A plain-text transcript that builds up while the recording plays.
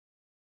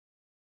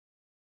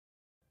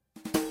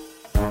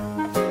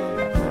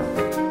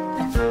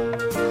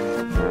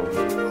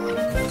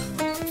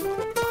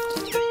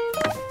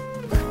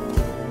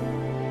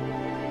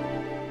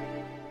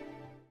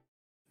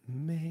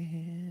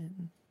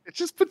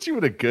puts you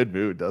in a good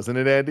mood, doesn't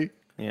it, Andy?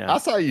 Yeah. I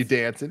saw you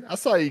dancing. I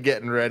saw you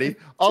getting ready.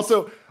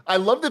 Also, I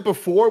love that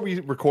before we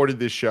recorded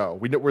this show,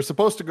 we're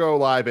supposed to go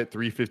live at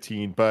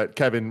 3:15, but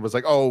Kevin was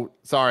like, "Oh,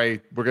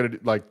 sorry, we're gonna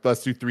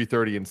let's do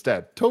 3:30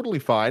 instead." Totally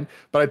fine.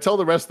 But I tell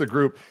the rest of the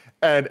group,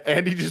 and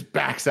Andy just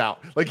backs out.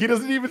 Like he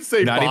doesn't even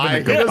say Not bye.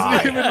 even a goodbye. He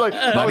doesn't even like.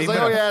 I was like,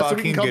 "Oh yeah, so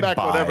we can come back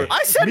whenever."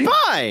 I said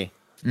bye.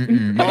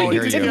 Oh,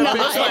 you did not.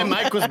 Unless my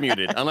mic was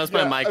muted. Unless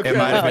my mic. It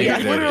might have been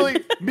muted.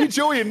 Literally, me,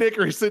 Joey, and Nick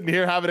are sitting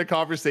here having a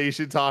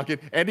conversation, talking.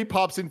 Andy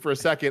pops in for a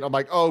second. I'm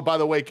like, "Oh, by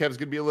the way, Kev's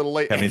gonna be a little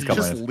late." And he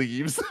just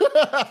leaves.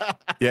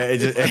 Yeah, it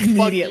just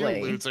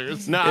Immediately.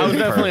 Losers. No, I was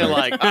definitely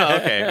like, oh,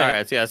 okay, all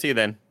right, so yeah, see you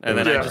then. And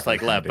then I just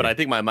like left. But I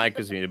think my mic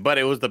was muted. But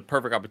it was the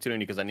perfect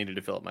opportunity because I needed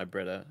to fill up my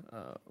Brita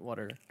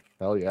water.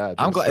 Hell yeah!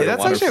 I'm glad.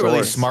 That's actually a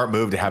really smart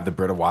move to have the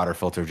Brita water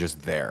filter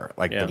just there,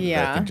 like the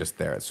thing just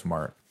there. It's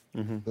smart.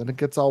 Then it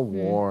gets all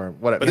warm.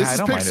 Whatever. But This is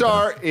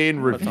Pixar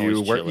in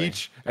review, where chilly.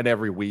 each and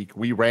every week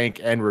we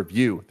rank and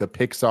review the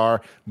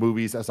Pixar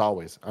movies. As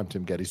always, I'm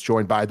Tim Geddes,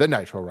 joined by the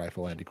Nitro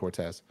Rifle, Andy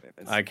Cortez.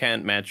 I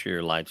can't match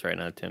your lights right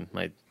now, Tim.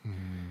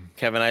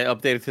 Kevin, I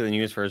updated to the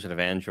newest version of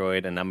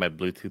Android, and now my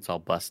Bluetooth's all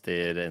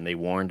busted. And they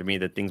warned me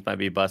that things might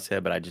be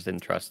busted, but I just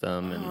didn't trust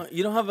them. And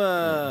You don't have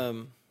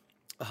a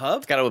hub?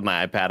 it's got it with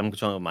my iPad. I'm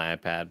controlling it with my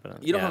iPad,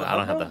 but You don't have a I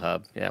don't hub, have the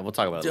hub. Yeah, we'll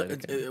talk about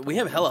it later. We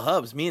have hella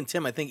hubs. Me and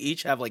Tim, I think,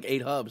 each have like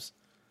 8 hubs.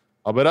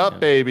 Hub it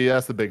up, baby.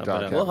 That's the big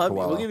dog. We'll hub you.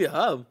 We'll give you a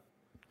hub.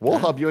 We'll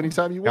hub you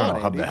anytime you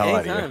want. Hub the Andy. hell out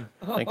of you. Anytime.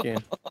 Thank you.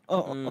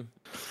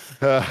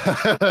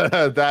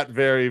 That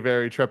very,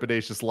 very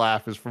trepidatious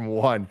laugh is from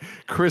one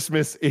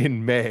Christmas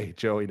in May,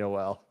 Joey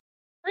Noel.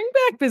 Bring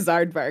back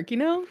Bizarre you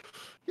know?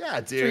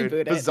 Yeah, dude. reboot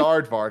it.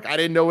 Bizarre. I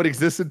didn't know it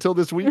existed until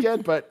this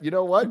weekend, but you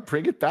know what?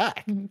 Bring it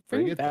back.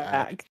 Bring it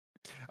back.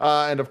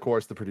 And of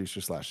course, the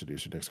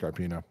producer/seducer, Nick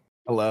Scarpino.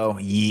 Hello,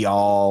 ye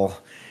all.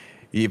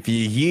 If you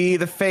ye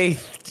the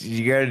faith,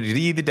 you gotta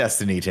ye the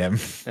destiny, Tim.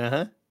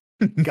 Uh-huh.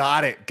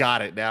 Got it.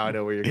 Now I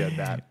know where you're getting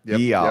at.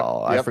 Ye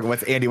all. I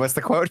forget what's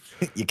the quote?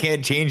 You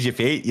can't change your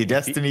fate, your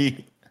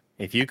destiny.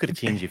 If you could have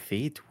changed your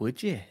fate,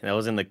 would you? That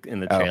was in the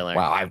Oh, trailer.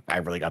 wow, I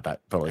really got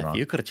that totally If wrong.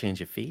 you could have changed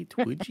your fate,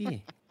 would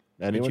you?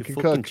 Anyone Would you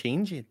can fucking cook.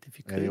 change it if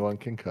you could? Anyone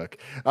can cook.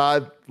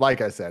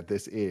 Like I said,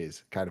 this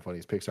is Kind of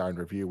Funny's Pixar in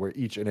Review, where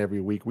each and every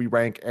week we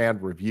rank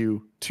and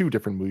review 2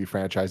 different movie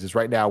franchises.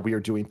 Right now, we are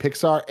doing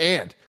Pixar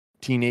and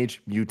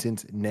Teenage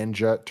Mutant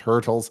Ninja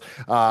Turtles.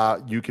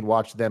 You can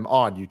watch them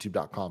on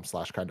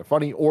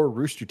youtube.com/kindafunny or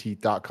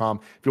roosterteeth.com.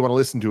 If you want to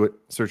listen to it,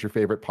 search your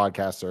favorite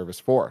podcast service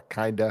for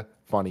Kinda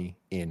Funny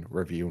in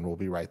Review, and we'll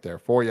be right there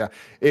for you.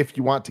 If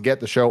you want to get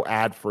the show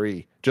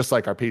ad-free, just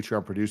like our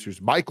Patreon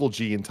producers, Michael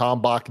G and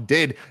Tom Bach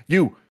did,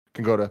 you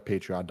can go to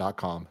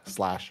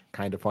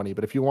patreon.com/kindafunny.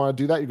 But if you want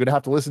to do that, you're going to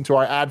have to listen to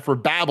our ad for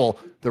Babel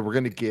that we're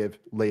going to give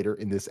later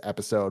in this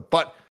episode.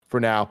 But for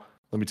now,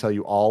 let me tell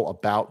you all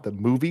about the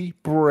movie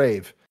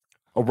Brave,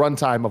 a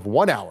runtime of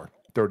 1 hour,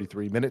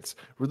 33 minutes,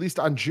 released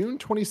on June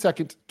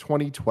 22nd,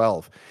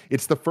 2012.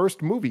 It's the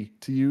first movie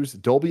to use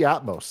Dolby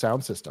Atmos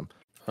sound system.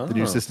 The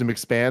new system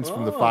expands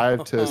from the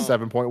 5 to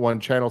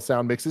 7.1 channel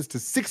sound mixes to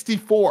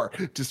 64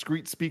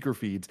 discrete speaker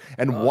feeds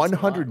and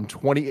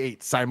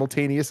 128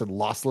 simultaneous and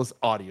lossless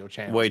audio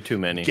channels. Way too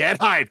many. Get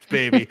hyped,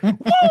 baby.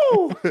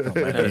 Woo!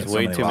 That is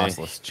way too many.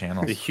 lossless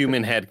channels. The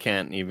human head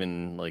can't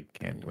even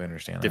Can't we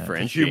understand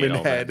differentiate Human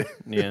all that. head.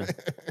 Yeah.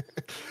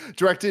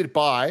 Directed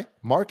by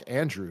Mark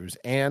Andrews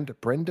and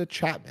Brenda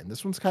Chapman.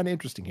 This one's kind of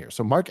interesting here.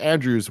 So Mark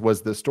Andrews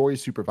was the story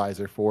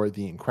supervisor for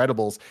The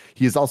Incredibles.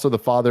 He is also the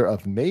father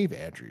of Maeve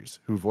Andrews,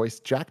 who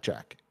voiced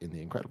Jack in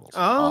The Incredibles.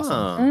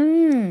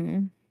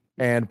 Awesome.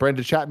 And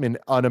Brenda Chapman,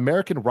 an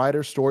American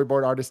writer,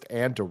 storyboard artist,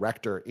 and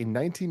director. In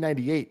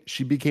 1998,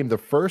 she became the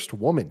first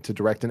woman to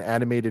direct an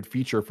animated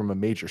feature from a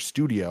major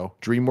studio,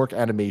 DreamWorks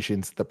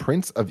Animation's The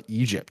Prince of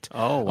Egypt.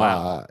 Oh,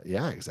 wow.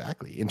 Yeah,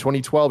 exactly. In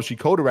 2012, she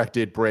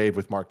co-directed Brave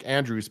with Mark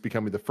Andrews,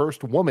 becoming the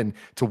first woman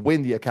to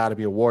win the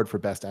Academy Award for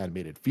Best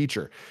Animated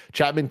Feature.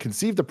 Chapman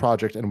conceived the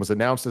project and was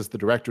announced as the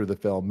director of the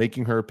film,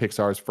 making her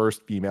Pixar's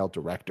first female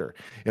director.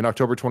 In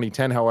October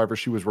 2010, however,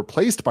 she was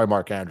replaced by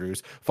Mark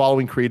Andrews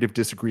following creative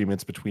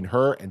disagreements between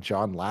her and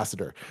John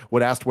Lasseter.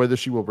 When asked whether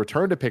she will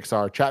return to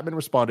Pixar, Chapman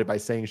responded by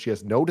saying she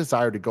has no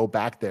desire to go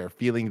back there,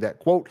 feeling that,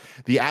 quote,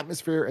 the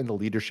atmosphere and the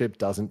leadership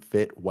doesn't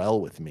fit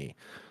well with me.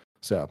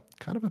 So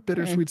kind of a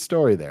bittersweet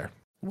story there.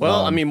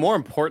 Well, I mean, more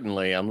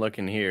importantly, I'm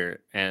looking here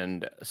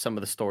and some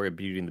of the story of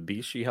Beauty and the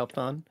Beast she helped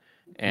on.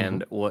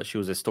 And what she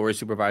was a story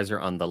supervisor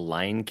on The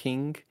Lion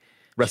King.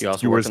 She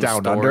also Rescuers worked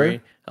on the Down story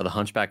Under. of The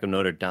Hunchback of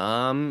Notre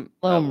Dame.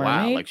 Little Wow,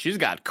 Mermaid. like she's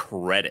got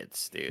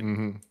credits,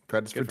 dude.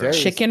 Credits for for her.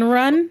 days. Chicken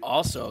Run.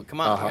 Also,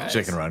 come on, guys.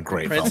 Chicken Run,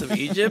 great Prince film. of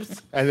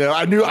Egypt. And then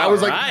I knew I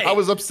was like, right. I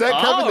was upset,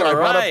 Kevin, that I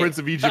brought up right. Prince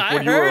of Egypt I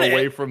when you were heard it.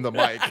 away from the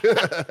mic.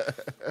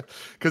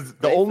 Because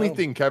the only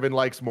thing Kevin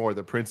likes more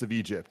than Prince of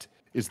Egypt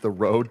is the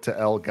road to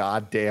El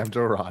Goddamn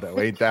Dorado.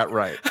 Ain't that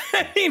right?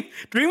 I mean,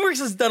 DreamWorks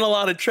has done a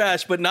lot of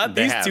trash, but not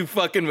They these have. 2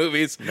 fucking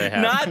movies. They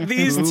have. Not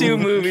these 2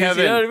 movies.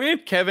 Kevin, You know what I mean?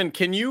 Kevin,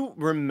 can you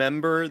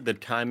remember the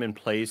time and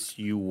place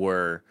you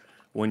were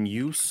when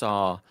you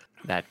saw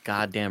that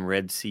goddamn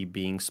Red Sea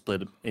being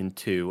split in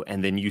two,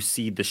 and then you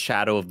see the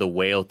shadow of the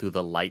whale through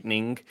the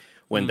lightning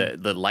when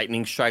the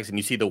lightning strikes, and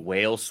you see the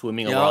whale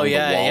swimming along the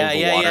wall of the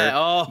water. Yeah.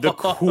 Oh. The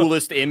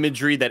coolest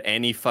imagery that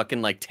any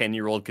fucking like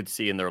 10-year-old could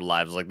see in their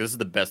lives. Like, this is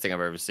the best thing I've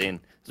ever seen.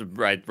 It's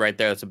right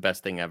there. That's the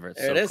best thing ever. It's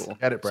There so it is. cool.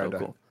 Get it, Brenda.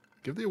 So cool.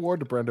 Give the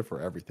award to Brenda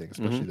for everything,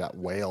 especially that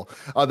whale.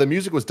 The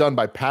music was done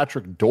by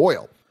Patrick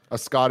Doyle, a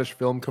Scottish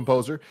film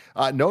composer,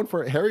 known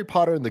for Harry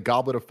Potter and the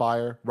Goblet of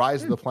Fire,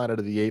 Rise of the Planet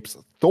of the Apes,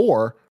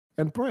 Thor,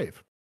 and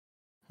Brave.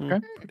 Okay.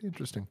 Pretty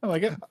interesting. I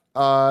like it.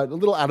 A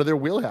little out of their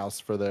wheelhouse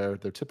for their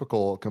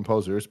typical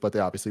composers, but they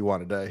obviously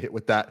wanted to hit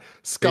with that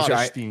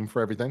Scottish theme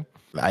for everything.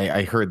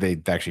 I heard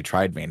they actually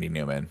tried Randy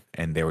Newman,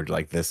 and they were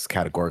like, "This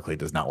categorically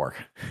does not work.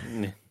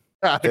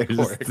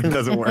 It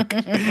doesn't work."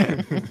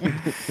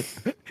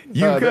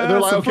 You they're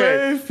like,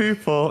 okay,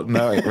 people.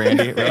 No,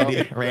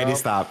 Randy,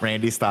 stop.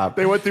 Randy, stop.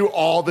 they went through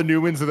all the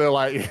Newmans and they're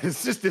like,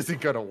 this just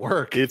isn't going to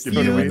work. It's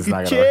You know, it's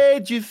not gonna work.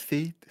 change your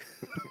feet.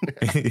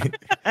 You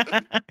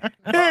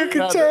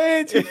can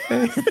change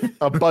it.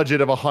 A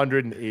budget of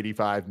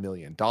 $185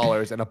 million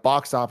and a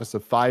box office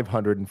of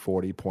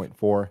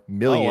 $540.4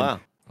 million. Oh, wow.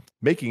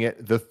 Making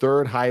it the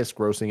third highest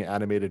grossing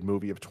animated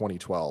movie of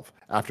 2012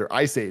 after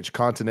Ice Age,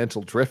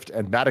 Continental Drift,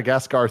 and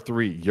Madagascar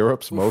 3,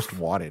 Europe's Most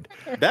Wanted.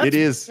 It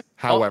is,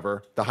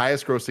 however, the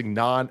highest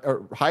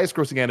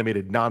grossing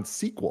animated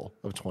non-sequel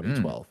of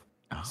 2012.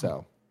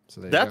 So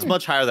there you That's go.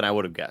 much higher than I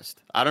would have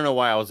guessed. I don't know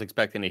why I was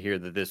expecting to hear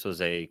that this was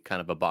a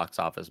kind of a box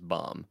office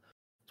bomb.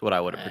 That's what I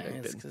would have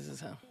predicted.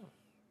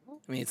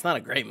 I mean, it's not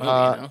a great movie, you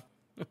know?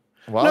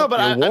 Well, No, but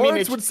the I mean, awards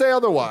it's- would say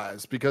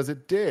otherwise because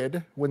it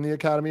did win the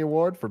Academy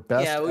Award for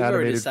Best Yeah, we've already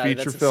Animated decided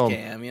Feature that's a Film.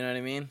 scam, you know what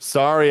I mean?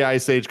 Sorry,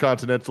 Ice Age,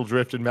 Continental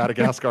Drift, and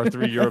Madagascar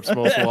 3, Europe's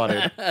Most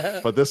Wanted.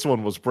 But this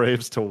one was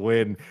Braves to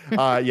win.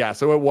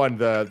 So it won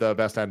the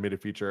Best Animated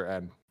Feature,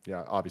 and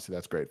yeah, obviously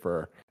that's great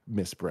for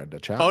Miss Brenda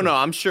Chapman. Oh no,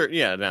 I'm sure.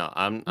 Yeah, no,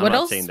 I'm What not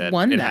else saying that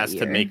won it that has to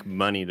year? make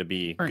money to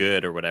be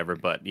good or whatever.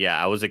 But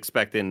yeah, I was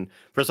expecting.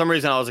 For some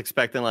reason, I was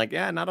expecting like,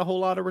 yeah, not a whole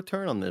lot of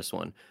return on this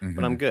one.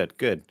 But I'm good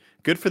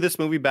for this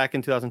movie back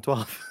in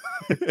 2012.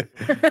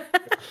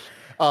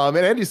 And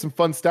Andy, some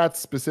fun stats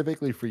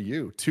specifically for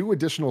you. 2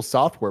 additional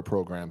software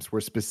programs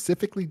were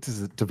specifically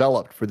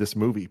developed for this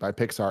movie by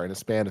Pixar in a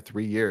span of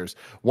 3 years.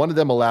 One of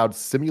them allowed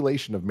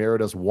simulation of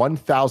Merida's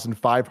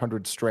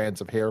 1,500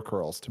 strands of hair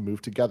curls to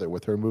move together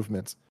with her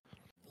movements.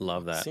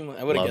 Love that. I would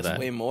have Love guessed that.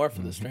 way more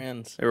for the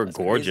strands. They were That's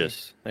gorgeous.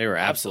 crazy. They were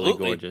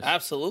absolutely gorgeous.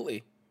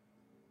 Absolutely.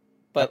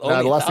 But Now,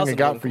 only the last thing I 1,000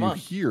 got of them, for come you on.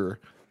 here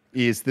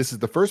is this is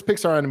the first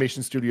Pixar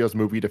Animation Studios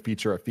movie to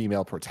feature a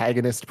female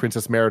protagonist.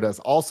 Princess Merida is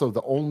also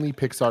the only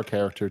Pixar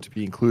character to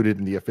be included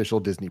in the official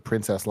Disney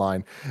princess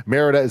line.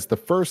 Merida is the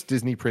first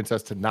Disney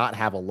princess to not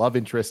have a love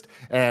interest,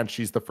 and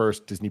she's the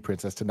first Disney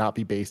princess to not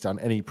be based on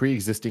any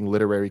pre-existing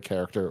literary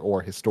character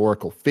or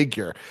historical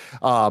figure.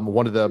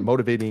 One of the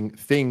motivating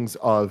things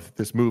of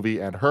this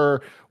movie and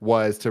her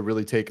was to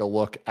really take a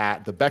look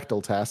at the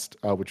Bechdel test,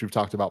 which we've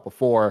talked about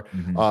before.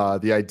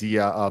 The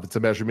idea of it's a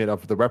measurement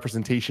of the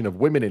representation of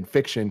women in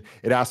fiction.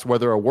 It asks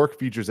whether a work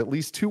features at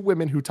least 2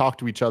 women who talk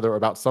to each other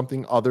about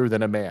something other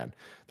than a man.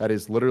 That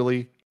is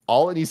literally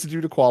all it needs to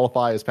do to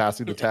qualify is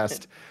passing the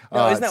test.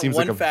 No, isn't It that seems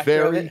one like a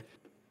factor of very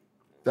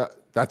it?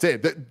 that's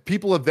it.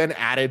 People have then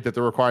added that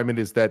the requirement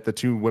is that the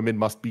 2 women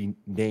must be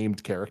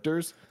named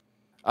characters.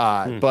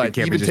 But It can't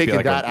be even just be taking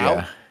like that out,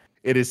 yeah.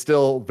 it is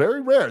still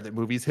very rare that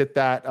movies hit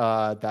that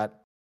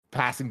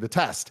passing the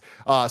test.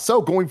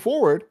 So going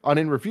forward on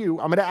In Review,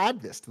 I'm going to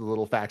add this to the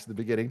little facts at the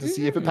beginning to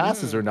see if it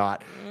passes or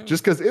not,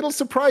 just because it'll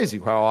surprise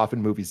you how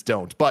often movies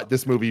don't. But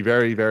this movie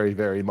very, very,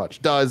 very much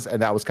does,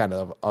 and that was kind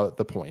of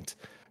the point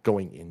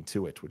going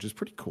into it, which is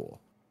pretty cool.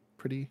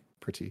 Pretty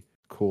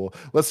cool.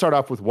 Let's start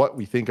off with what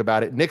we think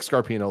about it. Nick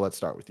Scarpino, let's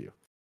start with you.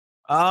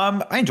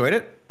 I enjoyed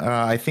it.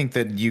 I think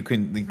that you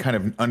can kind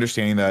of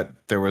understanding that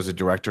there was a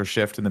director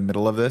shift in the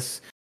middle of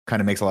this kind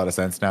of makes a lot of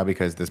sense now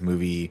because this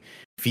movie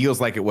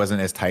feels like it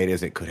wasn't as tight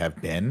as it could have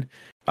been.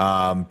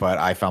 But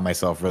I found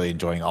myself really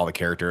enjoying all the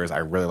characters. I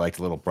really liked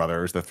the 3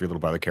 little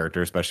brother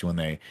characters, especially when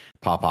they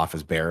pop off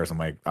as bears. I'm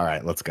like, all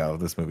right, let's go.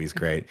 This movie's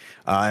great.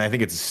 And I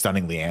think it's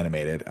stunningly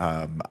animated.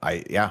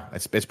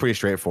 It's pretty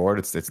straightforward.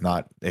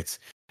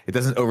 It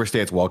doesn't overstay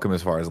its welcome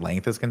as far as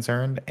length is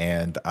concerned,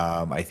 and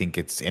I think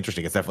it's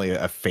interesting. It's definitely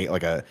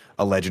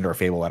a legend or a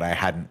fable that I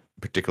hadn't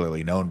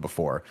particularly known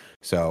before.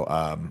 So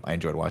I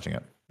enjoyed watching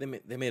it.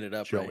 They made it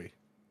up, Joey.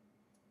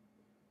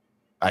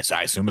 right?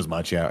 I assume as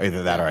much, yeah.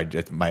 Either that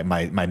or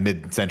my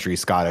mid-century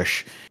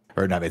Scottish,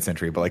 or not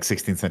mid-century, but like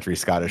 16th century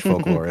Scottish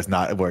folklore is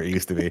not where it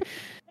used to be.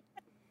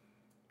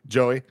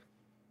 Joey?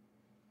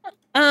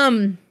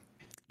 Yeah,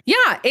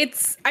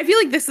 I feel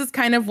like this is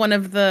kind of one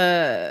of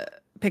the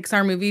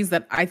Pixar movies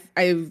that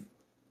I've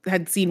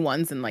had seen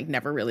once and like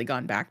never really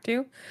gone back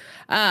to.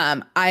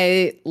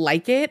 I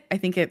like it. I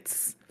think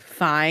it's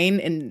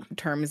fine in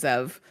terms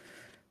of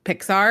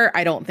Pixar.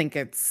 I don't think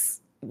it's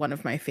one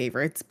of my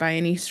favorites by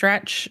any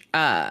stretch.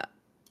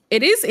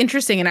 It is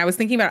interesting, and I was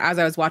thinking about as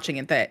I was watching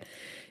it that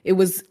it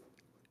was,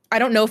 I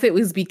don't know if it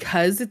was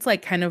because it's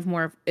like kind of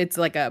more, it's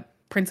like a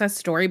princess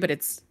story, but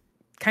it's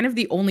kind of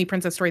the only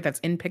princess story that's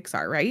in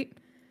Pixar, right?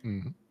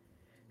 Mhm.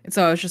 And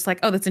so I was just like,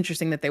 oh, that's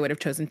interesting that they would have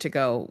chosen to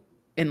go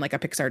in like a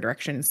Pixar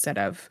direction instead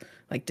of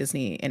like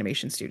Disney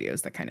Animation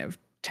Studios that kind of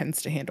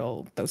tends to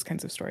handle those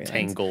kinds of storylines.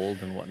 Tangled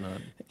and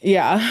whatnot.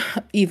 Yeah,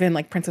 even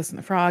like Princess and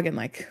the Frog and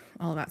like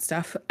all of that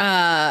stuff.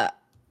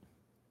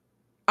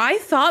 I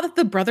thought that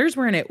the brothers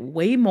were in it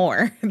way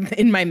more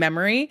in my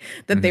memory,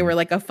 that they were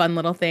like a fun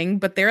little thing,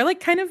 but they're like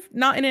kind of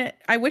not in it.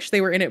 I wish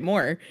they were in it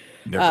more,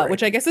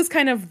 which I guess is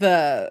kind of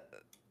the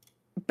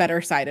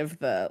better side of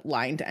the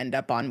line to end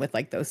up on with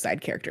like those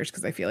side characters,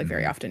 because I feel like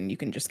very often you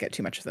can just get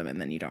too much of them and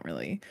then you don't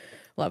really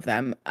love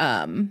them.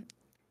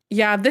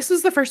 Yeah, this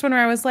was the first one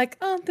where I was like,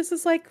 oh, this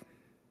is like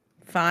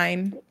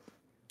fine.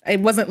 It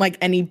wasn't like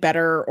any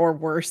better or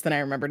worse than I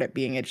remembered it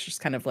being. It's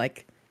just kind of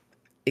like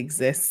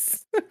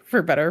exists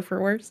for better or for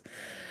worse.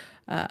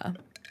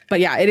 But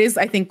yeah, it is,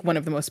 I think, one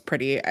of the most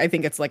pretty. I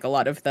think it's like a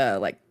lot of the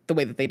like the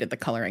way that they did the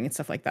coloring and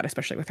stuff like that,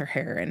 especially with her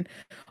hair and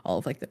all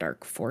of like the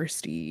dark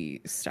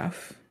foresty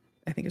stuff,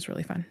 I think is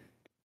really fun.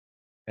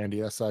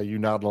 Andy, I saw you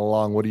nodding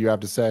along. What do you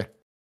have to say?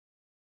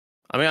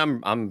 I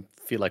mean, I'm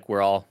feel like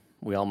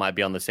we all might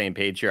be on the same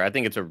page here. I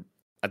think it's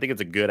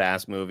a good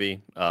ass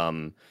movie.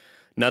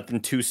 Nothing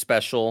too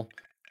special.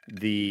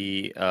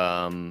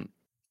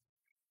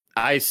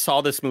 I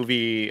saw this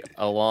movie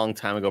a long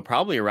time ago,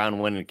 probably around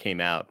when it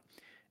came out,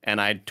 and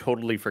I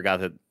totally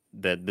forgot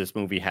that this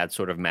movie had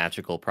sort of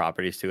magical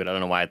properties to it. I don't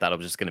know why I thought it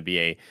was just going to be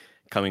a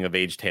coming of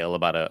age tale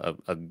about a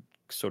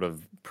sort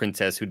of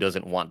princess who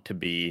doesn't want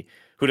to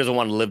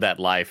live that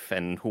life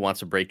and who wants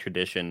to break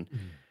tradition.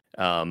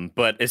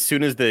 But as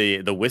soon as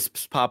the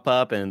wisps pop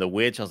up and the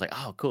witch, I was like,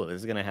 oh, cool. This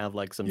is gonna have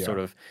like some sort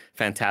of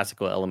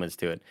fantastical elements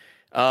to it.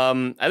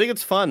 I think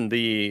it's fun.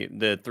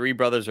 The three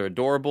brothers are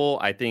adorable.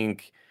 I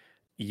think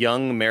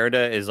young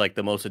Merida is like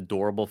the most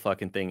adorable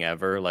fucking thing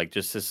ever. Like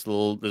just this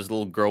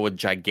little girl with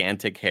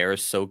gigantic hair,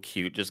 so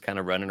cute, just kind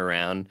of running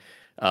around.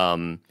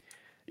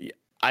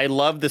 I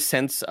love the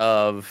sense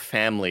of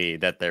family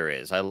that there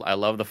is. I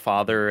love the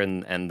father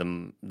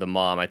and the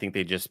mom. I think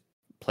they just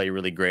play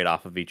really great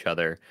off of each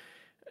other.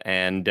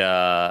 And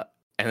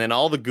then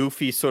all the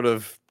goofy sort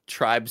of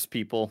tribes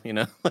people,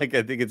 like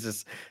I think it's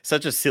just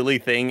such a silly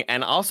thing,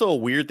 and also a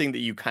weird thing that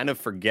you kind of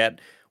forget.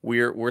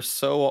 We're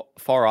so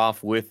far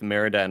off with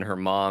Merida and her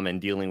mom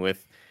and dealing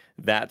with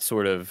that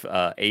sort of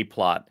A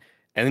plot,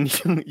 and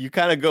then you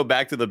kind of go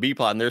back to the B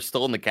plot, and they're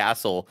still in the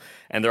castle,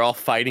 and they're all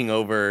fighting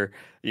over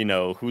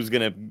who's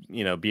gonna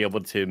be able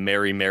to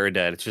marry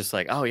Merida. It's just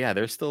like, oh yeah,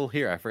 they're still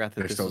here. I forgot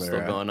that this was still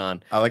going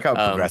on. I like how it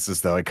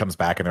progresses though. It comes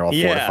back and they're all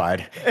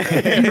fortified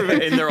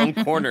in their own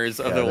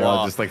corners of the they're wall,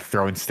 all just like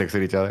throwing sticks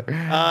at each other.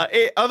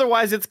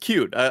 Otherwise, it's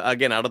cute.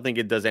 Again, I don't think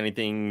it does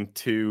anything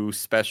too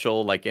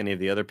special like any of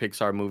the other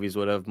Pixar movies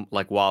would have,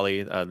 like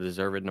WALL-E, the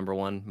Deserved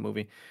 #1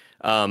 movie.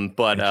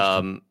 But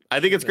I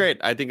think it's great.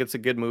 I think it's a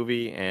good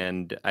movie,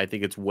 and I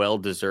think it's well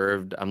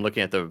deserved. I'm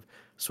looking at the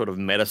sort of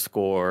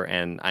Metascore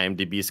and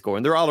IMDb score,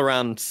 and they're all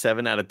around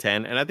 7 out of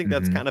 10, and I think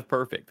that's kind of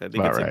perfect. I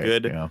think it's a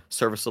good,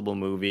 serviceable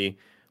movie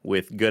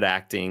with good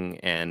acting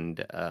and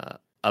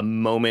a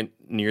moment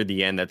near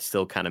the end that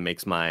still kind of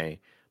makes my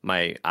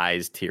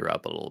eyes tear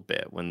up a little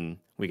bit when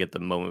we get the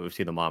moment we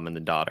see the mom and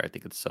the daughter. I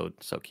think it's so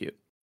cute.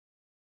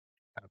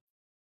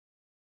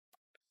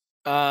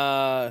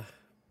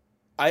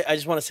 I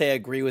just want to say I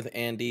agree with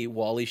Andy.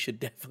 WALL-E should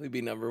definitely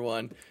be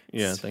 #1.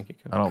 Yeah, thank you.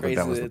 I don't think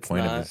that was the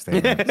point of his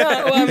statement. No,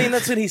 well, I mean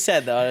that's what he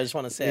said though. I just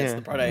want to say that's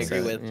the part I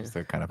agree with. Just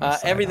a kind of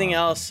everything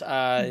else,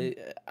 I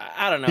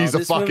don't know. He's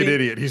a fucking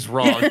idiot. He's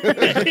wrong.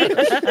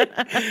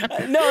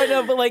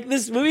 No, but like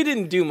this movie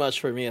didn't do much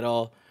for me at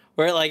all.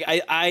 Where like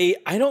I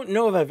don't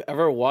know if I've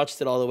ever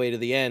watched it all the way to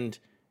the end,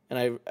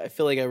 and I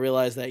feel like I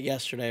realized that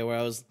yesterday where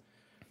I was.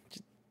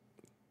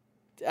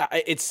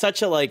 It's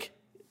such a like,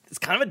 it's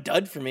kind of a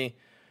dud for me.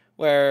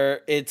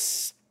 Where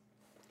it's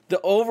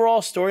the overall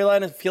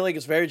storyline, I feel like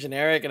it's very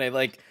generic, and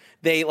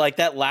they like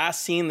that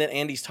last scene that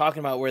Andy's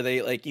talking about, where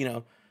they like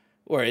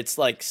where it's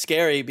like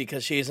scary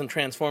because she isn't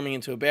transforming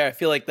into a bear. I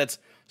feel like that's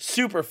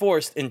super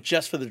forced and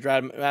just for the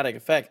dramatic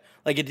effect.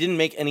 Like it didn't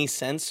make any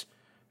sense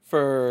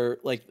for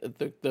like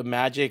the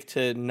magic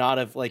to not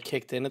have like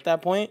kicked in at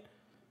that point.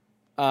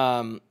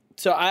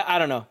 So I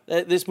don't know.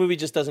 This movie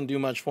just doesn't do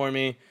much for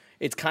me.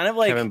 It's kind of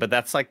like Kevin, but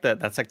that's like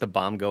the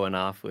bomb going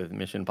off with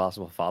Mission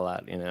Impossible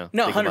Fallout, No,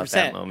 Think about 100%.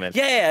 that moment.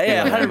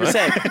 Yeah,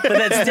 100%. But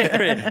that's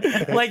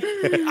different. Like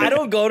I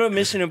don't go to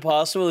Mission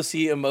Impossible to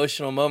see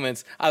emotional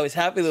moments. I was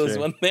happy there was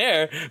one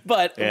there,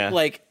 but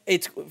like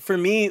it's for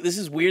me. This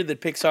is weird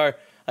that Pixar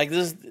like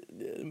this is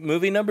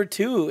movie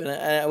 #2, and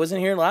I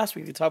wasn't here last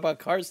week to talk about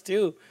Cars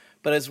 2,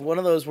 but it's one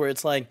of those where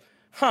it's like,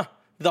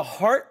 the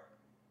heart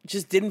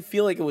just didn't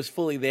feel like it was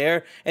fully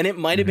there, and it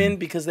might have been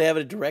because they have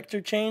a director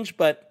change,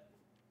 but.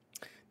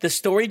 The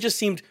story just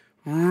seemed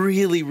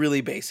really,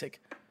 really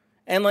basic.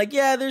 And like,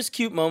 yeah, there's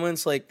cute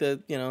moments like the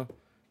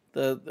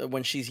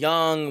when she's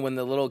young, when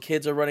the little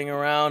kids are running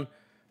around,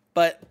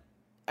 but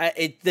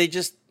it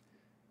didn't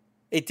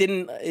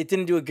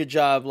do a good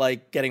job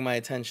like getting my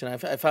attention. I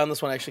found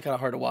this one actually kind of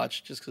hard to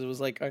watch just because it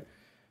was like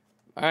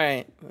All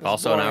right.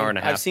 Also an hour and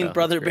a half. I've seen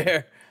Brother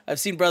Bear. I've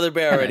seen Brother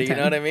Bear already. You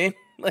know what I mean?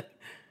 Like,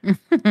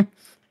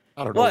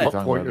 I don't know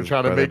what point you're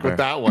trying to make with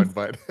that one,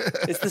 but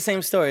it's the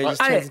same story. It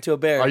just turns into a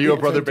bear. Are you a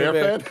Brother Bear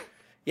fan?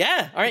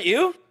 Yeah, aren't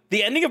you?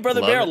 The ending of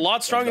Brother Bear a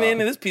lot stronger than the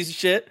end of this piece of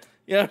shit.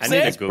 You know what I'm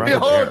saying?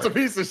 It's a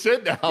piece of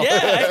shit now.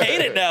 Yeah, I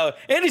hate it now.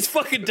 And he's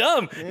fucking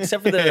dumb.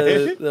 Except for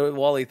the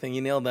Wally thing.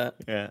 You nailed that.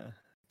 Yeah.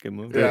 Good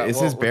movie. Yeah, is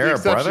his bear a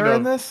brother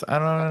in this? I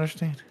don't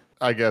understand.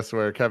 I guess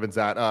where Kevin's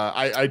at.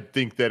 I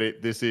think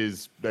that this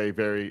is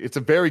it's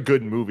a very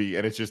good movie,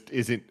 and it just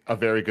isn't a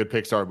very good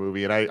Pixar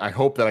movie. And I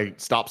hope that I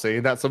stop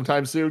saying that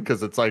sometime soon,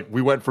 because it's like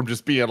we went from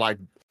just being like,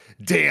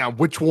 damn,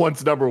 which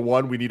one's number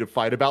one? We need to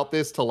fight about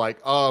this, to like,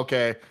 oh,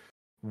 okay,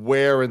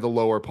 where in the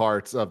lower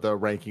parts of the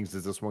rankings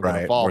is this one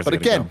going to fall? But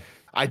again,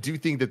 I do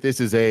think that this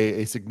is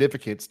a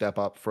significant step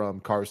up from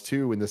Cars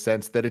 2 in the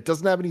sense that it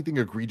doesn't have anything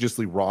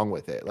egregiously wrong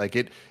with it. Like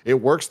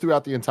it works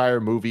throughout the entire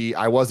movie.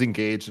 I was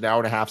engaged. An hour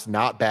and a half's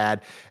not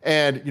bad.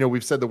 And,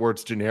 we've said the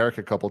words generic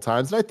a couple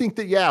times. And I think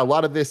that, a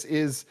lot of this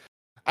is,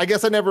 I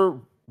guess I never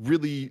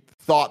really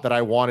thought that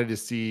I wanted to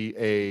see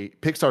a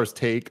Pixar's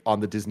take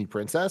on the Disney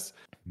princess.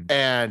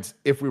 And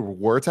if we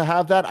were to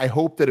have that, I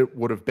hope that it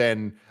would have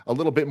been a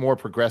little bit more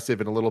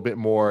progressive and a little bit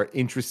more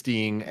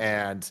interesting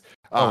and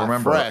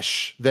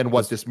fresh than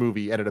what this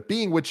movie ended up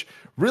being, which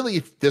really,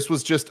 if this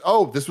was just,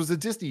 this was a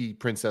Disney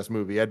princess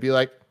movie, I'd be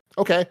like,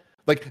 okay,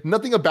 like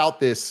nothing about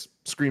this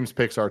screams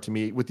Pixar to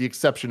me, with the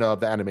exception of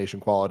the animation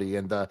quality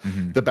and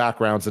the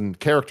backgrounds and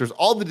characters,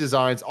 all the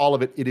designs, all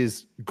of it. It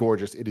is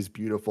gorgeous. It is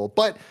beautiful.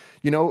 But,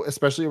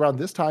 especially around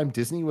this time,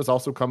 Disney was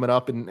also coming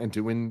up and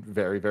doing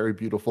very, very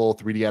beautiful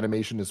 3D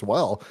animation as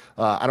well.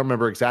 I don't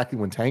remember exactly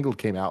when Tangled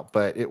came out,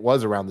 but it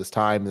was around this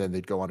time. And then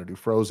they'd go on to do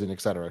Frozen, et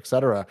cetera, et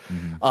cetera.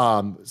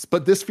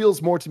 But this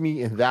feels more to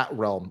me in that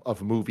realm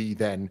of movie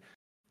than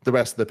the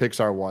rest of the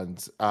Pixar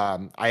ones.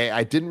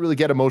 I didn't really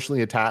get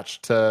emotionally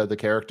attached to the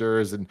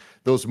characters, and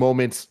those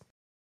moments,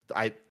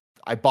 I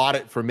bought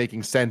it for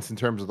making sense in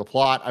terms of the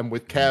plot. I'm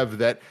with Kev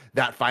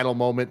that final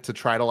moment to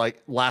try to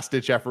like last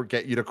ditch effort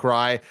get you to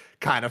cry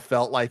kind of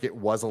felt like it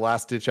was a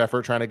last ditch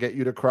effort trying to get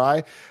you to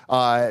cry.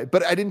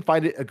 But I didn't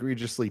find it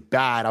egregiously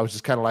bad. I was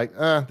just kind of like,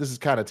 this is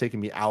kind of taking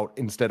me out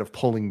instead of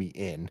pulling me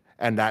in.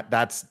 And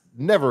that's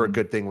never a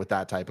good thing with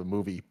that type of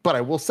movie. But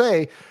I will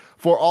say,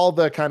 for all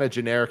the kind of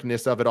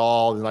genericness of it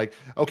all, and like,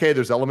 okay,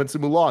 there's elements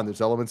of Mulan,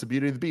 there's elements of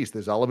Beauty and the Beast,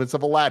 there's elements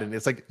of Aladdin.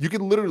 It's like you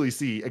can literally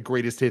see a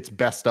greatest hits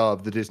best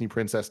of the Disney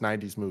Princess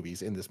 90s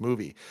movies in this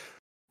movie.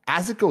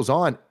 As it goes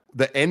on,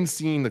 the end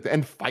scene, like the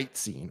end fight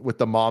scene with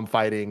the mom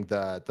fighting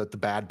the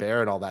bad bear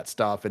and all that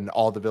stuff, and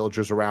all the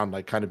villagers around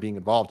like kind of being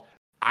involved,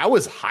 I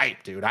was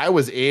hyped, dude. I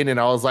was in, and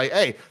I was like,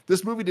 hey,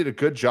 this movie did a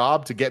good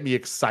job to get me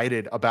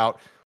excited about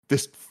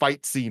this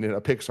fight scene in a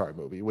Pixar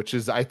movie, which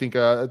is, I think,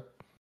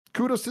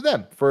 kudos to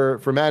them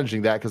for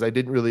managing that, because I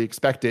didn't really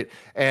expect it.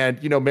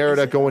 And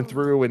Merida going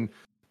through and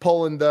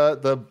pulling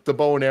the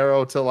bow and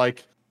arrow to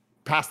like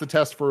pass the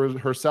test for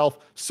herself.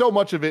 So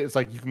much of it is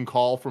like you can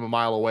call from a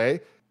mile away,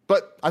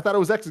 but I thought it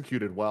was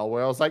executed well,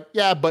 where I was like,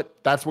 yeah, but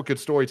that's what good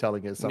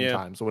storytelling is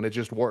sometimes, when it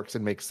just works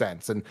and makes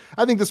sense. And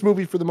I think this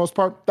movie, for the most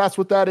part, that's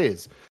what that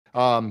is.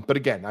 But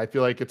again, I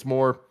feel like it's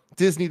more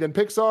Disney than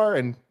Pixar,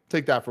 and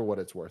take that for what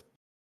it's worth.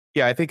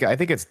 Yeah, I think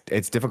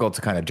it's difficult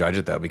to kind of judge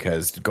it though,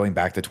 because going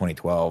back to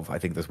 2012, I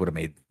think this would have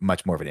made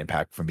much more of an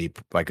impact for me,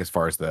 like as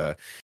far as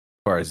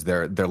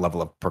their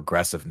level of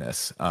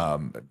progressiveness.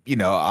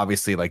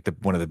 Obviously, like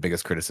one of the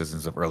biggest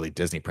criticisms of early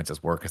Disney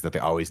princess work is that they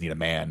always need a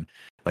man.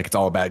 Like it's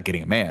all about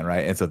getting a man,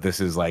 right? And so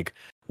this is like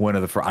one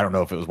of the I don't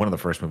know if it was one of the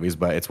first movies,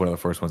 but it's one of the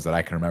first ones that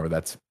I can remember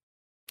that's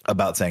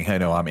about saying, hey,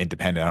 no, I'm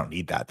independent. I don't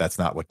need that. That's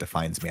not what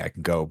defines me. I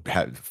can go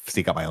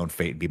seek out my own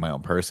fate and be my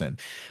own person.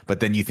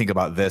 But then you think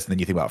about this, and then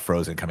you think about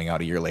Frozen coming out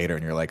a year later,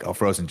 and you're like, oh,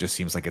 Frozen just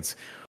seems like it's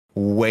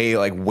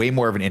way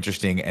more of an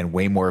interesting and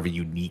way more of a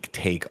unique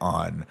take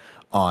on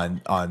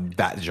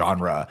that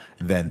genre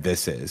than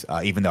this is.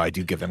 Even though I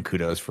do give them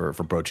kudos for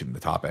broaching the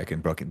topic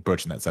and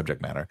broaching that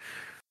subject matter.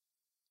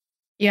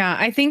 Yeah,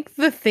 I think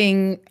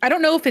I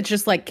don't know if it's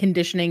just like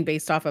conditioning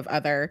based off of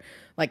other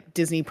like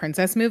Disney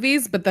princess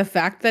movies, but the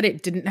fact that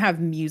it didn't have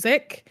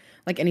music,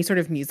 like any sort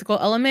of musical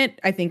element,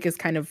 I think is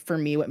kind of, for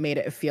me, what made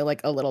it feel like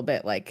a little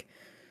bit like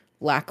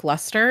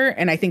lackluster.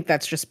 And I think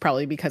that's just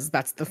probably because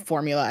that's the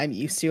formula I'm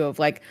used to of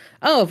like,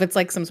 oh, if it's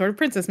like some sort of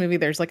princess movie,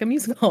 there's like a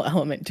musical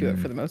element to it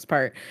for the most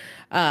part.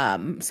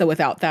 So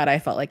without that, I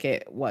felt like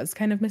it was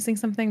kind of missing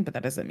something, but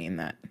that doesn't mean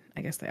that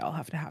I guess they all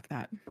have to have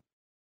that.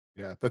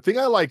 Yeah, the thing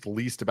I liked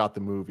least about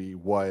the movie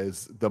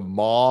was the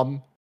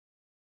mom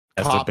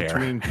as caught a bear.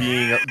 Between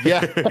being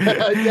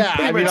yeah.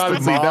 I mean,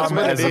 honestly, that's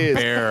what it is.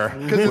 Bear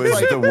was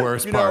like, the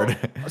worst part.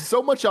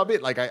 So much of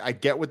it, like I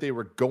get what they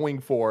were going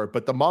for,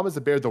 but the mom as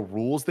a bear, the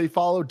rules they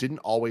followed didn't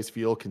always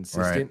feel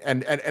consistent,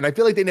 right. and I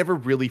feel like they never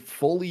really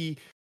fully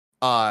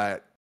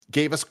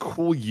gave us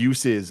cool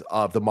uses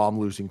of the mom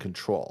losing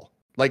control.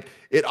 Like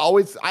I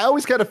always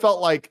kind of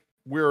felt like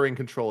we're in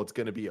control, it's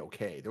going to be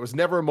okay. There was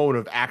never a moment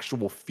of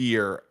actual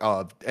fear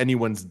of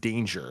anyone's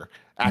danger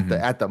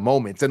at the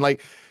moments. And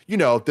like, you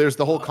know, there's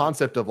the whole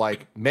concept of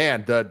like,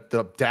 man,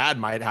 the dad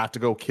might have to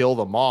go kill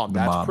the mom.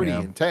 That's pretty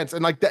intense.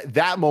 And like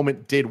that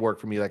moment did work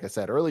for me, like I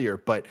said earlier.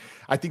 But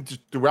I think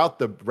just throughout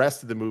the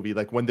rest of the movie,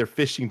 like when they're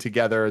fishing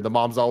together, the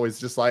mom's always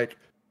just like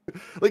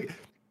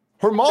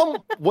her mom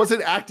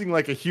wasn't acting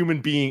like a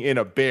human being in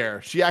a bear.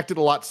 She acted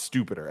a lot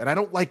stupider. And I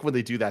don't like when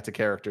they do that to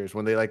characters,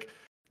 when they like,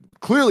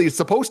 clearly it's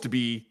supposed to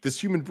be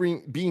this human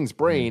being's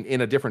brain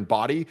in a different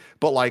body,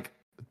 but like,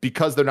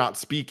 because they're not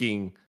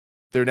speaking,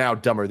 they're now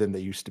dumber than they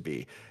used to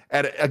be.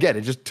 And again,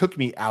 it just took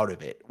me out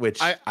of it,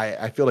 which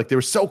I feel like they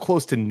were so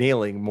close to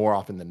nailing more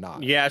often than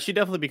not. Yeah, she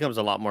definitely becomes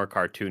a lot more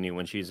cartoony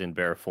when she's in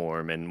bear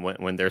form, and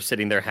when they're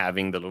sitting there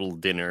having the little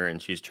dinner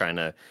and she's trying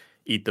to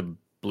eat the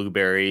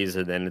blueberries,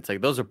 and then it's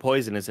like, those are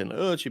poisonous,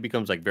 and she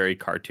becomes like very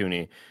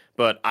cartoony.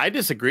 But I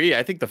disagree.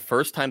 I think the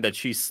first time that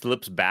she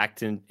slips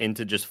back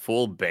into just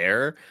full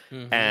bear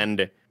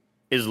and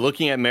is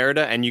looking at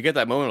Merida, and you get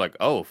that moment like,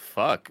 oh,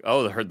 fuck.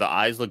 Oh, the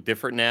eyes look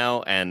different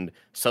now, and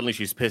suddenly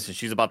she's pissed, and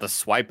she's about to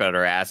swipe at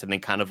her ass, and then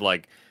kind of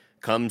like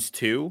comes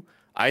to.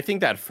 I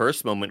think that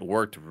first moment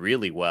worked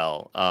really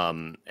well,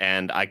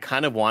 and I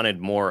kind of wanted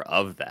more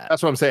of that.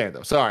 That's what I'm saying,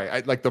 though.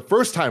 Sorry. Like, the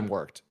first time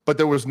worked, but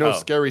there was no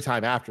scary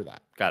time after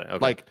that. Got it. Okay.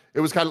 Like, it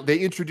was kind of, they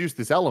introduced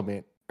this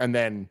element, and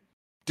then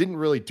didn't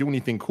really do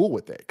anything cool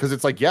with it. Because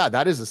it's like, yeah,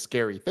 that is a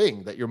scary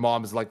thing, that your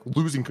mom is like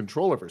losing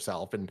control of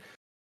herself and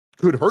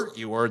could hurt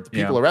you or the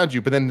people around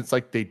you. But then it's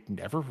like, they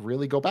never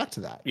really go back to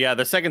that. Yeah,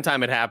 the second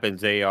time it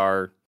happens, they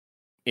are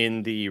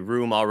in the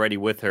room already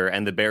with her,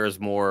 and the bear is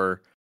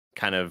more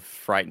kind of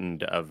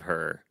frightened of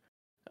her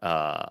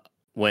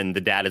when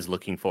the dad is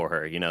looking for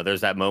her. You know,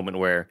 there's that moment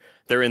where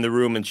they're in the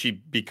room and she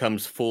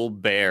becomes full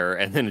bear,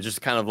 and then it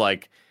just kind of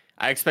like,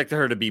 I expected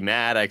her to be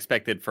mad. I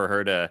expected for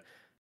her to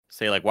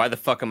say like, why the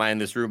fuck am I in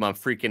this room? I'm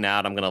freaking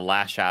out. I'm going to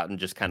lash out and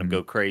just kind of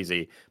go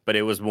crazy. But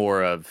it was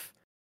more of,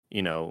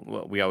 you know,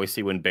 what we always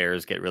see when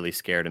bears get really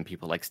scared and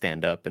people like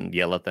stand up and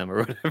yell at them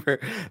or whatever.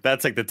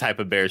 That's like the type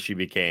of bear she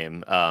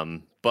became.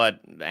 But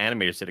the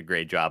animators did a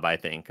great job, I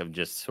think, of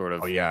just sort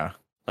of,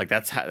 like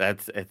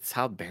it's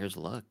how bears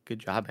look. Good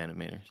job,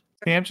 animators.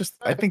 Yeah,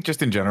 I think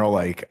just in general,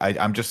 like I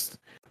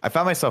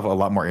found myself a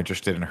lot more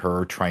interested in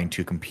her trying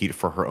to compete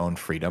for her own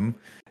freedom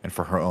and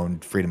for her own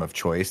freedom of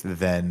choice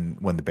than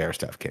when the bear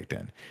stuff kicked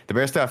in. The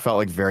bear stuff felt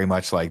like very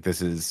much like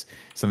this is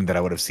something that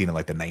I would have seen in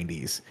like the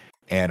 90s.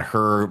 And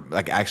her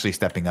like actually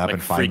stepping up like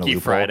and finding Freaky the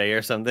loophole. Friday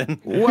or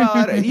something.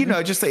 Well, you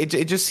know, just it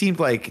just seemed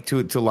like to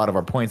a lot of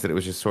our points that it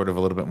was just sort of a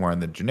little bit more on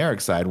the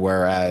generic side,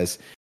 whereas,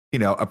 you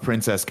know, a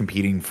princess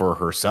competing for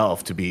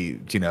herself to be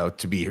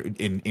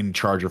in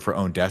charge of her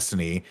own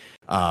destiny,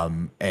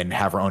 and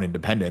have her own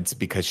independence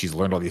because she's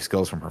learned all these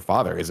skills from her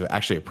father is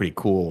actually a pretty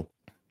cool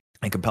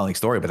and compelling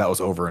story. But that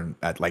was over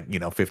at like, you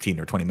know, 15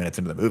 or 20 minutes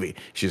into the movie.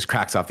 She just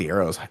cracks off the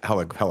arrows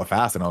hella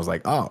fast, and I was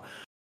like, oh,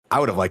 I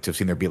would have liked to have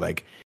seen there be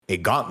like a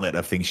gauntlet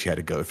of things she had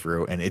to go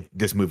through, and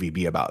this movie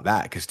be about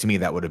that, because to me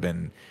that would have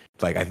been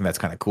like, I think that's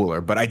kind of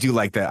cooler. But I do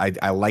like that.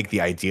 I like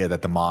the idea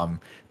that the mom,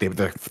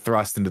 they're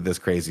thrust into this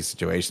crazy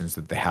situations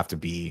that they have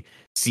to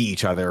see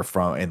each other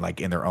from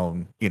in their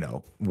own, you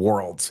know,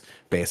 worlds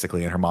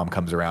basically. And her mom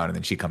comes around, and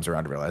then she comes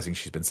around realizing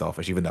she's been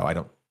selfish, even though I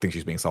don't think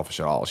she's being selfish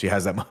at all. She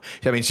has that.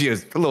 I mean, she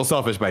is a little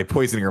selfish by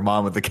poisoning her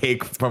mom with the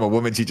cake from a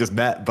woman she just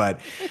met. But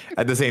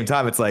at the same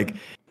time, it's like,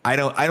 I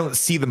don't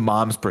see the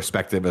mom's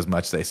perspective as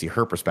much as I see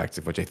her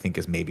perspective, which I think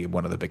is maybe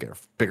one of the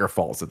bigger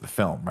faults of the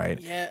film, right?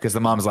 Yeah. Because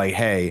the mom's like,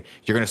 hey,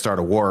 you're going to start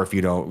a war if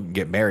you don't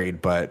get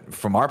married. But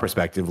from our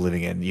perspective,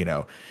 living in,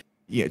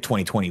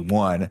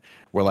 2021,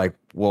 we're like,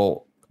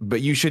 well,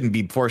 but you shouldn't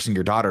be forcing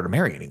your daughter to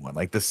marry anyone.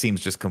 Like, this seems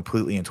just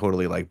completely and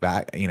totally like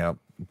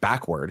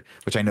backward,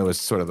 which I know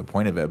is sort of the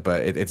point of it,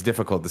 but it's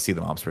difficult to see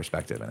the mom's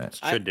perspective in it. It's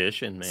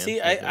tradition, man.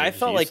 See, I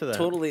felt like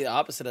totally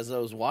opposite as I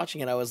was watching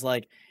it. I was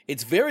like,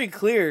 it's very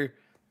clear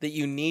that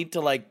you need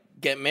to like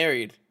get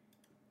married,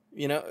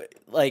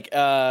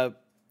 I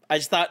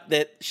just thought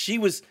that she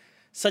was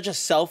such a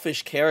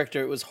selfish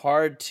character. It was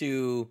hard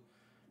to,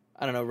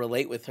 I don't know,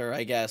 relate with her,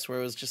 I guess, where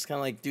it was just kind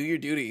of like, do your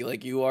duty.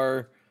 Like, you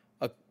are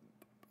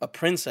a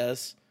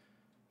princess.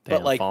 Damn,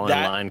 but like fall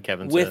that in line,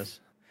 Kevin says.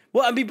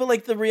 Well, I mean, but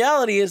like the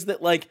reality is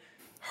that like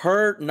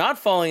her not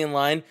falling in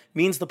line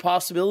means the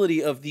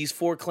possibility of these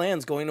 4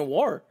 clans going to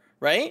war,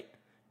 right?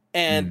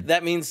 And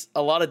that means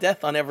a lot of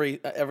death on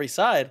every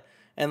side.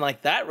 And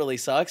like that really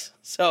sucks.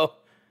 So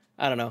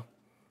I don't know.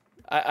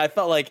 I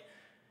felt like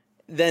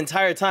the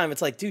entire time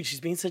it's like, dude, she's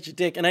being such a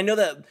dick. And I know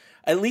that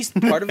at least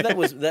part of that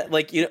was that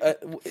like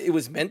it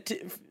was meant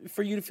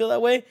for you to feel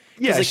that way.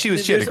 Yeah, like, she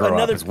had to grow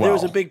up as well. There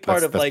was a big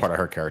part of that's like part of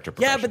her character.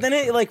 Yeah, but then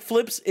it like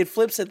flips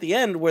at the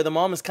end where the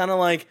mom is kind of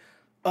like,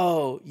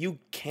 oh, you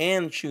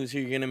can choose who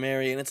you're gonna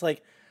marry, and it's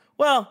like,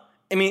 well,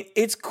 I mean,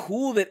 it's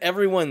cool that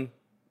everyone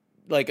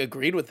like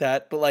agreed with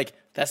that, but like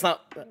that's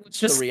not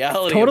the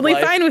reality. Totally of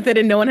life. fine with it,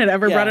 and no one had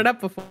ever brought it up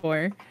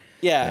before.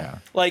 Yeah.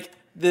 Like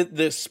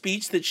the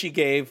speech that she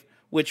gave,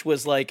 which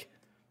was like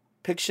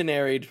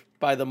Pictionaried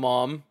by the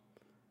mom,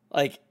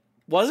 like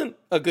wasn't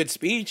a good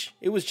speech.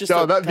 It was just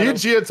me and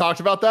Gia talked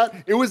about that.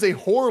 It was a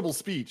horrible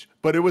speech,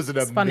 but it was an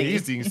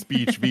amazing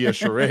speech via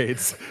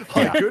charades.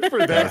 Good for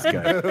them.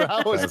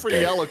 That was pretty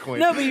good. eloquent.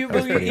 No, but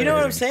you know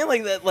what I'm saying?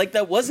 Like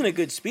that wasn't a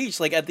good speech.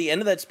 Like at the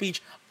end of that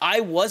speech, I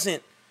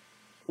wasn't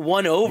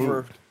won over.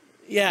 Moved.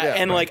 Yeah,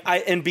 and right.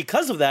 and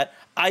because of that,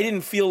 I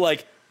didn't feel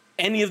like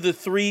any of the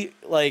three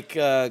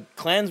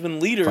Klansmen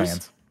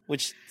leaders,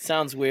 which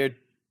sounds weird.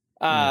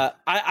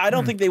 I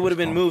don't think they would have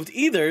been moved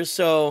either.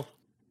 So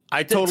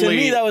to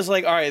me that was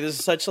like, all right, this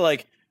is such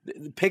like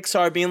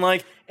Pixar being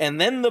like, and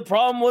then the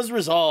problem was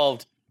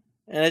resolved,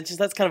 and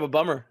that's kind of a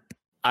bummer.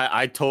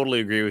 I totally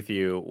agree with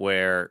you.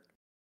 Where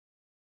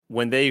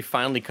when they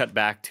finally cut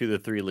back to the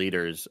three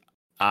leaders,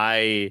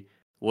 I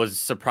was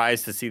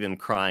surprised to see them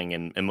crying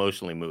and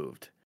emotionally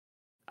moved.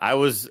 I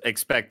was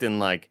expecting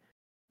like,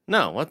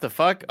 no, what the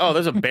fuck? Oh,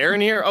 there's a bear in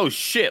here? Oh,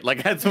 shit.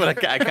 Like, that's what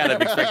I kind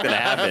of expected to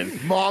happen.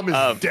 Mom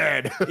is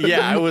dead.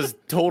 Yeah, I was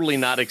totally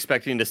not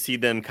expecting to see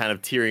them kind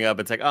of tearing up.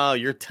 It's like, oh,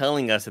 you're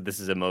telling us that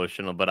this is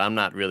emotional, but I'm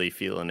not really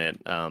feeling it.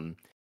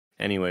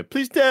 Anyway,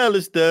 please tell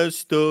us the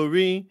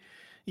story.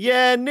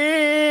 Yeah,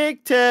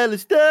 Nick, tell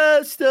us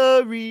the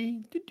story.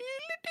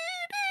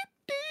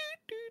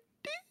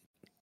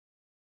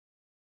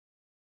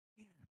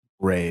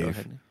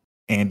 Brave.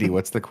 Andy,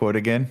 what's the quote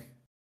again?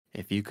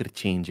 If you could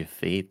change your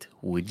fate,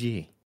 would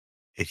you?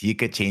 If you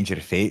could change your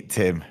fate,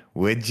 Tim,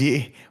 would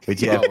you?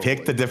 Would you have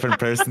picked a different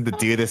person to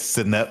do this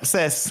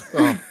synopsis?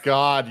 Oh,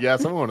 God.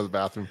 Yes, I'm going to the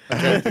bathroom. I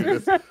can't do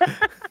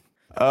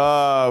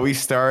this. We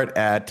start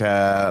at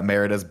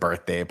Merida's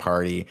birthday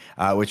party,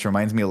 which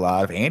reminds me a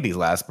lot of Andy's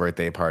last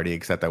birthday party,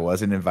 except I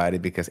wasn't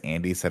invited because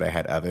Andy said I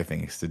had other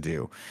things to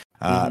do.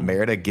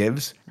 Merida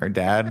gives her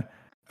dad...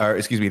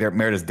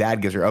 Merida's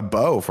dad gives her a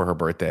bow for her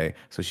birthday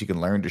so she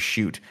can learn to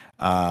shoot.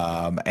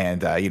 But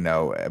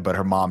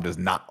her mom does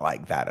not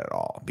like that at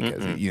all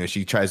because,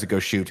 she tries to go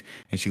shoot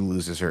and she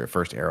loses her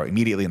first arrow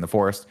immediately in the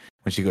forest.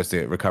 When she goes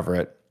to recover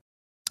it,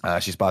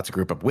 she spots a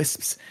group of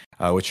wisps,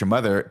 which her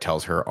mother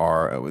tells her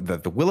are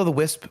that the will of the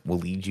wisp will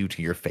lead you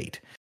to your fate.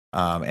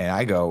 And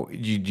I go, do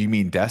you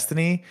mean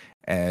destiny?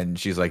 And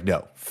she's like,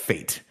 no,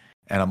 fate.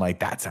 And I'm like,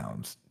 that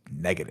sounds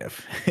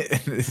negative.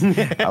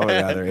 I would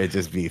rather it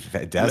just be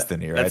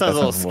destiny, right? That sounds a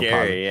little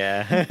scary,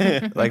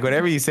 yeah. Like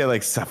whenever you say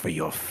like suffer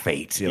your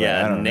fate,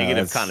 like,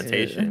 negative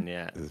connotation.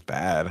 It's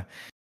bad.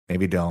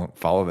 Maybe don't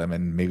follow them,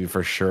 and maybe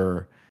for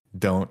sure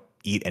don't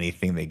eat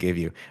anything they give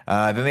you.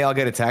 Then they all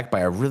get attacked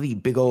by a really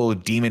big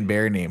old demon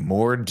bear named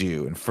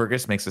Mordu, and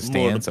Fergus makes a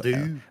stand.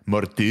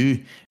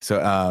 Mordu. So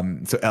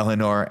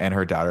Eleanor and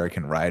her daughter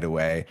can ride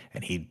away,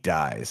 and he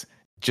dies.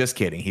 Just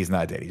kidding. He's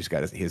not dead. He just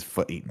got his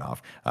foot eaten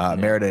off.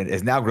 Merida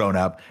is now grown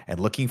up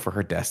and looking for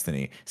her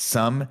destiny.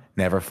 Some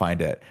never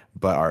find it,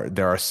 but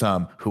there are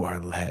some who are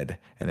led.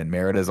 And then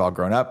Merida is all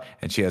grown up,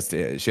 and she has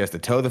to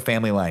toe the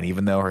family line,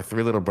 even though her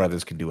three little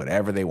brothers can do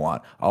whatever they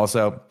want.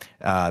 Also,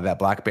 that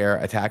black bear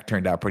attack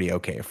turned out pretty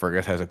okay.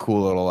 Fergus has a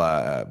cool little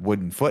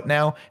wooden foot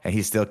now, and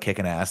he's still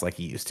kicking ass like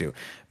he used to.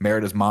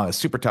 Merida's mom is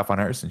super tough on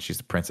her since she's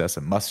the princess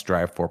and must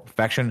strive for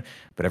perfection.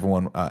 But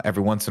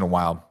every once in a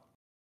while,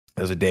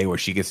 there's a day where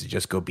she gets to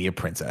just go be a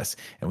princess,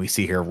 and we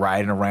see her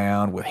riding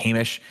around with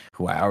Hamish,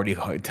 who I already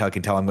can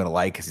tell I'm going to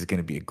like because he's going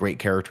to be a great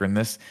character in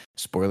this.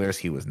 Spoilers,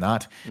 he was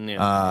not.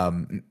 Yeah.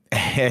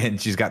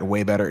 And she's gotten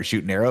way better at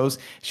shooting arrows.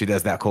 She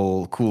does that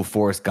cool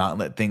Forest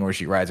Gauntlet thing where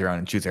she rides around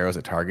and shoots arrows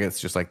at targets,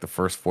 just like the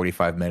first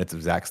 45 minutes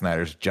of Zack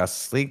Snyder's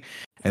Justice League.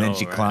 And then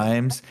she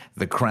climbs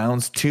the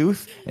crown's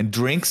tooth and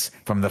drinks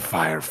from the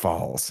fire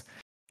falls.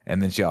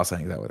 And then she also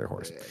hangs out with her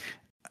horse.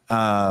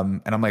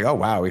 And I'm like, oh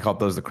wow, we called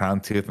those the Crown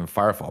Tooth and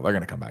Firefall. They're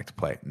gonna come back to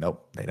play.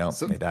 Nope, they don't.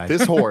 They die.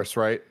 This horse,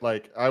 right?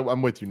 Like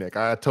I'm with you, Nick.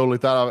 I totally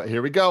thought,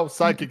 here we go,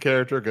 sidekick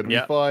character, gonna be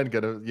fun,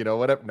 gonna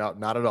whatever. No,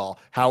 not at all.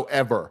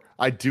 However,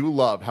 I do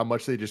love how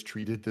much they just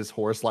treated this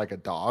horse like a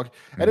dog,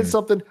 and it's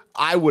something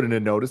I wouldn't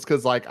have noticed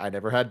because like I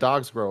never had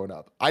dogs growing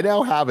up. I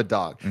now have a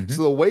dog,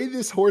 so the way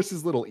this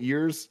horse's little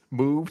ears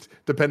moved,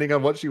 depending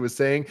on what she was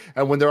saying,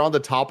 and when they're on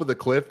the top of the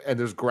cliff and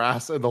there's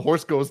grass and the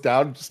horse goes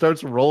down and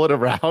starts rolling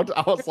around,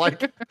 I was like,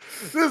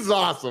 this is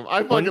awesome.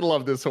 I fucking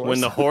love this horse.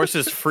 When the horse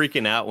is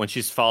freaking out when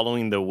she's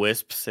following the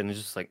wisps and it's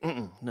just like,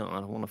 no,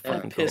 I don't want to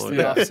fucking pissed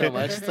me off so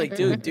much. It's like,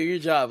 dude, do your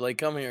job. Like,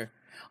 come here.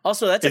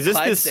 Also, that's a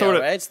Clydesdale,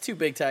 right? It's too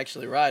big to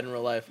actually ride in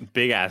real life.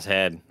 Big ass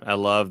head. I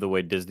love the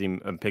way Disney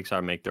and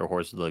Pixar make their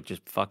horses look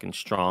just fucking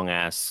strong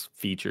ass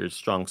features,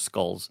 strong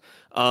skulls.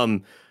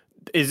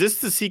 Is this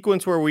the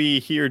sequence where we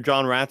hear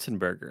John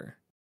Ratzenberger?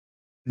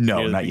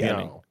 No, not yet.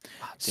 No.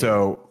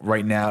 So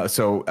right now,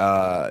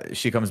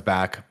 she comes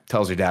back,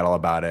 tells her dad all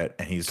about it,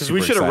 and he's because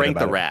we should have ranked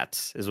the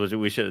rats. Is what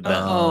we should have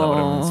done. That would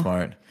have been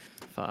smart.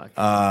 Fuck.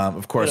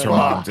 Of course, her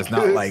mom does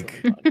not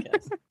like.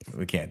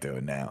 We can't do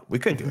it now. We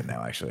could do it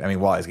now, actually. I mean,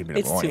 Wally's gonna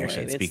be number one.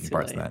 Actually, speaking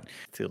parts of that.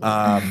 Too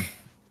late.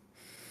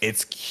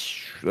 It's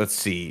let's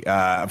see.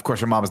 Of course,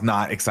 her mom is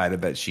not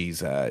excited that she's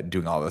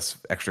doing all this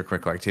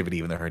extracurricular activity,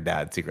 even though her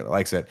dad secretly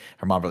likes it.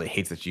 Her mom really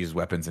hates that she uses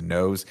weapons and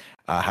knows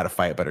how to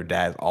fight, but her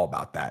dad is all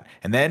about that.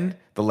 And then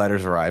the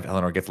letters arrive.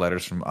 Eleanor gets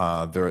letters from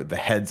the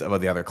heads of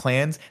the other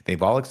clans.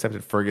 They've all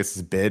accepted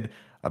Fergus's bid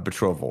of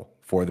betrothal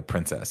for the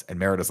princess. And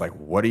Merida's like,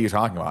 "What are you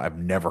talking about? I've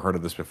never heard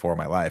of this before in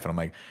my life." And I'm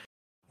like,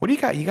 "What do you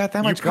got? You got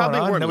that much going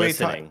on?" Weren't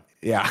listening.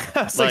 Yeah,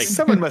 it's like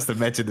someone must have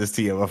mentioned this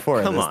to you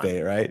before this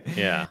date, right?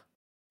 Yeah.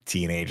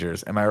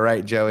 Teenagers, am I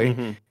right, Joey?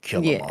 Mm-hmm.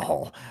 Kill them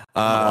all.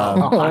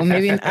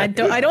 Maybe I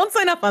don't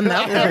sign up on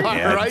that one.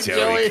 Yeah, Right,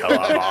 Joey, Joey? kill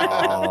them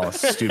all.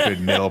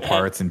 Stupid middle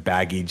parts and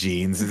baggy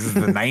jeans. This is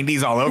the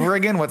 90s all over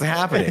again. What's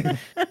happening?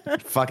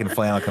 Fucking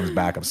flannel comes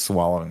back. I'm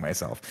swallowing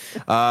myself.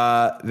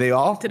 They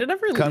all Did it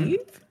ever leave?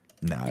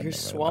 No, You're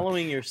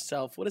swallowing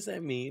yourself. What does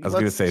that mean? I was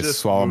gonna say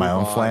just swallow my own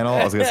move on. flannel.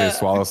 I was gonna say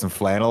swallow some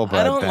flannel,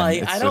 but I don't then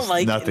like. it's I don't just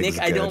like nothing's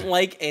Nick. I don't good.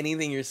 like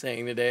anything you're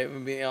saying today.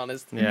 I'm being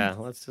honest. Yeah,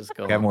 let's just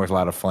go. Kevin wears a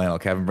lot of flannel.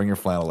 Kevin, bring your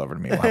flannel over to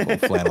me. We'll have a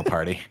little flannel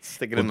party.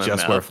 Stick it We'll in my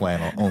just mouth. wear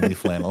flannel. Only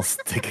flannel.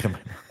 Stick it in my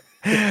mouth.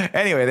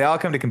 Anyway, they all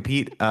come to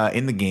compete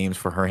in the games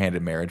for her hand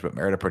in marriage, but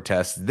Merida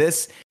protests.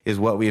 "This is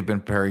what we have been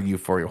preparing you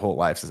for your whole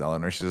life," says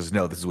Eleanor. She says,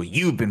 "No, this is what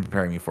you've been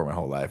preparing me for my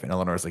whole life." And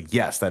Eleanor's like,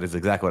 "Yes, that is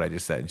exactly what I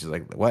just said." And she's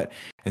like, "What?"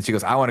 And she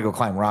goes, "I want to go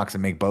climb rocks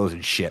and make bows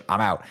and shit. I'm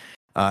out."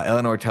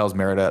 Eleanor tells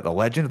Merida the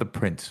legend of the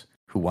prince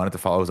who wanted to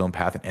follow his own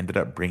path and ended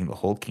up bringing the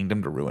whole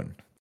kingdom to ruin,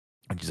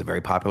 which is a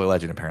very popular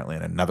legend, apparently,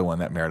 and another one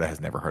that Merida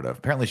has never heard of.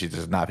 Apparently, she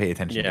does not pay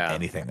attention to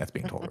anything that's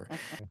being told her.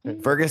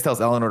 Fergus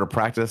tells Eleanor to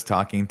practice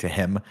talking to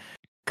him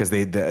because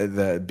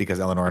because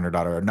Eleanor and her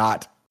daughter are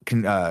not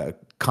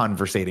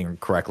conversing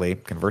correctly.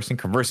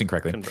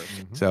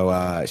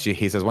 So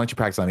he says, "Why don't you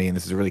practice on me?" And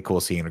this is a really cool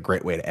scene, a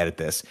great way to edit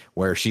this,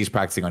 where she's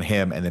practicing on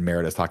him and then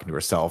Merida's talking to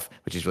herself,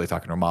 but she's really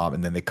talking to her mom.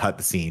 And then they cut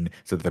the scene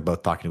so that they're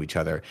both talking to each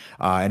other.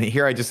 And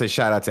here I just say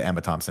shout out to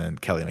Emma Thompson,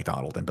 Kelly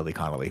MacDonald, and Billy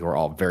Connolly, who are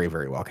all very,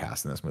 very well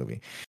cast in this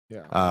movie.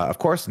 Yeah. Of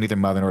course, neither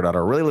mother nor daughter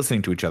are really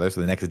listening to each other. So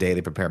the next day,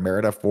 they prepare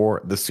Merida for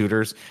the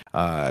suitors.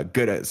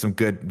 Some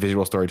good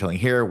visual storytelling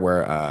here,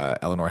 where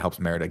Eleanor helps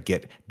Merida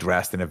get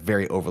dressed in a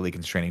very overly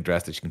constraining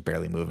dress that she can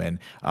barely move in.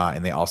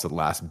 And they also, the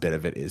last bit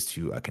of it is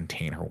to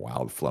contain her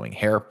wild flowing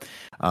hair.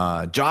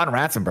 John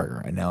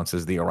Ratzenberger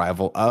announces the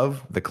arrival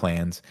of the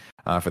clans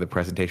for the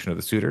presentation of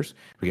the suitors.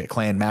 We get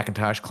Clan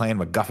McIntosh, Clan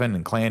MacGuffin,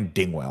 and Clan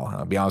Dingwell.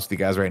 I'll be honest with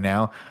you guys right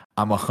now,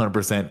 I'm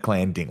 100%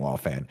 Clan Dingwell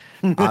fan.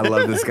 I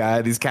love this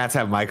guy. These cats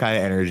have my kind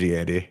of energy,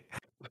 Andy.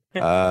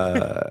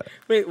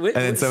 Wait,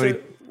 and then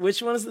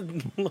which one is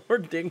the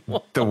Lord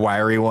Dingwall? The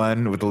wiry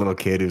one with the little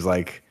kid who's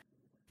like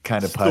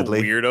kind of The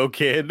puddly. weirdo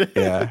kid.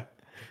 Yeah.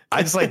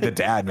 I just like the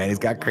dad, man. He's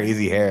got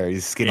crazy hair.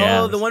 He's skinny.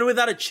 Oh, the one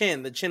without a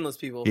chin, the chinless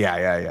people.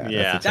 Yeah.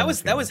 Yeah. That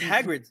was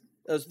Hagrid.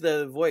 That was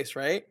the voice,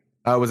 right?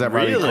 Was that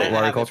Really?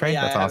 Riley Coltrane?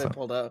 Yeah, That's I have awesome. it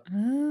pulled up.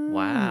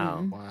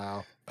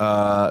 Wow.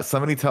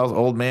 Somebody tells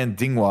old man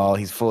Dingwall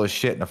he's full of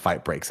shit and a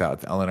fight breaks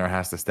out. Eleanor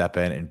has to step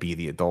in and be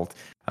the adult.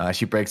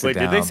 She breaks it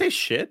down. Wait, did they say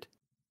shit?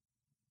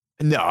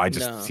 No, I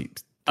No.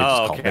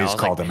 They just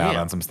called him out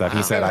on some stuff.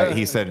 Wow.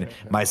 He said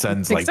my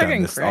son's Pixar like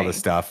done can all this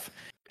stuff.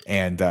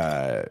 And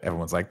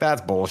everyone's like,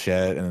 "That's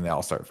bullshit," and then they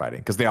all start fighting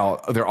because they're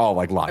all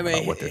like lying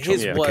about what their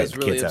his children, was kids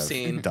really have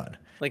obscene. done.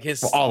 Like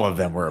his, All of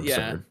them were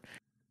absurd. Yeah.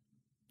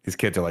 These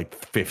kids are like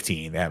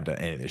 15. They haven't done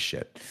any of this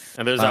shit.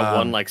 And there's that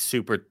one like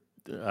super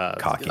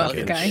cocky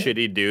fucking guy.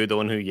 shitty dude, the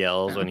one who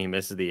yells when he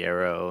misses the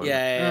arrow.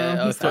 Yeah.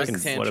 Oh, Oh, he's throws Fucking a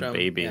tantrum. what a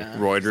baby. Yeah.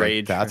 Roid It's like,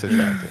 rage. that's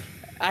attractive.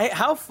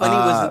 How funny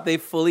was it they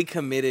fully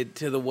committed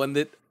to the one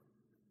that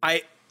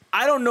I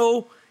don't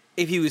know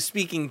if he was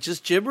speaking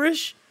just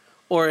gibberish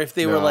or if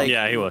they were like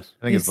Yeah, he was.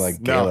 I think it's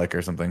like Gaelic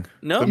or something.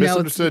 no. The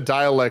misunderstood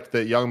dialect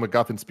that young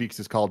MacGuffin speaks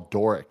is called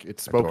Doric.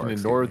 It's spoken Doric, in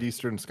excuse me.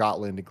 northeastern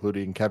Scotland,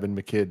 including Kevin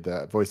McKidd,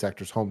 the voice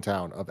actor's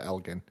hometown of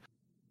Elgin.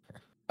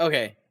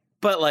 Okay.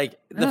 But like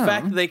the Oh.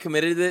 fact that they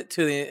committed it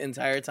to the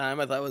entire time,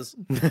 I thought was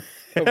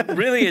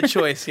really a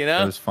choice, you It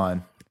know? was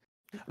fun.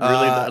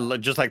 Really,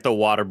 just like the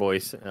Water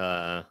Boys.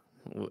 In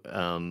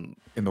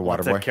the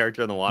What's Waterboy. that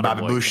character in the Water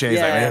Bobby Boy? Boucher's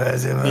Yeah.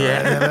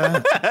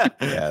 like,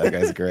 yeah, that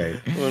guy's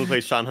great. The one who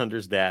plays Sean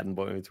Hunter's dad in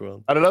Boy Meets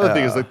World. And another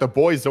thing is like the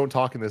boys don't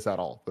talk in this at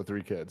all. The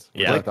three kids.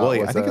 which Yeah. Blake thought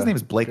Williams. was I think his a name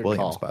is Blake good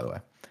Williams, call. by the way.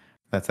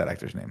 That's that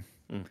actor's name.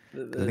 I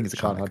think he's a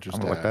Sean comic. Hunter's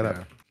I'm gonna look dad, that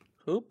up. yeah.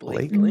 Who?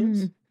 Blake Mm.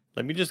 Williams?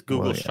 Let me just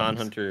Google Sean Williams.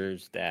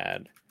 Hunter's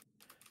dad.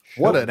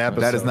 What an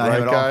episode, That is not right,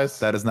 him at all. guys?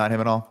 That is not him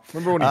at all.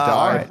 Remember when he all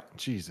died? right.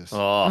 Jesus.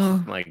 Oh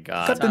my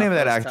god! What's the name of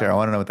that first actor? time. I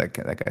want to know what that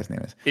guy's name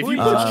is. If you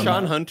put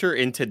Sean Hunter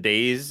in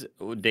today's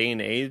day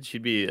and age,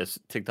 he'd be a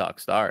TikTok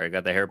star.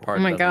 Got the hair part.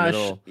 Oh my in the gosh.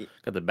 middle,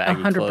 got the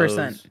baggy 100%.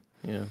 clothes.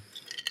 Yeah,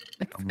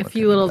 A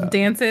few little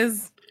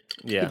dances.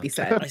 yeah. He'd be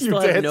set. I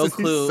still have no dances, he's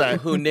clue set.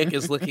 who Nick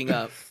is looking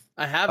up.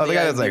 I have Oh, the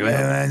guy that's like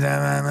IMDb. in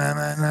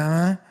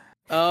the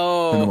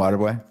Oh,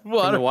 Waterboy.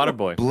 From the Water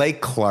Boy.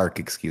 Blake Clark,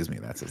 excuse me,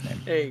 that's his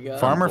name. there you go.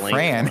 Farmer Blank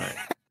Fran. Clark.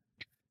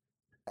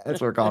 That's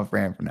what we're calling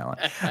Fran from now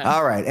on.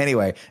 All right.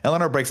 Anyway,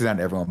 Eleanor breaks it down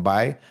to everyone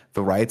by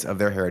the rights of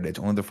their heritage.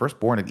 Only the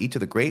firstborn of each of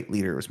the great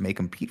leaders may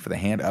compete for the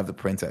hand of the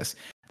princess.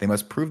 They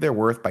must prove their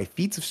worth by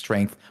feats of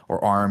strength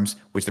or arms,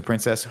 which the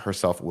princess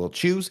herself will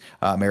choose.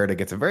 Merida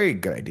gets a very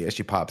good idea.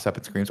 She pops up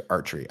and screams,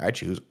 "Archery! I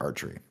choose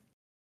archery."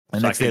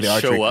 And next day, the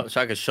archery show up,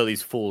 so I could show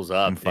these fools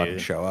up. Fucking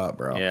show up,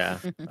 bro. Yeah.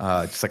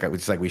 Just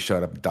like we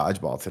showed up at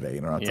dodgeball today.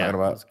 You know what I'm talking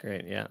about? That's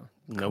great. Yeah.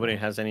 Nobody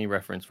has any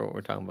reference for what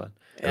we're talking about.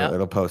 Yeah.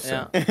 It'll post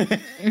it.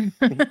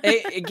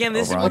 Hey, again,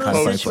 this is one of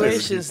those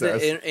situations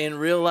that in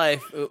real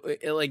life,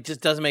 it like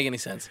just doesn't make any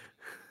sense.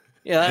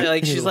 Yeah,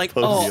 like she's like,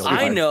 "Oh,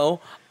 I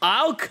know.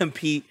 I'll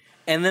compete,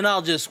 and then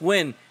I'll just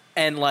win,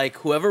 and like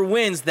whoever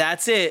wins,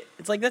 that's it."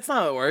 It's like that's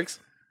not how it works.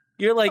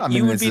 You're like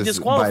you would be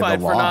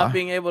disqualified for not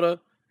being able to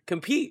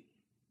compete.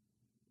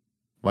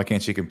 Why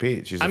can't she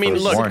compete? She's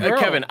look,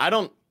 Kevin,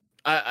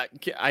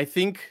 I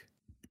think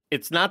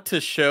it's not to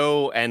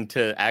show and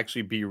to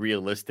actually be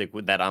realistic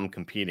with that I'm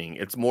competing.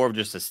 It's more of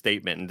just a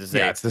statement and to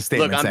say, it's the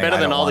statement, look, I'm better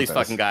than all these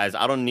fucking guys.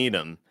 I don't need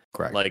them.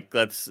 Correct. Like,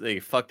 let's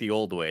fuck the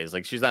old ways.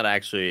 Like, she's not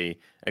actually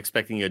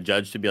expecting a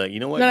judge to be like, you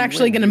know what? Not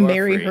actually going to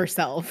marry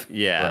herself.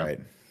 Yeah. Right.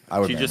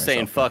 She's just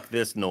saying, fuck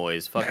this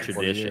noise. Fuck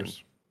tradition.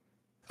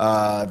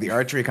 The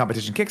archery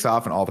competition kicks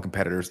off and all the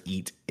competitors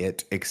eat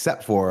it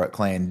except for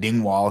Clan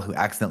Dingwall, who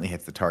accidentally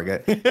hits the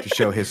target. To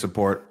show his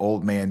support,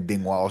 old man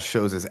Dingwall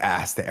shows his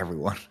ass to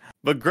everyone.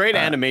 But great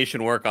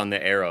animation work on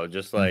the arrow,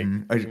 just like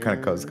I just kind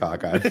of goes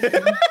cockeyed.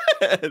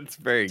 It's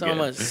very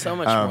good. So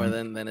much more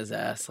than his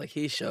ass. Like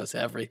he shows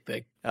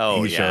everything.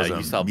 Oh yeah,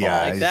 you saw balls.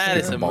 Like that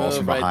is a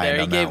move right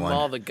there. He gave him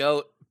all the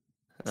goat.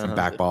 Some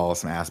back ball,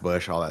 some ass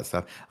bush, all that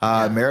stuff.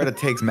 Merida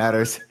takes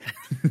matters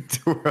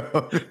to her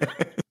own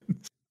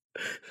hands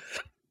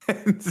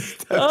and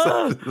steps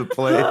up to the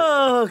plate.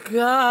 Oh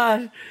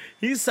God,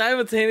 he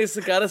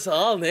simultaneously got us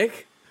all,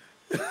 Nick.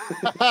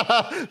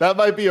 That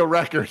might be a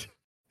record.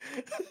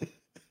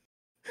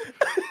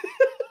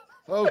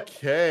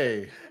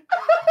 Okay.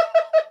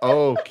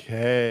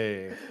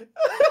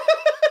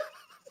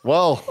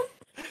 Well,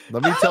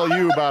 let me tell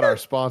you about our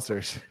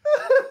sponsors.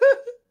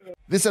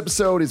 This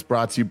episode is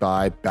brought to you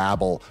by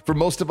Babbel. For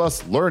most of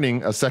us,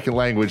 learning a second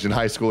language in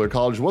high school or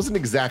college wasn't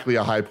exactly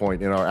a high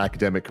point in our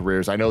academic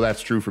careers. I know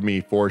that's true for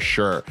me for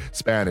sure.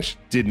 Spanish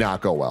did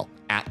not go well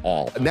at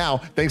all. Now,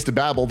 thanks to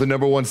Babbel, the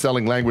 #1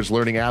 selling language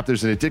learning app,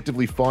 there's an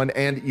addictively fun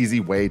and easy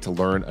way to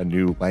learn a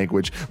new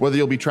language. Whether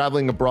you'll be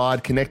traveling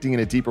abroad, connecting in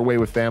a deeper way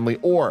with family,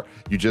 or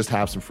you just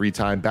have some free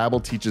time,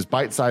 Babbel teaches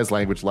bite-sized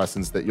language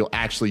lessons that you'll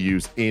actually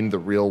use in the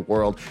real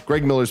world.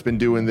 Greg Miller's been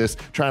doing this,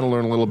 trying to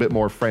learn a little bit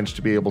more French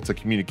to be able to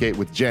communicate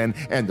with Jen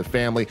and the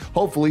family.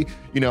 Hopefully,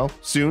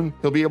 soon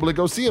he'll be able to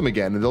go see him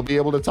again, and they'll be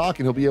able to talk,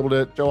 and he'll be able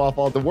to show off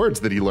all the words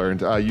that he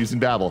learned using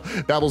Babbel.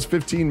 Babbel's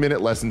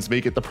 15-minute lessons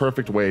make it the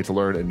perfect way to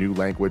learn a new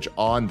language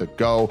on the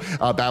go.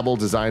 Babbel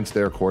designs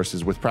their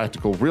courses with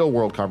practical,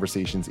 real-world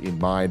conversations in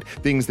mind,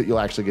 things that you'll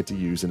actually get to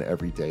use in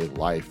everyday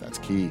life. That's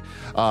key.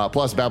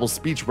 Plus, Babbel's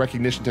speech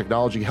recognition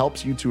technology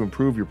helps you to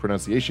improve your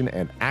pronunciation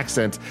and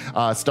accent.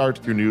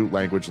 Start your new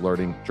language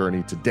learning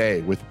journey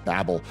today with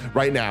Babbel.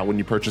 Right now, when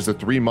you purchase a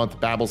 3-month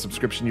Babbel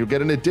subscription, you'll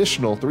get an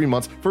additional 3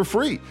 months for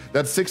free.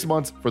 That's 6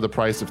 months for the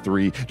price of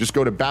 3. Just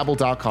go to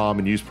Babbel.com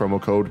and use promo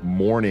code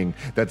MORNING.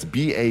 That's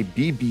BABBEL.com,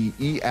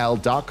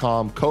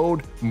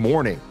 code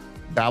MORNING.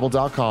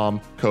 Babbel.com,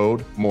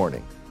 code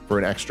MORNING for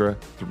an extra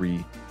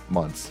 3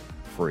 months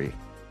free.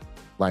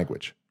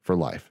 Language for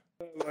life.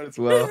 Might as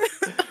well.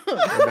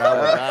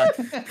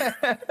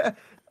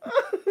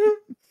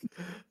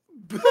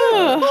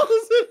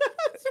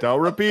 Don't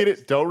repeat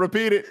it.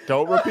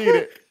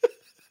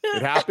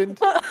 It happened.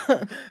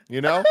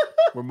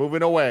 We're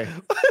moving away.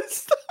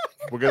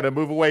 We're going to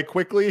move away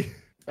quickly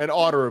and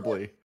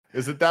honorably.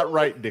 Isn't that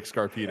right, Nick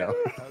Scarpino?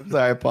 I'm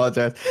sorry, I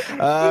apologize.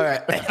 All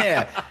right.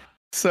 Yeah.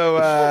 So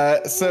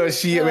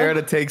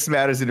Merida takes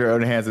matters in her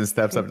own hands and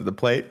steps up to the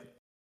plate.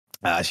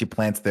 She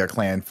plants their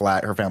clan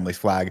flag, her family's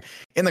flag,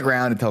 in the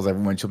ground and tells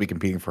everyone she'll be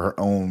competing for her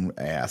own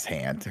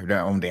her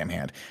own damn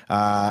hand.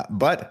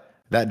 But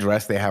that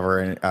dress they have her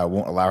in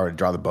won't allow her to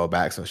draw the bow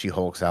back, so she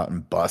hulks out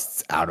and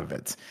busts out of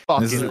it.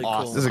 This is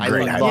awesome. This is a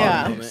great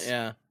idea.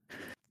 Yeah.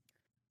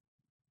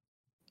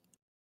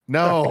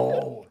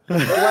 No.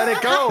 Let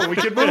it go. We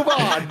can move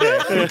on,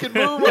 Nick. We can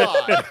move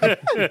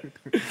on.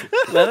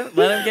 Let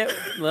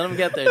him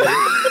get there, dude.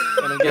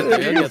 Let him get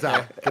there. He'll get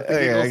there.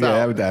 Okay,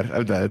 I'm done.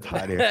 It's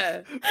hot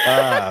here.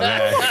 Oh,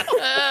 man.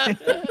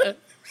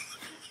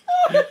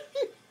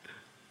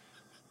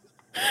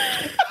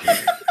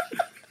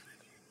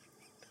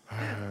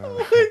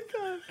 Oh my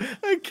God.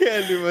 I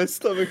can't do. My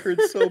stomach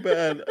hurts so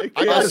bad.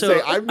 I gotta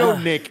say, I've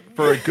known Nick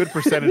for a good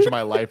percentage of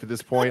my life at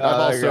this point.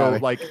 I've also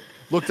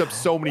looked up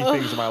so many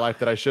things in my life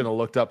that I shouldn't have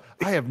looked up.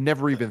 I have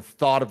never even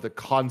thought of the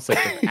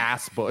concept of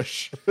ass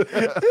bush.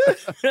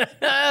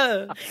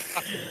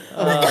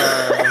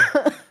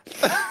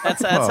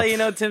 That's how you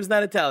know Tim's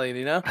not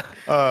Italian,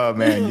 Oh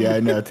man, yeah, I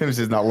know. Tim's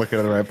just not looking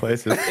at the right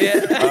places.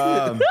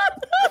 Yeah.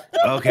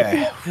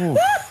 Okay. All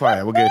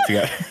right, we'll get it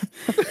together.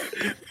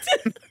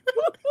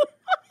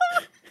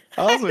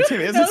 Also, Tim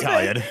is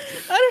Italian.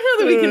 I don't know.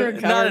 that we can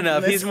recover. Not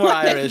enough. He's more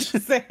Irish. No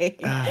Good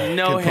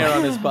hair point.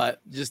 on his butt.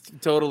 Just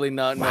totally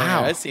not. No hair.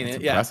 I've seen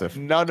it. Impressive.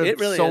 None of It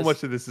really so is.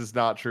 much of this is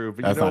not true.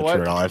 But That's you know not what?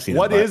 true at all. I've seen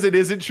What it, but- is and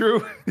isn't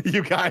true?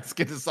 You guys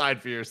can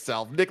decide for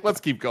yourself. Nick, let's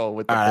keep going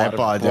with the All right,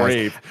 plot I of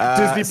apologize.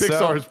 Brave. Disney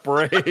Pixar's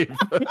Brave.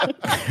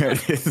 There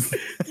it is.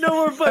 No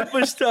more butt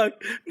push talk.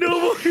 No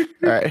more.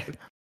 All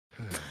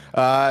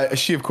right.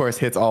 She, of course,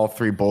 hits all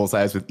 3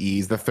 bullseyes with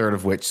ease, the third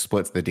of which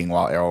splits the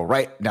dingwall arrow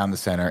right down the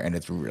center, and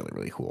it's really,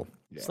 really cool.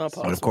 It's not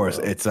possible. But of course,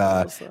 it's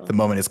the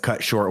moment is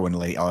cut short when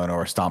Lady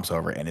Eleanor stomps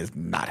over and is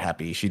not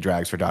happy. She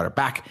drags her daughter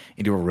back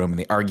into her room and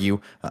they argue.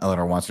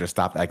 Eleanor wants her to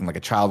stop acting like a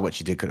child. What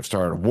she did could have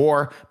started a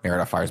war.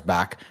 Merida fires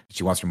back.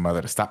 She wants her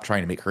mother to stop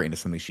trying to make her into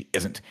something she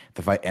isn't.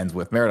 The fight ends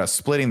with Merida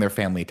splitting their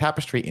family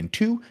tapestry in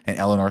 2 and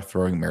Eleanor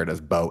throwing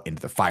Merida's bow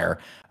into the fire.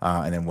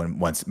 And then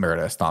once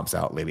Merida stomps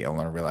out, Lady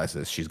Eleanor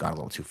realizes she's gone a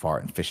little too far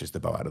and fishes the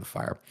bow out of the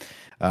fire.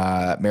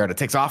 Merida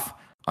takes off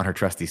on her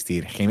trusty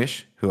steed,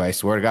 Hamish, who I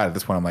swear to God, at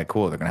this point, I'm like,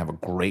 cool, they're going to have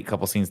a great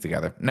couple scenes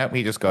together. Nope,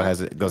 he just goes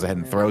ahead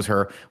and throws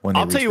her when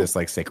they reach this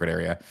like sacred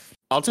area.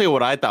 I'll tell you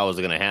what I thought was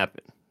going to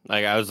happen.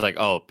 Like, I was like,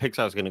 oh,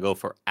 Pixar's going to go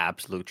for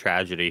absolute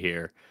tragedy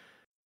here.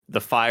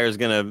 The fire's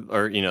going to,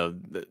 or, you know,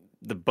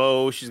 the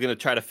bow, she's going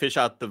to try to fish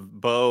out the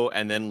bow,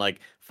 and then, like,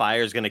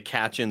 fire's going to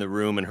catch in the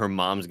room, and her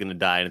mom's going to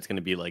die, and it's going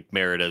to be, like,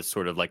 Merida's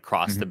sort of, like,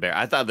 cross the bear.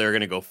 I thought they were going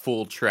to go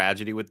full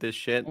tragedy with this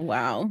shit.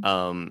 Wow.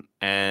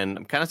 And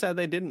I'm kind of sad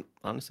they didn't,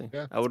 honestly.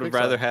 Yeah, I would have Pixar.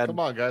 rather had Come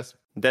on, guys.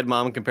 dead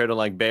mom compared to,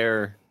 like,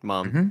 bear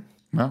mom.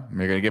 Well,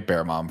 you're going to get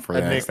Bear Mom for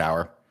the next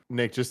hour.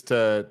 Nick, just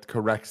to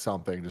correct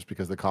something, just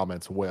because the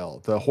comments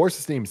will. The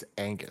horse's name's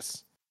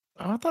Angus.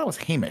 Oh, I thought it was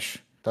Hamish.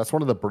 That's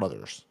one of the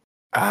brothers.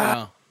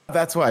 Wow.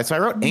 That's why. So I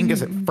wrote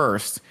Angus at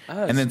first, I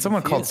was and then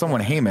someone called confused.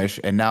 someone Hamish,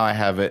 and now I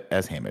have it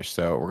as Hamish.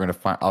 So we're gonna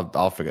find.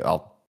 I'll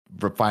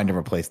find and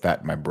replace that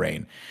in my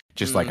brain,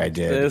 just like I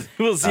did.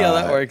 We'll see how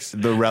that works.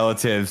 The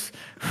relatives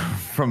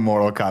from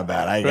Mortal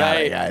Kombat. I got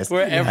it, guys.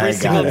 Where every I got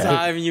single it.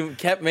 time you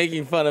kept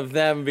making fun of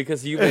them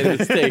because you made a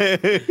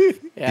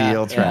mistake.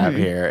 Deal trap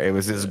here. It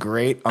was his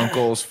great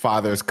uncle's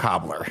father's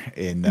cobbler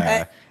in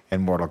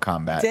Mortal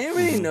Kombat. Did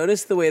anybody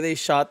notice the way they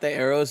shot the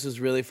arrows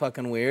was really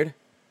fucking weird?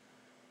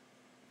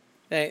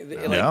 No.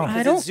 I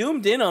It don't-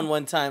 zoomed in on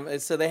one time.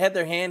 So they had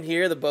their hand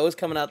here, the bow's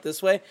coming out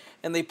this way,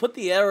 and they put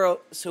the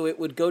arrow so it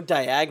would go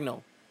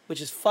diagonal,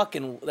 which is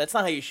fucking. That's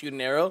not how you shoot an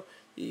arrow.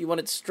 You want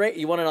it straight.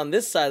 You want it on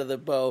this side of the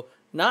bow,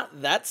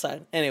 not that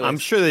side. Anyway, I'm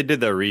sure they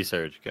did their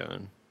research,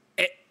 Kevin.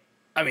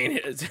 I mean,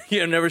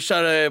 you never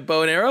shot a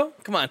bow and arrow?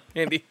 Come on,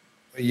 Andy.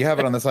 You have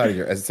it on the side of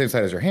your, as the same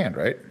side as your hand,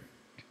 right?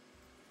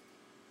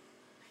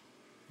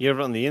 You have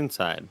it on the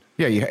inside.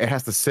 Yeah, it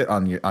has to sit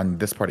on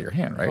this part of your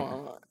hand, right?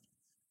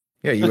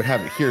 Yeah, you would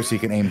have it here so you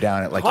can aim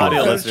down at like Oh, Audio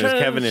I your was listeners, trying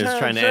to- Kevin is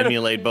trying to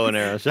emulate bow and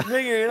arrow shots.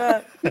 Figure it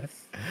out.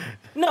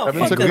 No,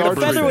 Kevin's fuck a that. The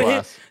archery feather would hit.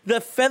 class.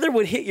 The feather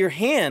would hit your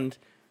hand,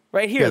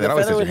 right here. Yeah, that the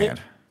always feather hits would your hit.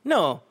 hand.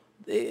 No,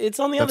 it's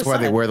on the That's other why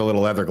side. they wear the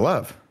little leather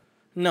glove.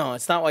 No,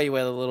 it's not why you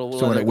wear the little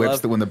So when leather it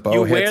whips glove. when the bow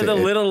you hits wear it, the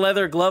it- little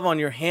leather glove on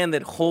your hand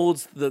that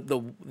holds the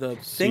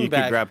thing you could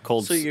back. grab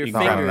cold- so your you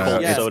can grab fingers.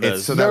 cold Yeah. soda.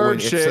 It's so that when, Nerd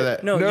it's shit. so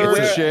that No, you nerd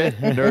wear- shit.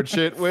 Nerd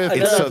shit with.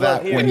 it's so Another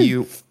that glove here. when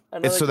you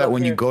Another it's so that glove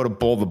when you here. go to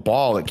bowl the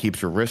ball, it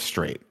keeps your wrist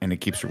straight and it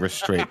keeps your wrist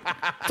straight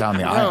down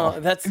the No,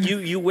 aisle. that's you.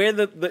 You wear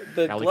the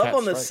Alley glove cat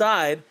on the strike.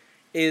 side.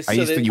 Is I so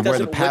used that to it you wear the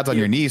doesn't pads whip on you.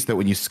 your knees so that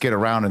when you skid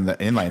around in the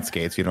inline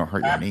skates, you don't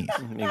hurt your knees.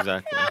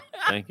 Exactly.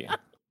 Thank you.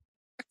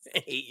 I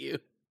hate you.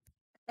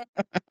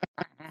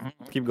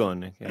 Keep going,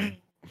 Nick. Yeah.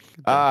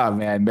 Ah,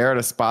 man.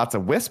 Merida spots a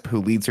wisp who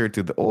leads her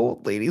to the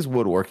old lady's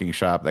woodworking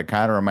shop that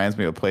kind of reminds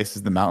me of places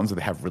in the mountains that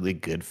have really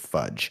good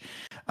fudge.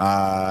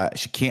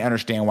 She can't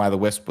understand why the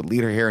wisp would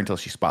lead her here until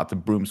she spots a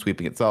broom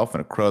sweeping itself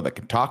and a crow that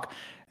can talk.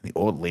 And the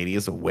old lady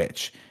is a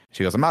witch.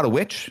 She goes, I'm not a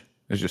witch.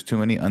 There's just too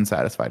many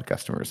unsatisfied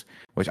customers,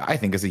 which I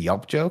think is a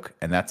Yelp joke,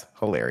 and that's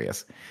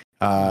hilarious.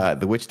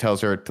 The witch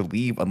tells her to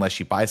leave unless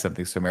she buys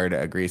something, so Merida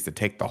agrees to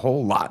take the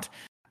whole lot,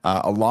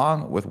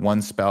 along with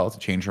one spell to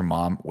change her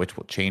mom, which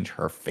will change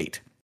her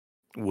fate.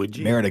 Would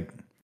you? Merida,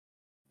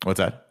 what's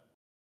that?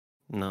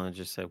 No, I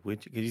just said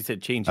would you? Because you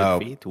said change your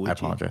feet. Would I you?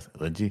 apologize.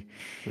 Would you?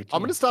 Would I'm you?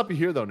 going to stop you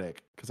here, though,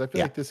 Nick, because I feel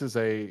Yeah. like this is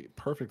a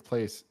perfect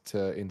place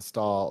to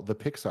install the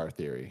Pixar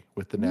theory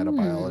with the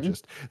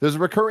nanobiologist. There's a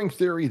recurring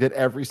theory that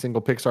every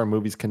single Pixar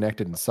movie is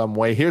connected in some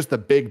way. Here's the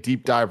big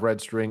deep dive red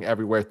string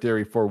everywhere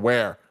theory for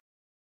where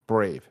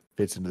Brave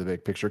fits into the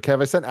big picture. Kev,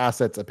 I sent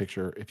assets a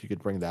picture. If you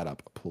could bring that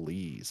up,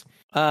 please.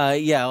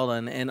 Yeah, hold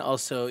on. And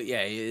also,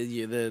 yeah,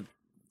 you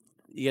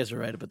guys are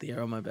right about the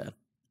arrow. My bad.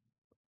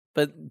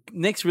 But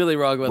Nick's really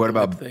wrong about What the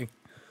about- whip thing.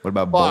 What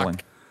about Fuck.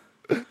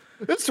 bowling?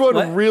 This one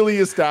What? really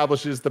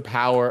establishes the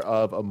power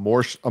of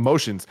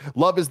emotions.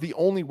 Love is the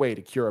only way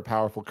to cure a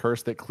powerful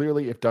curse that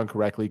clearly, if done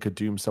correctly, could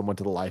doom someone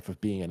to the life of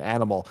being an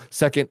animal.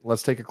 Second,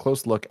 let's take a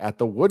close look at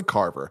the wood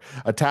carver.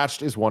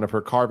 Attached is one of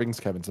her carvings.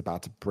 Kevin's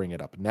about to bring it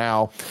up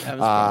now. Give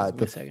me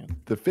a second.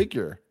 The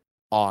figure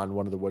on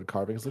one of the wood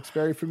carvings looks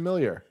very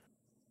familiar.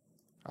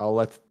 I'll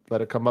let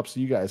let it come up so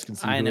you guys can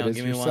see I who know. it is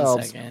Give me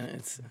yourselves. 1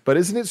 second. But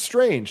isn't it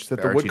strange that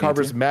the Archie, do you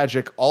woodcarver's too?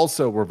 magic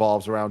also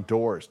revolves around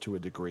doors to a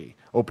degree?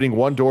 Opening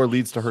one door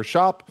leads to her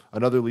shop,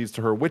 another leads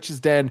to her witch's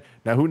den.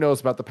 Now, who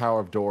knows about the power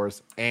of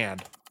doors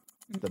and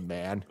the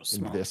man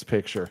in this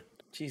picture?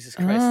 Jesus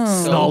Christ.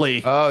 Oh.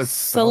 Sully. Oh,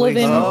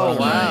 Sullivan. Oh, P.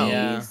 wow.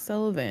 Yeah.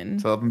 Sullivan.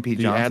 Sullivan P.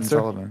 The Johnson answer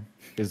Sullivan.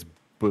 is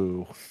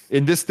Boo.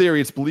 In this theory,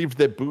 it's believed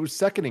that Boo's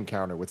second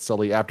encounter with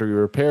Sully after he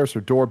repairs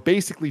her door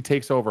basically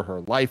takes over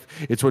her life.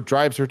 It's what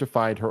drives her to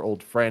find her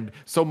old friend,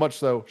 so much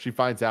so she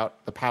finds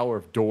out the power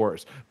of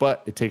doors.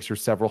 But it takes her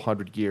several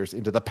hundred years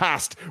into the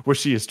past where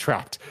she is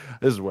trapped.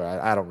 This is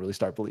where I don't really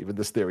start believing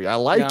this theory. I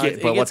like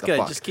it, but what gets the good.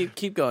 fuck? Just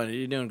keep going.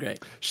 You're doing great.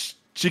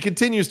 She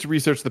continues to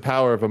research the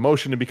power of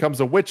emotion and becomes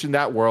a witch in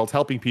that world,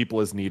 helping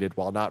people as needed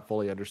while not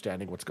fully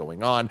understanding what's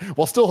going on,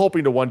 while still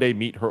hoping to one day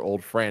meet her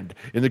old friend.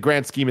 In the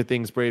grand scheme of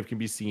things, Brave can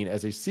be seen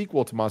as a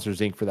sequel to Monsters,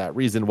 Inc. for that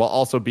reason, while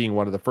also being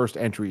one of the first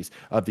entries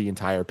of the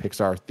entire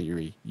Pixar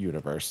theory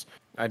universe.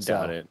 I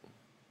doubt it.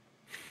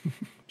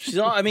 She's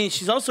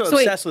also So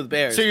wait. obsessed with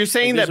bears. So you're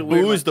saying Like, that there's a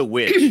weird Boo is the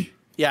witch?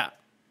 Yeah.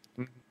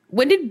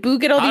 When did Boo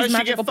get all How these does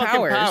she get magical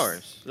fucking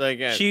powers? Like,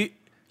 She Good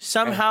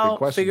somehow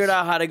questions. figured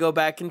out how to go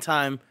back in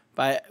time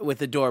with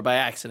the door by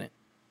accident.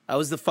 That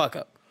was the fuck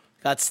up.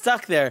 Got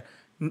stuck there.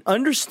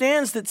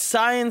 Understands that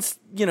science,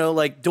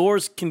 like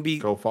doors can be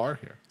Go far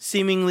here.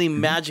 seemingly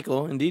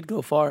magical. Indeed,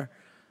 go far.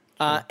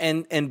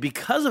 And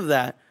because of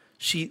that,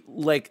 she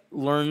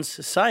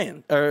learns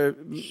science or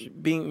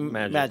being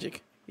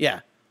magic.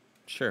 Yeah,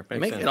 sure,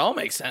 makes sense. it all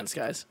makes sense,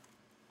 guys.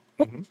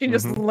 She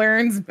just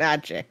learns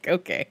magic.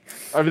 Okay.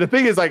 I mean, the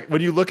thing is, like,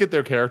 when you look at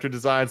their character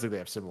designs, like, they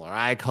have similar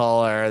eye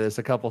color. There's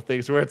a couple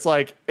things where it's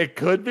like, it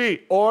could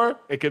be, or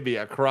it could be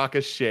a crock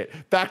of shit.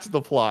 Back to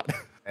the plot.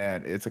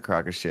 And it's a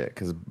crock of shit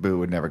because Boo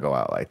would never go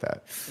out like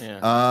that.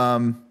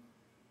 Yeah.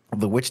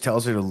 The witch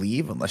tells her to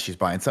leave unless she's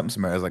buying something. So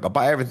Mara's like, I'll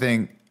buy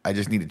everything. I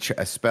just need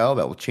a spell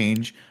that will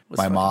change my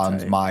fucking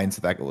mom's tight. mind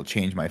so that it will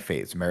change my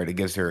fate. So Merida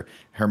gives her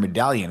her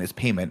medallion as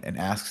payment and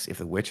asks if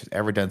the witch has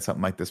ever done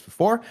something like this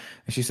before.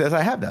 And she says,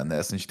 I have done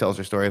this. And she tells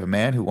her story of a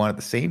man who wanted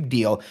the same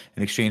deal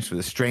in exchange for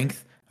the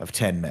strength of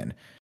 10 men.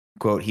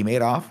 Quote, he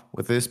made off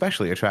with an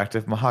especially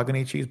attractive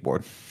mahogany cheese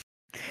board.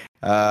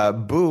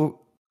 Boo.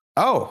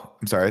 Oh,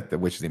 I'm sorry. The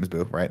witch's name is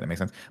Boo, right? That makes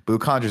sense. Boo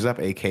conjures up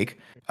a cake,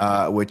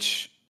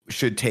 which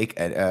should take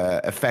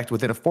effect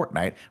within a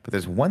fortnight. But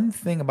there's one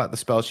thing about the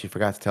spell she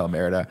forgot to tell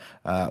Merida.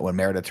 When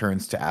Merida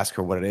turns to ask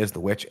her what it is, the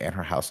witch and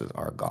her houses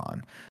are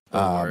gone.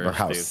 Her Worst,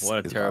 house dude.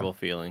 What a is terrible gone.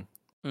 feeling.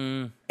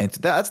 And so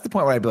that's the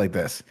point where I'd be like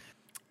this.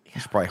 You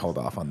should probably hold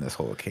off on this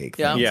whole cake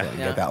thing Yeah. until you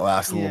Yeah. get that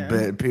last little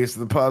bit piece of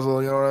the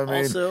puzzle. You know what I mean?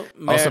 Also, Also,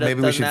 Meredith maybe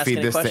we doesn't should ask feed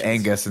any this questions. to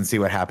Angus and see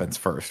what happens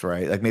first,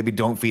 right? Like maybe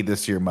don't feed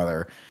this to your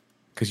mother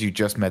because you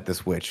just met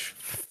this witch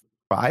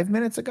 5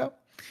 minutes ago.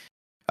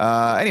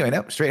 Anyway,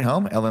 no, straight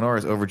home. Eleanor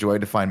is overjoyed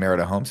to find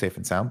Merida home safe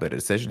and sound, but a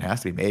decision has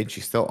to be made.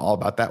 She's still all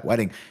about that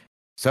wedding.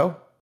 So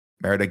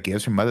Merida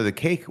gives her mother the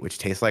cake, which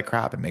tastes like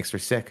crap and makes her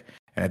sick.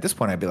 And at this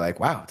point, I'd be like,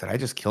 wow, did I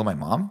just kill my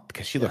mom?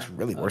 Because she looks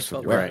really worse for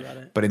the felt wear. bad about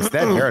it. But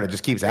instead, Merida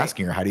just keeps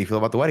asking her, how do you feel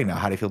about the wedding now?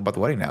 How do you feel about the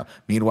wedding now?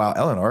 Meanwhile,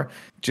 Eleanor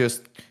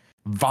just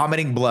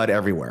vomiting blood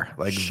everywhere.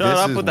 Like, Shut this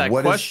up is with that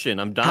what is question.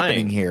 I'm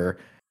happening dying. here.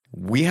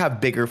 We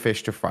have bigger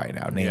fish to fry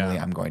now. Namely,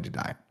 Yeah. I'm going to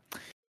die.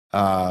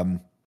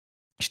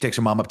 She takes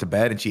her mom up to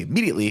bed and she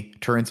immediately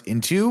turns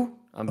into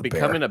I'm a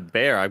becoming bear.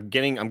 a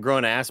bear. I'm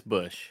growing ass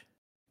bush.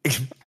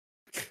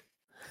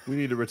 We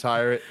need to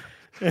retire it.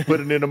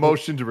 Put it in a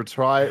motion to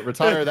retire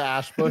the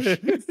ash bush.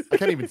 I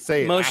can't even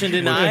say it. Motion Ash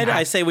denied. bush.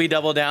 I say we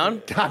double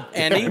down. God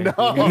Andy, damn,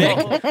 no.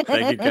 Nick,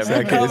 Thank you, Kevin.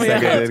 Second, Call me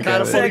out. second,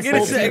 Kind of second.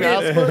 funny. Second.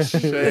 Ash bush.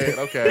 Shit.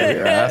 Okay.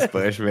 Your ass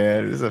bush,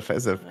 man. It's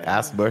a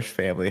ass bush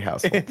family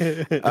household.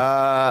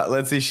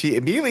 Let's see. She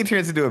immediately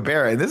turns into a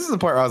bear, and this is the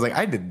part where I was like,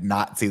 I did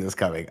not see this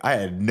coming. I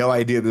had no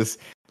idea this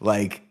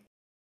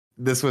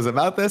was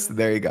about this.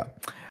 There you go.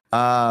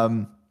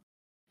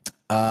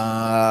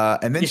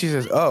 And then she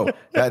says, "Oh,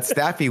 that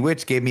Staffy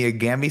witch gave me a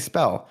gammy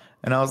spell,"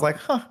 and I was like,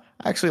 "Huh."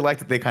 I actually like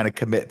that they kind of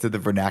commit to the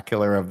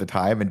vernacular of the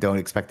time and don't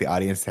expect the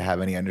audience to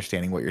have any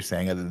understanding what you're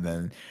saying other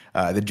than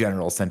the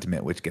general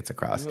sentiment which gets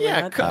across.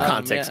 Yeah,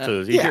 context yeah.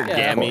 clues. You hear Yeah, of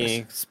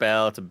gammy,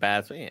 spell, it's a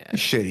bad thing. Yeah.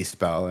 Shitty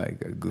spell,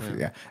 like goofy.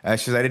 Yeah.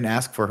 She says, I didn't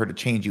ask for her to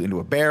change you into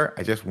a bear.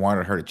 I just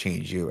wanted her to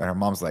change you. And her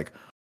mom's like,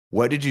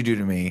 what did you do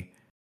to me?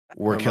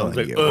 We're Her killing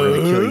mom's you. like, We're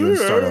going to kill you and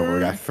start over. We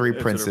got three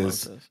That's what her mom princes.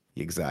 says.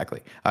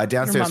 Exactly. Your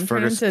Downstairs, mom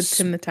turned Fergus. into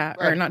Tim the Tap,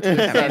 or not Tim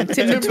the Tap Man,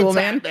 Tim the Tool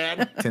Man.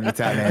 Tim the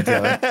Tap Man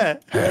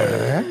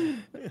Taylor.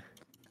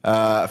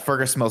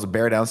 Fergus smells a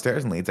bear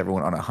downstairs and leads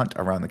everyone on a hunt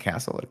around the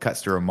castle. It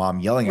cuts to her mom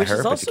yelling Which at her,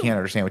 is but also you can't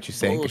understand what she's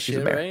saying because she's a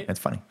bullshit, bear. right? It's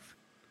funny.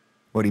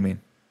 What do you mean?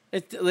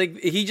 It's like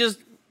he just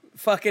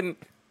fucking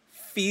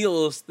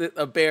feels that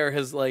a bear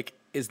is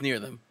near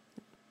them.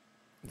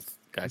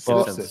 Guy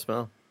Well, sense of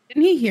smell.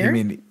 Didn't he hear? I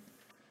mean,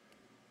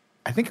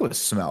 I think it was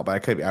smell, but I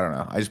could be. I don't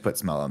know. I just put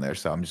smell on there,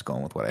 so I'm just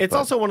going with what I It's put.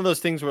 also one of those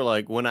things where,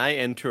 like, when I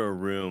enter a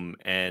room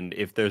and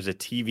if there's a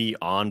TV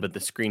on but the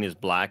screen is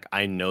black,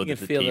 I know You that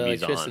can the feel the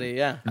TV's electricity. on.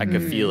 Yeah. I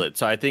could feel it.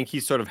 So I think he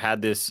sort of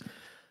had this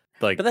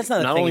like, but that's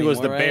not only was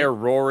the anymore, bear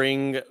right?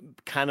 roaring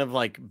kind of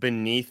like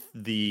beneath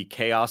the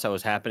chaos that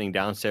was happening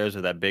downstairs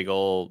with that big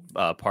old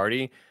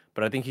party,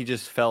 but I think he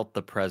just felt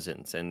the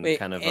presence and Wait,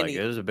 kind of Andy, like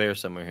there's a bear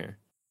somewhere here.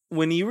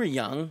 when you were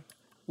young,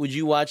 would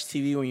you watch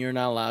TV when you're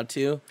not allowed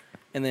to,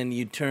 and then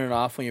you'd turn it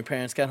off when your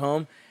parents got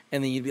home,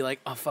 and then you'd be like,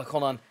 "Oh fuck,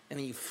 hold on," and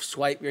then you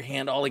swipe your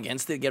hand all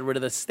against it, get rid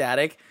of the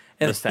static,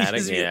 and The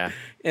static, yeah.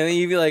 and then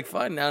you'd be like,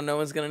 "Fuck, now no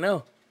one's gonna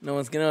know, no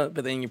one's gonna know."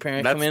 But then your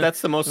parents come in.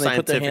 That's the most and they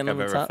put their scientific hand I've on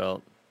the ever top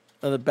felt.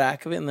 of the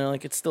back of it, and they're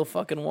like, "It's still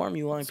fucking warm,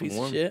 you lying piece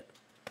warm. of shit."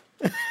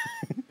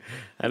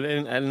 I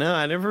know.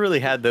 I never really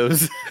had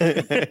those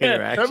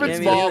interactions. Evan's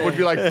me mom either. would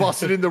be like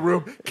busting in the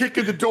room,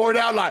 kicking the door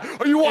down, like,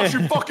 "Are you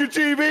watching fucking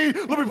TV?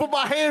 Let me put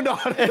my hand on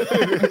it.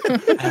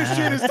 This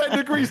shit is 10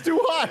 degrees too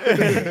hot."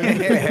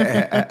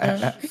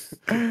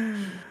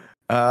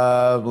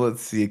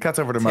 Let's see. It cuts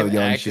over to Mother Him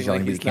yelling. acting She's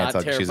yelling, like but you he's can't not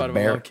tell because she's a terrified of a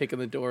bear. mom kicking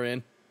the door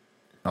in.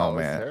 Oh, I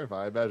was man.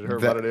 terrified. I imagine her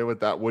That- running in with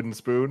that wooden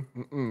spoon.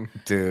 Mm-mm.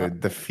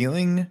 Dude, the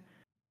feeling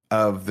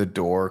of the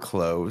door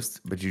closed,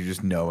 but you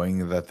just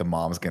knowing that the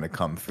mom's going to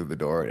come through the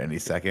door at any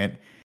second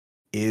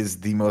is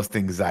the most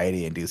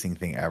anxiety inducing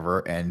thing ever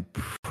and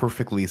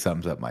perfectly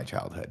sums up my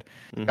childhood.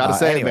 Gotta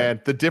say, anyway.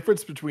 man, the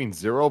difference between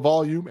 0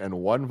 volume and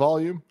 1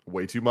 volume,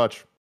 way too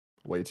much.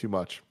 Way too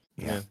much.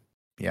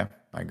 Yeah,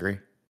 I agree.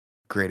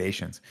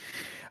 Gradations.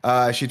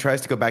 She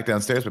tries to go back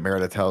downstairs, but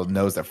Merida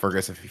knows that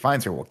Fergus, if he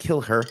finds her, will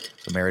kill her.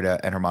 So Merida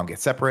and her mom get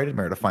separated.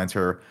 Merida finds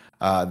her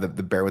the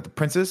bear with the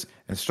princess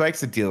and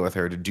strikes a deal with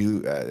her to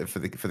do for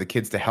the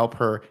kids to help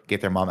her get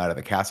their mom out of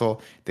the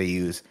castle. They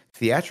use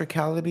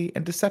theatricality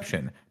and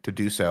deception to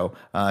do so,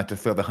 to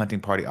throw the hunting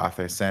party off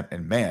their scent.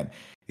 And man,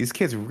 these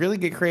kids really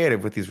get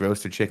creative with these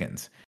roasted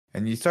chickens.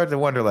 And you start to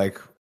wonder, like,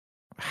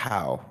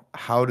 how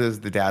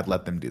does the dad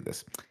let them do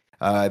this?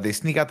 They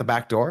sneak out the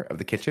back door of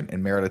the kitchen,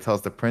 and Merida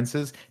tells the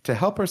princes to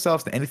help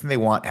herself to anything they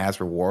want as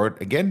reward.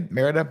 Again,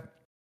 Merida,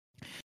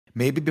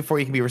 maybe before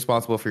you can be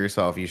responsible for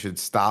yourself, you should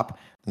stop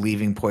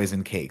leaving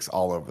poison cakes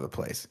all over the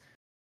place.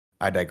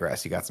 I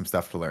digress. You got some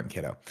stuff to learn,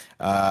 kiddo.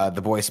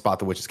 The boys spot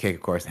the witch's cake,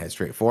 of course, and head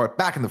straight for it.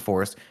 Back in the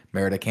forest,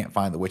 Merida can't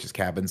find the witch's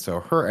cabin, so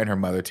her and her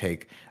mother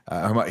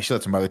she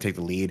lets her mother take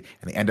the lead,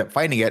 and they end up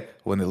finding it.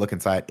 When they look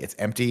inside, it's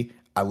empty.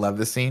 I love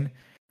this scene.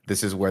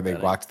 This is where they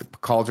rocked the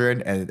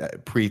cauldron and a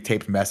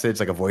pre-taped message,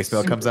 like a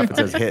voicemail comes up and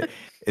says hit.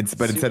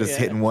 But instead of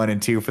hitting 1 and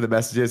 2 for the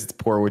messages, it's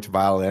poor witch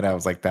violin. I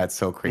was like, that's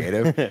so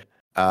creative.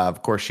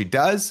 Of course she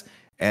does.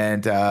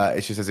 And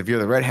she says, if you're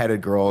the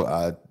redheaded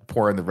girl,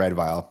 pour in the red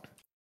vial.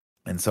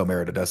 And so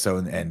Merida does so.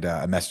 And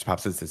a message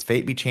pops in that says,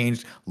 fate be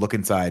changed, look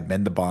inside,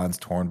 mend the bonds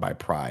torn by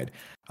pride.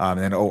 And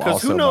then, Because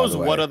also, who knows by the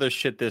way, what other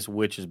shit this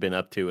witch has been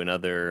up to in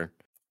other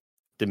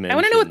dimensions. I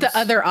want to know what the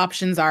other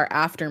options are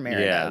after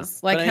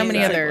Merida's. Like But I how mean, many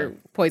that's other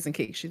poison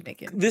cakes she's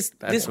making. This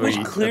That's witch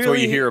where clearly. that's where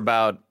you hear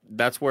about.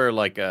 That's where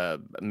like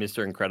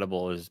Mr.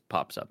 Incredible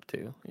pops up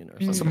too. You know. Or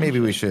So something. maybe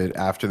we should,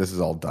 after this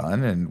is all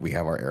done and we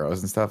have our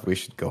arrows and stuff, we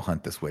should go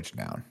hunt this witch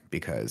down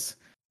because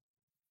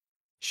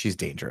she's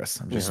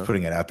dangerous. I'm just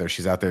putting it out there.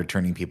 She's out there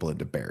turning people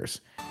into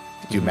bears.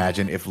 Do you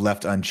imagine if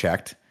left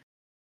unchecked,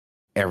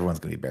 everyone's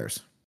going to be bears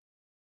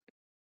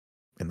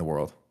in the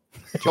world?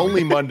 It's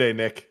only Monday,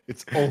 Nick.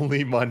 It's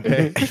only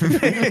Monday. She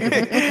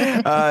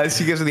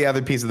gives her the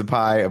other piece of the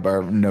pie,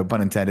 or no pun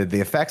intended.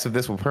 The effects of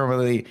this will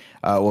permanently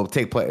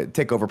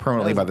take over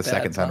permanently by the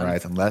second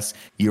sunrise, unless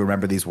you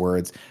remember these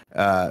words: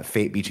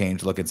 "Fate be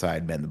changed, look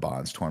inside, mend the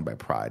bonds torn by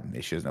pride."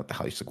 And she doesn't know what the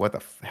hell. She's like, "What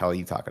the hell are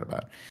you talking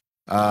about?"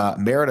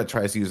 Merida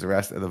tries to use the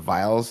rest of the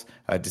vials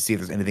to see if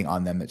there's anything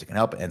on them that she can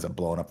help. It ends up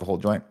blowing up the whole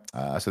joint.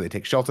 So they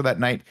take shelter that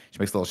night. She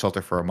makes a little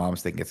shelter for her mom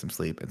so they can get some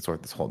sleep and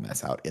sort this whole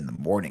mess out in the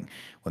morning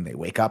when they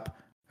wake up.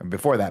 And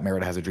before that,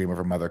 Merida has a dream of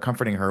her mother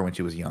comforting her when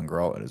she was a young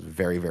girl. It is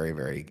very, very,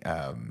 very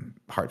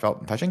heartfelt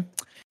and touching.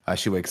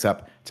 She wakes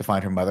up to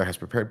find her mother has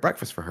prepared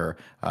breakfast for her,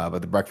 but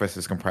the breakfast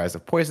is comprised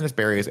of poisonous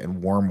berries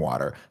and warm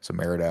water. So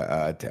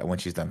Merida, when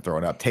she's done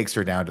throwing up, takes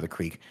her down to the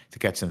creek to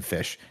catch some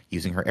fish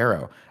using her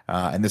arrow.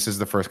 And this is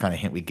the first kind of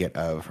hint we get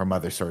of her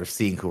mother sort of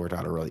seeing who her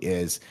daughter really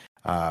is.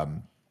 But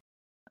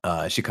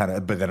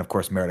then of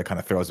course Merida kind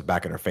of throws it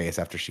back in her face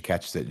after she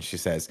catches it, and she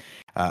says,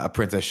 "A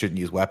princess shouldn't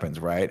use weapons,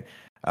 right?"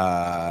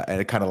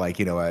 And it kind of like,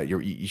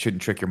 you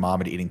shouldn't trick your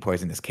mom into eating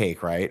poisonous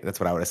cake, right?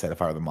 That's what I would have said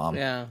if I were the mom.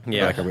 Yeah.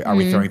 Like, are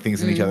we throwing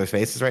things in each other's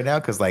faces right now?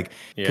 Because like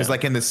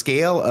in the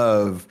scale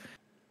of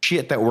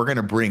shit that we're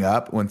gonna bring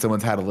up when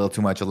someone's had a little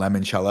too much of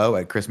limoncello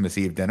at Christmas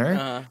Eve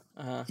dinner,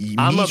 me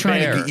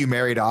trying to get you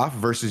married off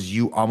versus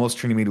you almost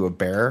turning me to a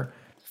bear,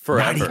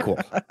 Forever. not equal.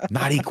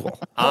 Not equal.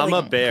 I'm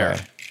a bear.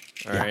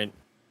 Okay. All right.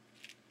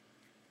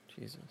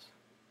 Jesus.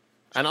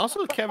 And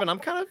also, Kevin, I'm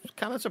kind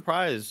of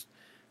surprised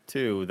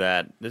too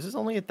that this is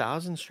only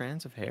 1,000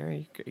 strands of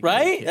hair.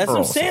 Right? That's what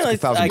I'm Pearls. saying.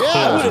 It's Like, 1,000 I would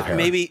pearls of have hair.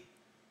 maybe.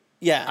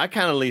 Yeah. I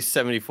count at least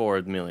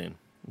 74 million.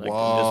 Like,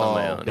 Whoa. just on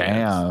my own.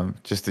 Damn,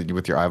 just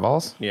with your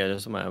eyeballs. Yeah,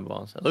 just on my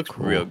eyeballs. It looks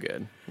real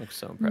good. Looks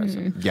so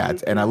impressive. Yeah,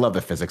 and I love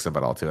the physics of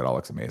it all too. It all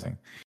looks amazing.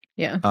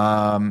 Yeah.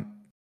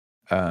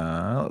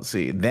 Let's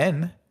see.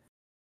 Then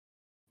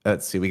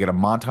let's see, we get a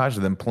montage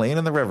of them playing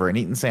in the river and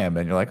eating salmon.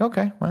 And you're like,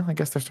 okay, well, I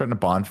guess they're starting to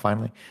bond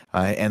finally.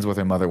 It ends with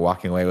her mother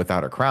walking away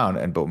without her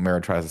crown, but Mara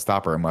tries to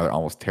stop her. Her mother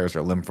almost tears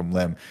her limb from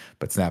limb,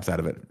 but snaps out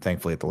of it,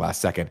 thankfully, at the last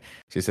second.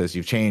 She says,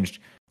 you've changed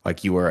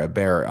like you were a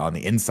bear on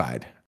the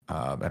inside.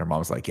 And her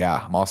mom's like,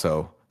 yeah, I'm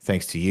also,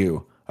 thanks to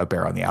you, a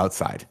bear on the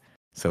outside.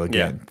 So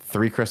again,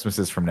 3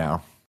 Christmases from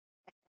now,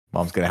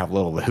 mom's going to have a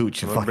little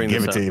hooch and fucking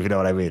give it to you, if you know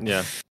what I mean.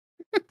 Yeah.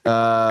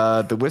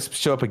 The wisps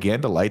show up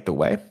again to light the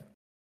way.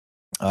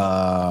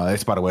 They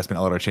spot a wisp and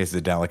Eleanor chases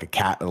it down like a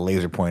cat with a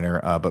laser pointer,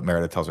 but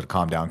Merida tells her to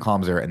calm down,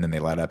 calms her, and then they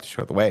light up to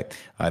show the way.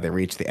 They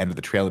reach the end of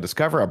the trail and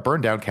discover a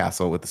burned down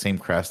castle with the same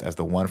crest as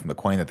the one from the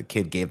coin that the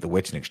kid gave the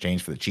witch in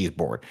exchange for the cheese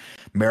board.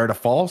 Merida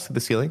falls to the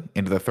ceiling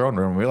into the throne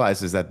room and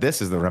realizes that this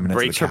is the remnants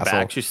Breaks of the castle.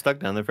 her back. She's stuck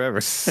down there forever.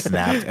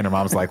 Snapped, and her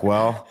mom's like,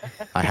 well,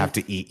 I have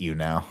to eat you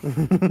now.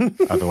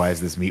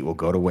 Otherwise, this meat will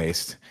go to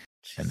waste.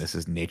 And this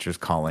is nature's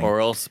calling. Or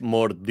else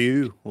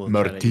mordu.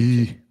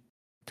 Mordi.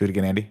 Do it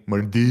again, Andy.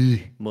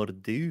 Mordi.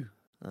 Mordu.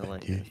 I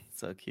like it.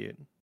 So cute.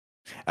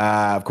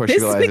 Of course,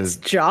 This she realizes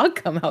makes jaw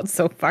come out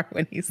so far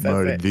when he says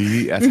it.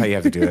 Mordi. That's how you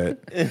have to do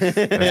it. That's how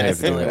you have That's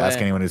to the do only it. Ask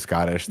way. anyone who's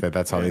Scottish.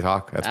 That's how they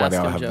talk. That's why they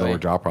Ask all him, have Joey. lower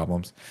jaw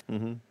problems.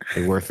 Mm-hmm.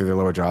 They work through their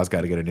lower jaws.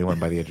 Got to get a new one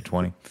by the age of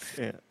 20.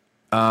 Yeah.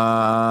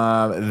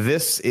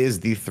 This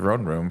is the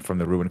throne room from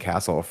the ruined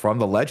castle, from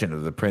the legend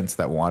of the prince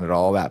that wanted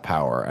all that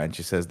power. And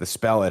she says the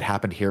spell had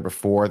happened here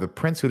before. The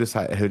prince who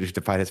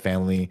defied his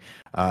family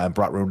and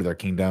brought ruin to their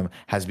kingdom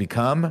has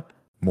become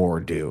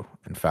Mordu.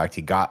 In fact,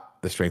 he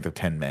got the strength of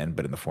 10 men,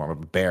 but in the form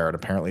of a bear. And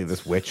apparently,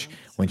 this witch,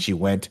 when she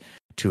went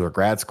to her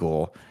grad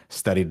school,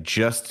 studied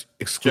just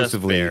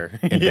exclusively bear.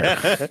 in bear.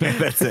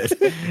 That's it.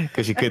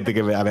 Because she couldn't think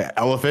of it. I mean,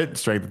 elephant,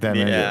 strength of 10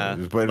 men. Yeah.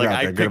 Just put it Like,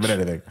 out there. Could have been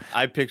anything.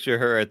 I picture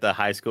her at the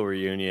high school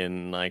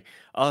reunion, like,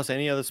 oh, so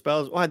any other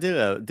spells? Oh, I did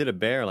a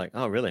bear. Like,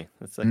 oh, really?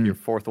 That's like your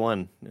 4th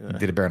one.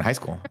 Did a bear in high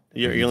school.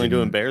 You're only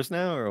doing bears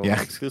now, or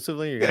Yeah.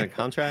 exclusively? You got a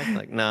contract?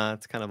 Like, nah,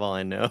 that's kind of all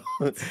I know.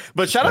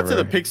 But shout out to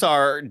the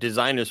Pixar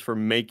designers for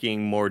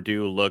making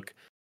Mordu look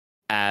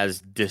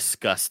as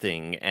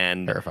disgusting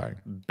and Terrifying.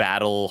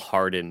 battle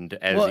hardened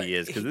as he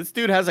is, because this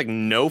dude has like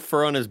no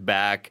fur on his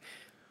back,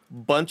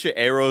 bunch of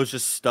arrows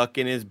just stuck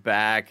in his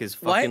back. His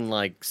fucking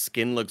like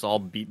skin looks all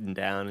beaten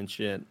down and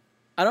shit.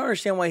 I don't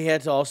understand why he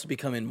had to also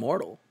become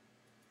immortal.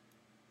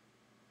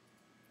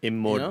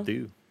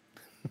 Immordu.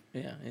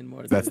 Yeah,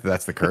 immortal.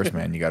 That's the curse,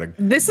 man. You gotta.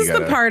 This you is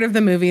gotta, the part of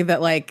the movie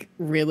that like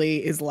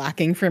really is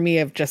lacking for me,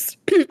 of just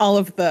all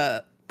of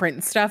the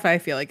print stuff. I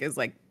feel like is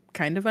like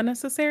kind of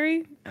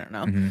unnecessary. I don't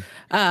know.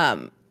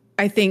 Mm-hmm.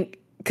 I think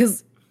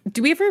because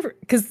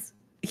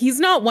he's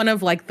not one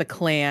of like the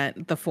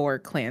 4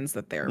 clans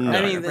that they're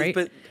I mean, right?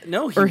 but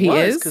no, Or he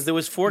was is? because there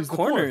was 4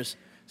 corners.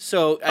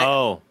 So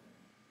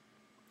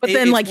but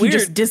then it's like he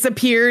just weird.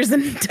 disappears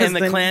and doesn't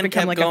the clan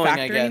become kept like going, a I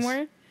factor guess.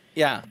 anymore.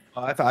 yeah,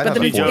 I But thought then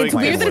the it's Fourth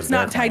Clan weird that was it's their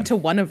not tied clan. to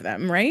one of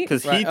them, right?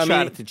 because Right, he I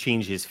tried mean- to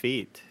change his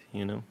feet,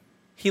 you know.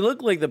 he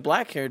looked like the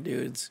black haired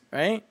dudes,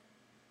 right?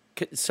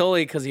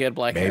 Solely because he had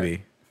black hair.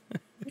 Maybe.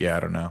 Yeah, I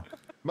don't know.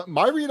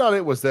 My read on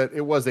it was that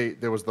there was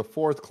the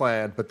 4th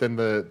clan, but then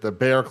the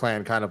Bear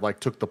clan kind of like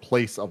took the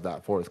place of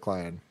that 4th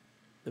clan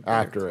The Bear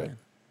after clan. it.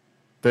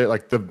 They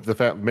like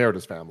the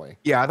Merida's family.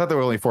 Yeah, I thought there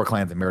were only 4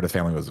 clans, and Merida's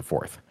family was the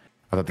 4th.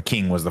 I thought the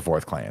king was the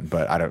 4th clan,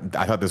 but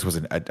I thought this was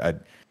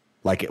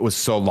like it was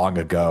so long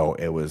ago.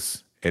 It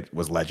was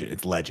legend.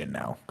 It's legend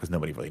now because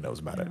nobody really knows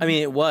about it. I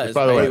mean, it was.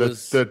 By the way, it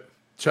was, the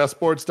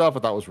chessboard stuff I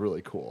thought was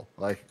really cool.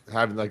 Like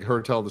having like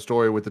her tell the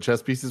story with the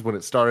chess pieces when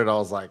it started, I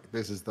was like,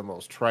 this is the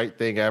most trite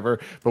thing ever.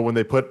 But when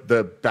they put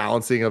the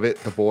balancing of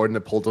it, the board, and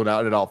it pulled one out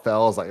and it all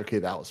fell, I was like, okay,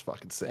 that was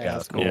fucking sick. Yeah,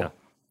 that's cool. Yeah.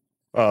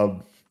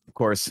 Of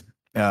course,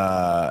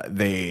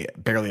 they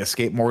barely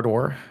escape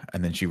Mordor,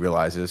 and then she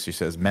realizes. She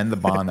says, "Mend the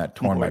bond that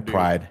torn my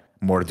pride."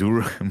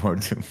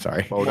 Mordur.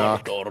 Sorry.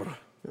 Modoc.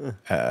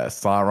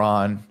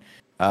 Sauron.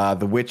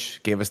 The witch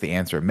gave us the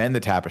answer. Mend the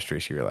tapestry,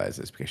 she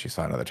realizes, because she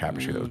saw another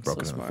tapestry that was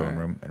broken in the throne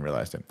room and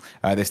realized it.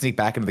 They sneak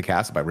back into the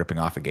castle by ripping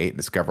off a gate and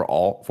discover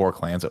all 4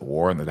 clans at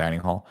war in the dining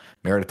hall.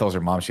 Meredith tells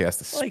her mom she has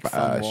to... Like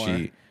fun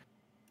war.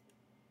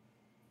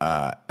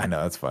 I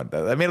know, that's fun.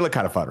 That made it look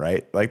kind of fun,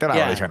 right? Like, they're not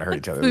Yeah. really trying to hurt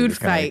each other. They're Food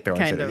just kinda, like, fight throwing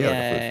kind shit. of Yeah, like a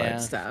Yeah, food yeah,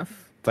 fight.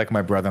 stuff. It's like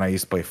my brother and I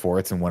used to play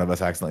forts, and one of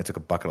us accidentally took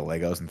a bucket of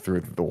Legos and threw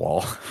it through the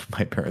wall.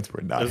 My parents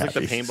were not It was like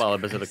the happy. paintball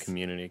episode of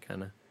Community,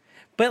 kind of.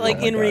 but like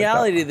my in God,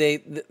 reality,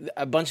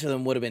 a bunch of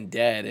them would have been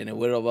dead, and it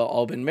would have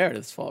all been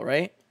Meredith's fault,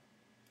 right?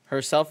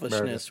 Her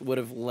selfishness would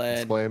have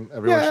led. Everyone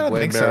Yeah, I should don't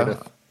blame think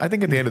Meredith. so. I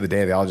think at the end of the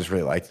day, they all just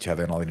really liked each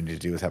other, and all they needed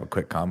to do was have a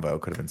quick combo.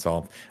 Could have been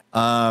solved.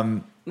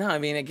 No, I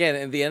mean, again,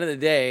 at the end of the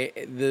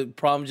day, the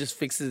problem just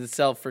fixes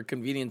itself for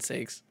convenience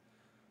sakes,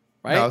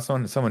 right? No,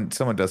 someone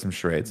does some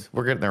charades.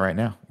 We're getting there right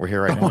now. We're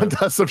here right Someone now.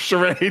 does some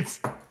charades.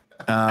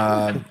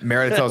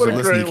 Meredith tells What her, a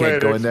 "Listen, you great way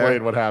can't to go in there."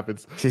 explain what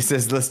happens. She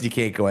says, "Listen, you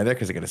can't go in there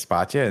because they're going to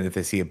spot you, and if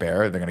they see a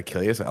bear, they're going to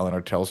kill you." So Eleanor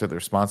tells her the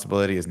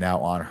responsibility is now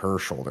on her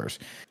shoulders.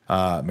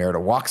 Merida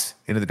walks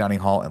into the dining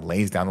hall and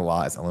lays down the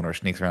law as Eleanor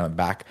sneaks around the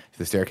back to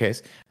the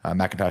staircase.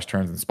 Macintosh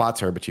turns and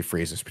spots her, but she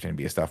freezes, pretending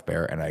to be a stuffed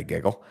bear, and I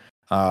giggle.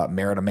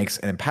 Merida makes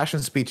an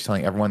impassioned speech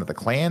telling everyone that the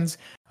clans,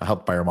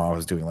 helped by her mom,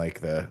 was doing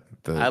like the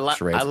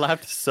charades. I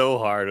laughed so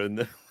hard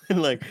when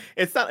like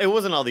it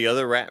wasn't all the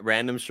other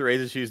random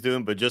charades that she was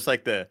doing, but just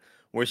like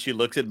where she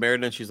looks at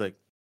Merida and she's like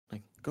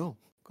go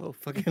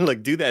fucking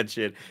like do that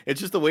shit. It's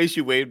just the way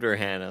she waved her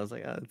hand. I was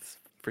like, oh, it's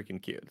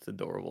freaking cute. It's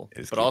adorable.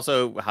 But cute.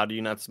 Also, how do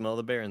you not smell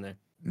the bear in there?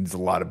 There's a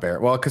lot of bear.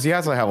 Well, because he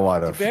has to have a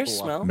lot of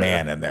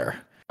man in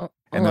there.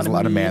 And there's a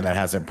lot of man that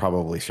hasn't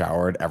probably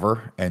showered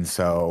ever. And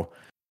so,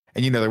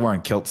 and they're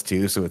wearing kilts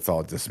too. So it's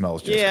all just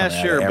smells just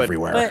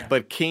everywhere.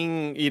 But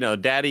King,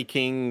 Daddy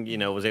King,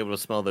 was able to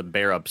smell the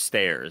bear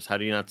upstairs. How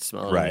do you not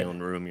smell it in the own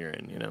room you're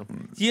in,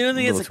 Do you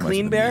think it's a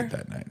clean bear?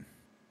 That night.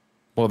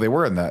 Well, they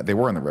were in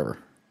the river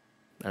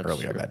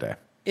earlier that day.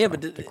 Yeah,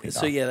 but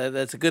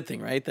that's a good thing,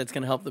 right? That's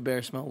going to help the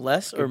bear smell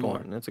less or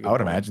more. That's a good I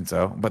would imagine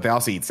so. But they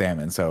also eat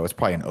salmon, so it's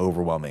probably an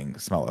overwhelming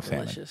smell of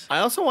salmon. I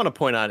also want to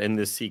point out in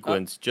this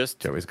sequence,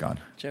 Joey's gone.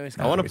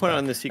 I want to point out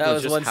in this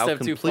sequence just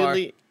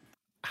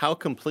how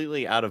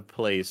completely out of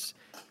place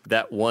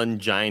that one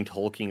giant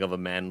hulking of a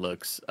man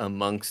looks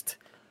amongst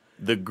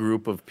the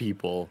group of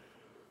people,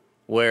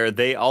 where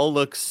they all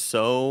look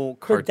so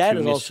cartoonishly. Her dad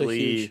is also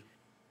huge.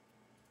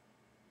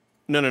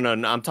 No.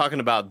 I'm talking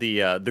about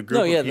the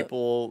group of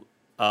people.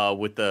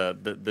 With the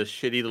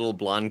shitty little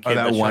blonde kid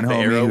that one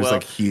homie who's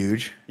like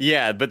huge.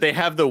 Yeah, but they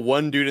have the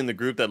one dude in the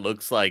group that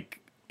looks like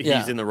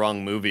he's in the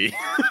wrong movie.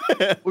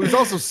 He was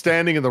also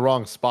standing in the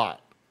wrong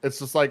spot. It's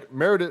just like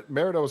Merida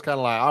was kind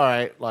of like, all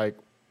right, like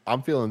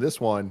I'm feeling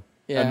this one.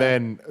 Yeah. And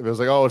then it was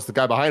like, oh, it's the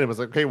guy behind him. It's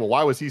like, okay, well,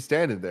 why was he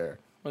standing there?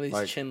 One of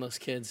these chinless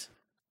kids.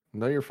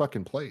 Know your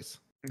fucking place.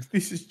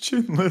 These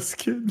chinless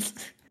kids.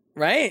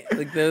 Right?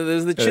 Like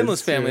there's the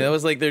chinless family. That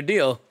was like their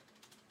deal.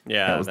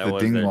 Yeah, that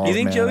was do you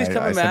think Joey's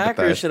coming back,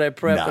 or should I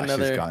prep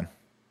another? She's gone.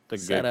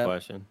 That's a good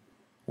question.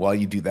 While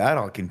you do that,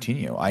 I'll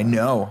continue. I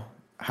know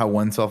how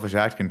one selfish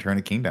act can turn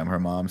a kingdom. Her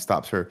mom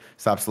stops to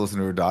listen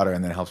to her daughter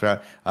and then helps her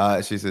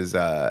out. She says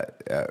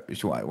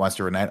she wants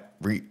to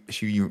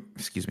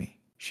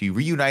She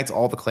reunites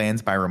all the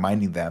clans by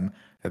reminding them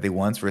that they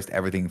once risked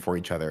everything for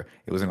each other.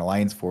 It was an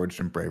alliance forged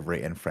in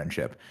bravery and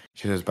friendship.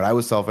 She says, but I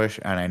was selfish,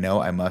 and I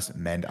know I must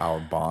mend our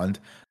bond.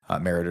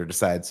 Merida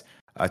decides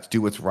to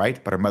do what's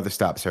right, but her mother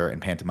stops her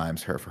and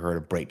pantomimes her for her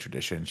to break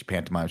tradition. She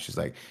pantomimes, she's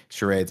like,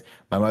 charades.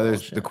 My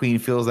mother's, the queen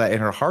feels that in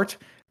her heart,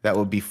 that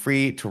we should be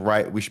free to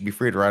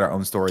write our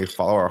own story,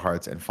 follow our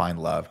hearts, and find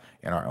love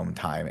in our own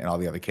time. And all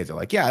the other kids are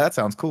like, yeah, that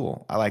sounds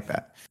cool. I like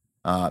that.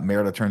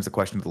 Merida turns the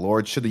question to the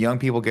Lord: should the young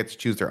people get to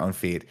choose their own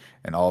fate?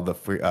 And all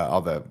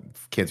the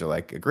kids are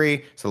like,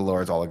 agree. So the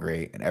Lords all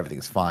agree, and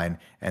everything's fine.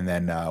 And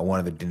then one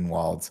of the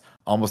Dinwalds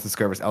almost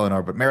discovers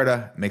Eleanor, but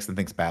Merida makes them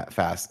think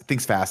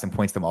fast, and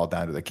points them all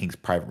down to the king's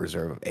private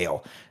reserve of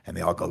ale. And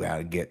they all go down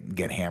and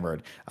get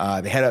hammered.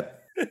 They head up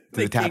to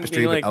the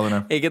tapestry, but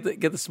Eleanor, hey, get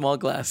the small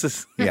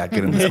glasses. Yeah,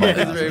 get them the small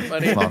glasses. That's very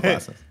funny. Small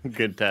glasses.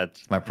 Good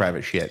touch. My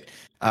private shit.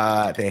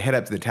 They head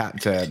up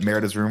to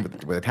Merida's room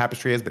where the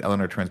tapestry is, but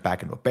Eleanor turns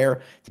back into a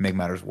bear. To make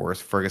matters worse,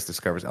 Fergus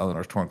discovers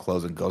Eleanor's torn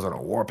clothes and goes on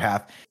a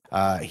warpath.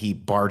 He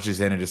barges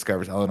in and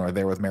discovers Eleanor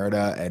there with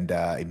Merida and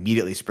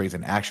immediately springs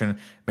into action.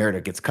 Merida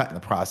gets cut in the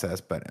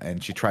process,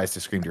 and she tries to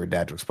scream to her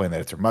dad to explain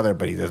that it's her mother,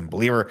 but he doesn't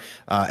believe her.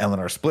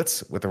 Eleanor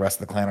splits with the rest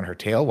of the clan on her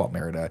tail while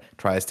Merida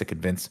tries to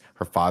convince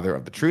her father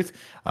of the truth.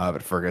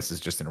 But Fergus is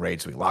just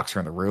enraged, so he locks her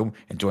in the room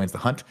and joins the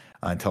hunt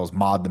and tells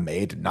Maud the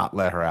maid to not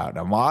let her out.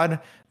 Now, Maud,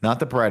 not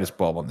the brightest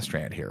bulb on the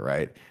strand here,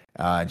 right?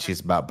 And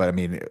she's but I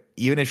mean,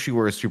 even if she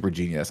were a super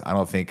genius, I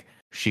don't think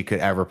she could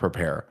ever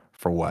prepare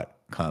for what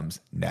comes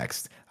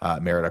next.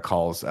 Merida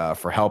calls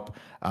for help,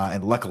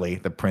 and luckily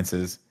the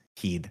princes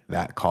heed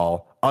that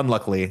call.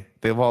 Unluckily,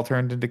 they've all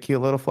turned into cute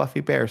little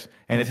fluffy bears,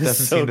 and it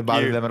doesn't seem to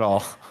bother them at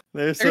all.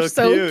 They're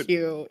so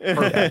cute.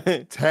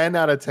 10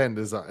 out of 10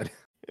 design.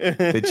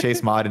 They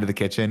chase Maud into the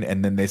kitchen,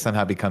 and then they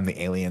somehow become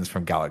the aliens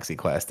from Galaxy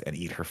Quest and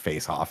eat her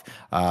face off.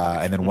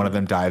 And then one of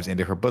them dives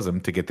into her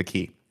bosom to get the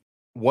key.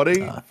 What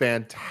a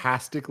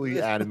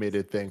fantastically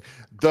animated thing.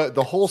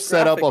 The whole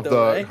setup of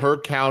her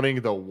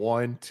counting the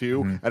 1,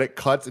 2, and it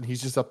cuts and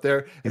he's just up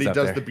there and he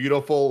does the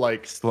beautiful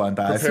like swan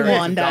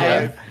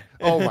dive.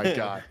 Oh my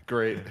god,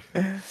 great.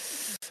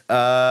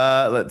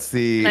 Let's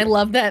see. And I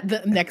love that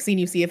the next scene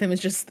you see of him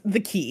is just the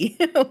key.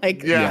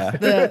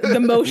 The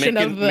motion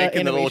of the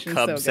making animation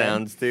the little cub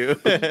sounds too.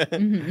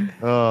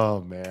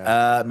 Oh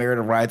man.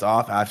 Merida rides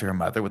off after her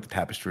mother with the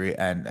tapestry,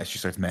 and as she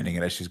starts mending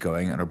it as she's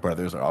going, and her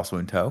brothers are also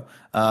in tow.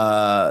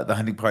 The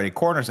hunting party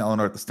corners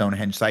Eleanor at the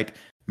Stonehenge site.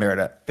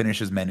 Merida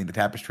finishes mending the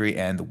tapestry,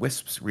 and the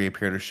wisps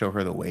reappear to show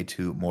her the way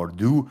to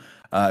Mor'du.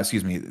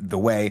 The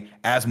way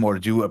as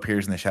Mor'du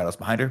appears in the shadows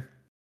behind her.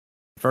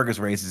 Fergus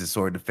raises his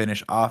sword to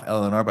finish off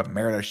Eleanor, but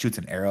Merida shoots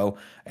an arrow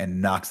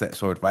and knocks that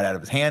sword right out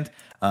of his hand.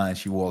 And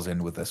she whirls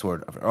in with a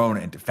sword of her own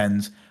and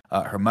defends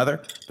her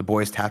mother. The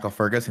boys tackle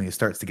Fergus, and he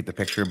starts to get the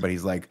picture, but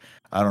he's like,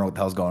 I don't know what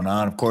the hell's going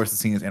on. Of course, the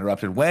scene is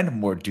interrupted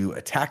when Mor'du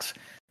attacks.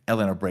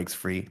 Eleanor breaks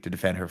free to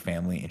defend her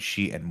family, and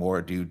she and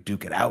Mor'du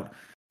duke it out.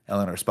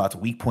 Eleanor spots a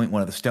weak point,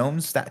 one of the stone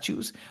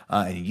statues,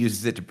 and he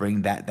uses it to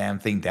bring that damn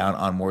thing down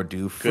on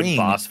Mor'du. Good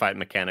boss fight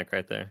mechanic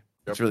right there.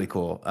 It's really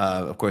cool.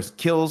 Of course,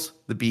 kills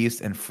the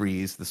beast and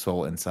frees the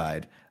soul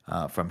inside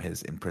from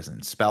his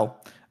imprisoned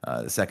spell.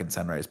 The second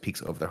sunrise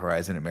peeks over the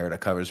horizon, and Merida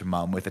covers her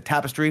mom with a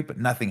tapestry, but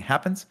nothing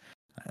happens.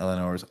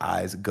 Eleanor's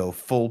eyes go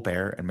full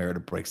bare, and Merida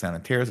breaks down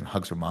in tears and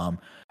hugs her mom.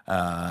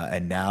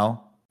 And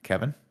now,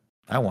 Kevin,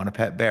 I want a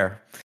pet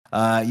bear. She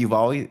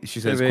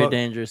says, they're very quote,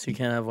 dangerous. You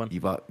can't have one.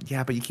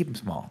 Yeah, but you keep them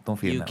small. Don't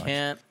feed them that much. You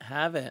can't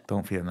have it.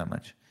 Don't feed them that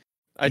much.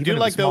 I do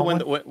like though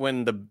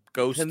when the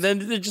ghost and then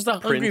they're just a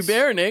hungry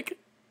bear, Nick.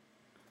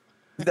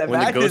 That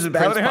when the ghost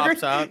prince hungry?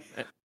 pops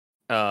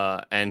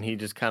out, and he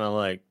just kind of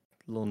like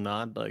little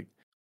nod, like,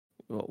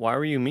 why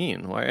were you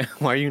mean? Why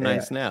are you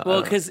nice now?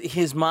 Well, because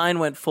his mind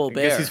went full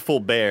bear. I guess he's full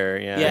bear.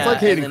 Yeah, it's like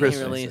Hayden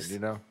Christensen, you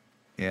know.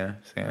 Yeah.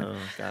 Oh,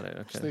 got it.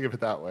 Okay. Just think of it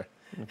that way.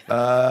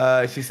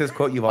 She says,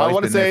 "quote You've always I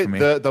want been to say there for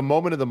me." the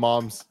moment of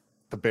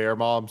the bear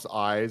mom's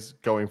eyes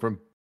going from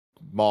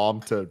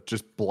mom to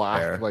just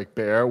black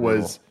bear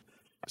was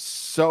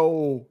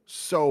so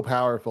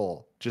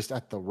powerful. Just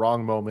at the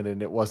wrong moment,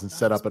 and it wasn't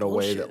set up in a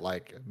way that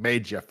like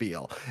made you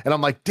feel. And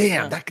I'm like,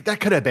 damn, that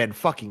could have been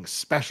fucking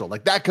special.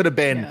 Like that could have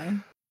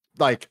been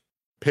like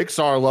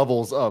Pixar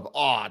levels of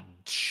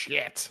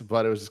shit.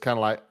 But it was just kind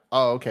of like,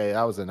 oh, okay,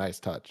 that was a nice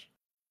touch.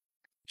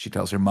 She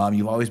tells her mom,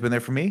 "You've always been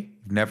there for me.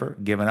 You've never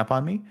given up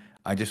on me.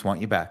 I just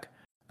want you back."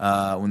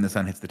 When the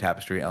sun hits the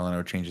tapestry,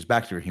 Eleanor changes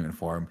back to her human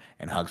form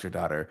and hugs her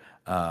daughter.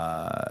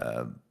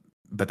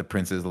 But the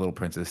little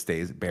princess,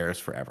 stays bears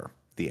forever.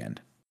 The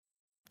end.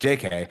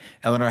 JK,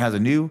 Eleanor has a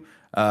new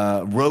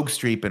rogue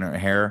streak in her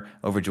hair.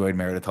 Overjoyed,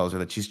 Merida tells her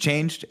that she's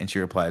changed, and she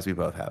replies, "We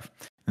both have."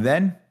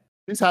 Then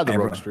she's had the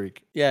rogue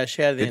streak. Yeah,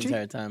 she had it the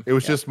entire time. It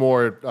was just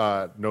more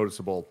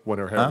noticeable when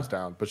her hair was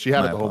down, but she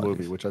had it the whole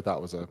movie, which I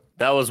thought was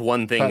that was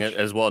one thing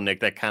as well,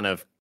 Nick. That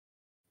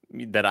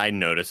I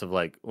noticed of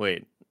like,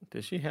 wait,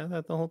 did she have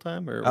that the whole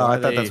time? Or I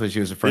thought that's what she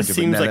was referring to. This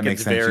seems like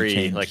it's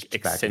very like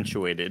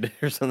accentuated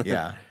or something.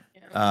 Yeah.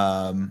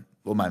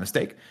 Well, my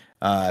mistake.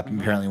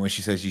 Apparently, when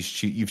she says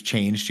you've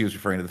changed, she was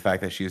referring to the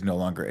fact that she is no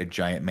longer a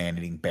giant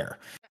man-eating bear.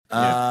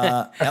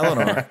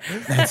 Eleanor,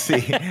 let's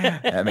see,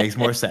 that makes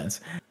more sense.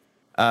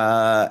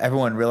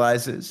 Everyone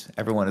realizes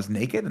everyone is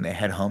naked, and they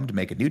head home to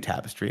make a new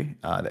tapestry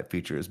that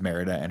features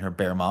Merida and her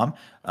bear mom.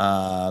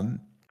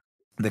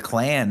 The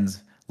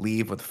clans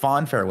leave with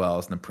fond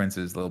farewells, and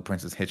the little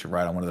princess hitch a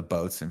ride on one of the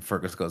boats, and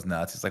Fergus goes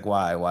nuts. He's like,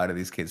 why do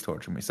these kids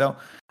torture me? So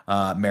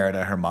Merida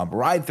and her mom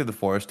ride through the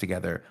forest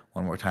together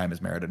one more time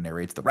as Merida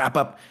narrates the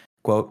wrap-up.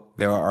 Quote,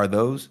 "There are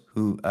those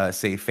who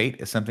say fate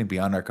is something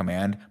beyond our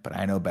command, but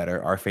I know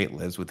better. Our fate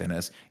lives within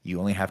us. You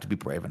only have to be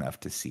brave enough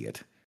to see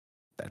it."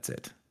 That's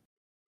it.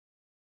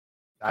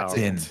 That's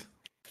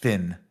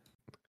Thin.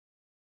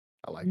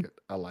 I like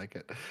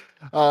it.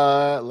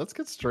 Let's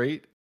get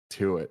straight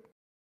to it,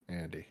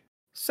 Andy.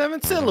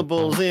 7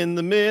 syllables in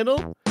the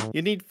middle.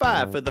 You need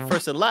 5 for the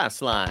first and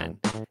last line.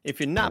 If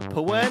you're not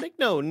poetic,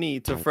 no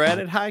need to fret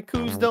it.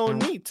 Haikus don't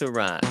need to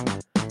rhyme.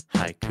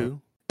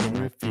 Haiku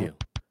in review.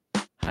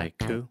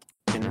 Haiku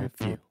in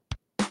review.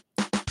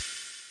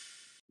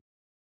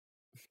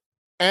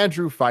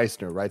 Andrew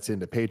Feisner writes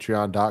into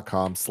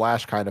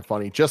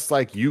patreon.com/kindafunny, just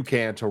like you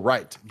can, to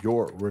write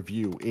your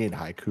review in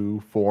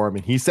haiku form.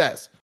 And he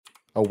says,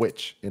 "A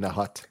witch in a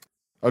hut,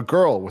 a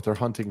girl with her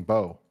hunting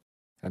bow,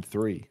 and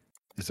 3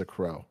 is a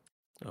crow."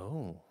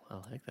 Oh, I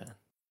like that.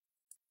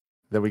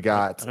 Then we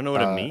got. I don't know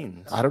what it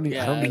means. I don't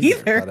either.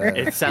 either.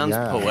 It sounds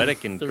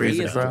poetic and 3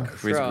 is a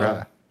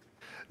crow.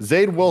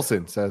 Zayd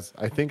Wilson says,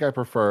 "I think I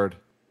preferred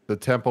the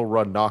Temple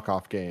Run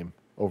knockoff game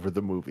over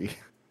the movie."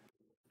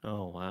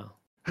 Oh, wow.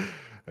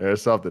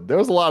 There's something. There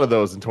was a lot of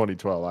those in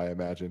 2012, I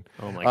imagine.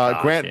 Oh my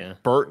gosh,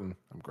 Grant Burton.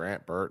 I'm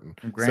Grant Burton.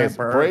 Says,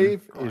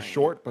 "Brave is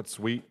short but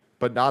sweet,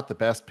 but not the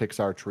best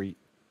Pixar treat.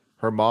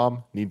 Her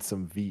mom needs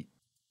some Veet."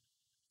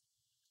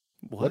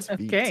 What's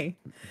Veet? Okay.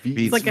 Veet.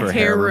 It's like a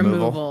hair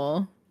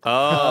removal.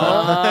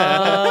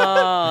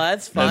 Oh,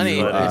 that's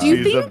funny. Do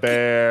you She's think? a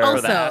bear.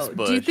 Also,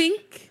 do you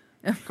think?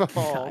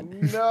 Oh,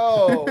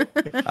 no.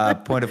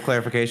 Point of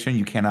clarification: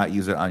 you cannot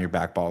use it on your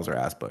back balls or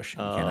ass bush. You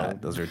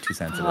cannot; those are too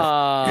sensitive.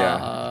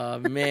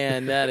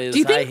 Man, that is. Do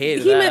you think I hate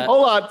he that. meant?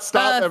 Hold on,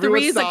 stop. Everyone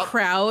 3 is stop. a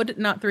crowd,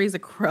 not 3 is a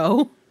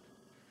crow.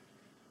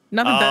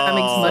 Not that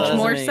makes much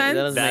more sense. That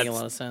doesn't make a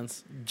lot of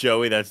sense.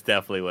 Joey, that's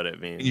definitely what it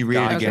means. Can you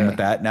read it again with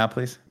that now,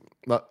 please?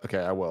 Okay,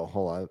 I will.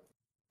 Hold on.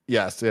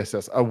 Yes.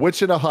 A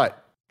witch in a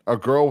hut, a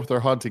girl with her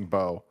hunting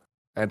bow,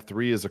 and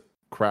 3 is a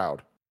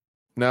crowd.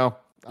 No,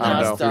 I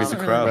don't know. 3 is a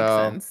crowd.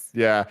 No.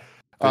 Yeah.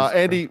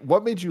 Andy,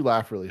 what made you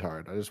laugh really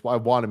hard? I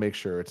want to make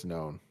sure it's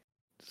known.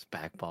 Just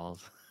back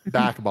balls.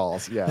 Back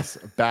balls, yes.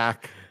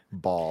 Back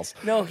balls.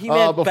 No, he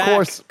meant of back,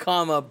 course,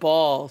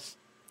 balls.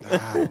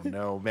 I don't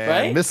know, man.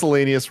 Right?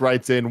 Miscellaneous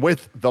writes in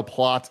with the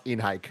plot in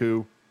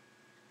haiku.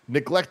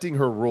 "Neglecting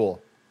her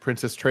rule.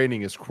 Princess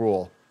training is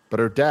cruel, but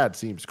her dad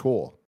seems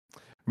cool.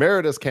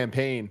 Merida's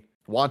campaign,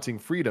 wanting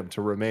freedom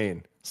to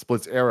remain,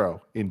 splits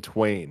arrow in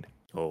twain.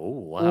 Oh,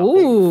 wow.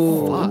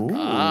 Ooh.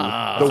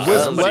 The wisp led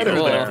her Somebody there.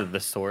 wrote the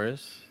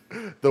thesaurus.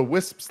 The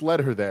wisps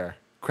led her there.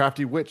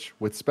 Crafty witch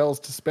with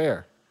spells to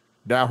spare.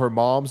 Now her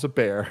mom's a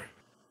bear.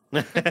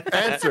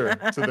 Answer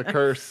to the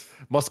curse.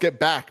 Must get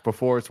back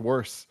before it's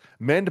worse.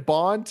 Mend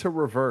bond to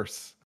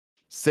reverse.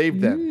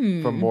 Save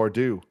them from more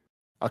due.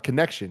 A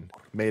connection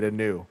made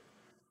anew.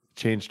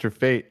 Changed her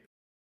fate.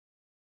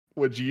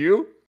 Would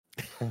you?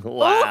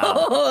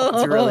 Wow.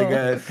 It's really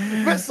good.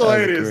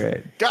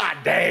 Miscellaneous. God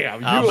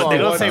damn. But they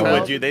don't say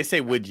would you. They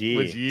say would ye.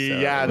 Would ye? So.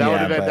 Yeah, that would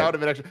have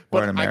been extra.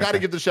 But I got to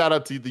give the shout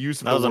out to the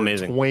use of the word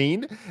amazing.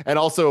 twain, and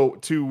also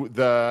to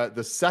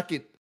the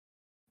second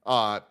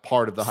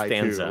part of the haiku,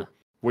 Stanza.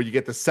 where you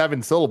get the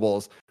 7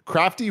 syllables.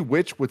 Crafty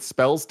witch with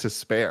spells to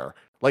spare.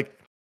 Like,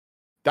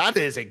 that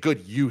is a good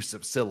use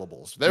of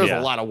syllables. There's a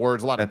lot of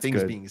words, a lot of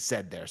things being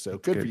said there. So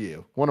good for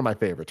you. One of my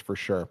favorites for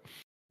sure.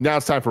 Now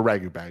it's time for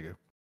Ragu Bagu.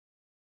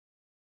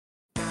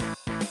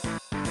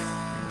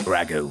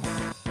 Ragu.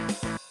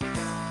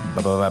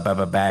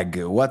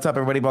 Bagu. What's up,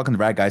 everybody? Welcome to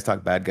Rad Guys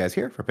Talk Bad Guys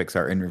here for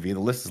Pixar in Review. The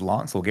list is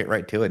long, so we'll get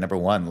right to it. Number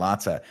 1,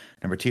 Lotsa.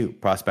 Number 2,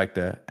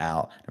 Prospecta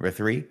Al. Number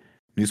 3,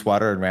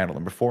 Newswater and Randall.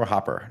 Number 4,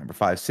 Hopper. Number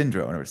 5,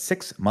 Syndro. Number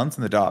 6, Months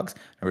and the Dogs.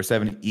 Number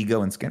 7,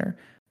 Ego and Skinner.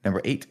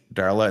 Number 8,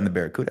 Darla and the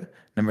Barracuda.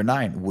 Number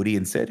 9, Woody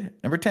and Sid.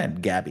 Number 10,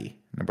 Gabby.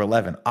 Number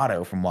 11,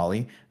 Otto from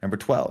Wall-E. Number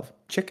 12,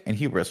 Chick and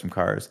Hubris from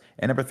Cars.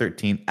 And number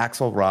 13,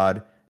 Axel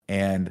Rod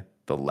and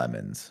the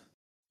Lemons.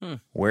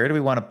 Where do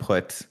we want to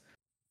put?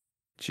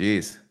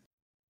 Jeez,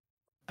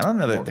 I don't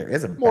know that there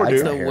is a more bad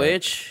dude. guy The here.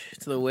 witch.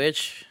 It's the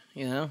witch.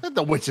 You know,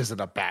 The witch isn't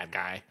a bad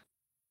guy.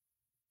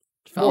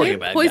 felt like a Weird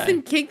bad poison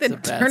guy. cake It's a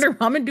that bad- turned her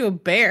mom into a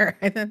bear.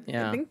 I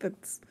Yeah. think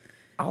that's.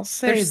 I'll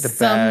say There's the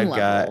some bad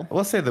guy. level.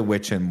 We'll say the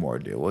witch and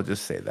Mordu. We'll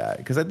just say that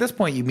because at this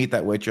point you meet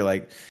that witch, you're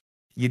like,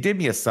 you did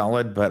me a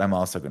solid, but I'm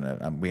also gonna.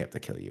 We have to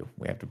kill you.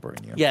 We have to burn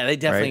you. Yeah, they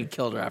definitely Right?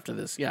 killed her after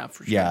this. Yeah,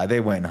 for sure. Yeah,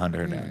 they went and hunted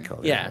her down and killed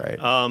her. Yeah.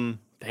 Right.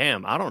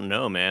 Damn, I don't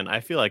know, man. I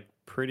feel like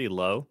pretty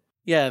low.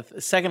 Yeah,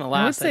 second to I would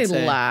last. say I'd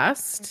say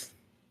last.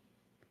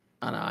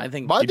 I don't know. I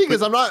think My thing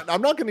is, I'm not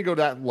going to go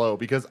that low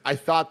because I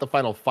thought the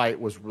final fight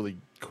was really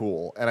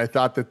cool, and I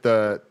thought that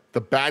the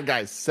bad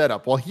guy's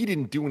setup, while he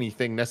didn't do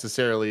anything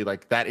necessarily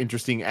like that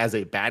interesting as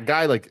a bad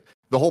guy, like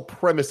the whole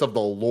premise of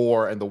the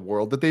lore and the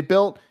world that they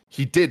built,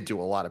 he did do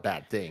a lot of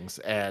bad things,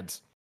 and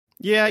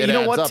Yeah, it you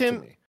know adds what, up to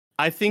Tim? me.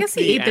 I I think guess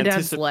he ate the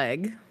dad's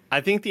leg.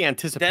 I think the that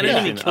anticipation.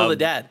 didn't even kill the of-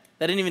 dad.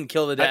 That didn't even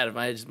kill the dad. If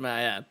I just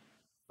my add.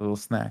 Little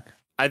snack.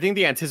 I think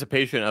the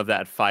anticipation of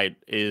that fight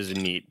is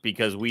neat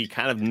because we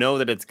kind of know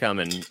that it's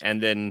coming,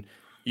 and then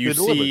you They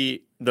delivered.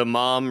 see the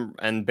mom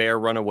and bear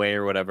run away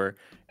or whatever,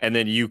 and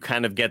then you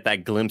kind of get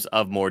that glimpse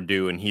of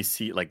Mordu, and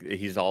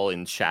he's all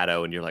in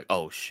shadow, and you're like,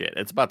 oh shit,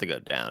 it's about to go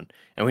down.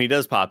 And when he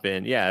does pop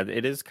in, yeah,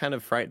 it is kind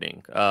of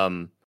frightening.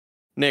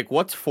 Nick,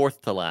 what's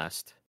fourth to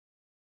last?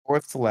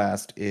 Fourth to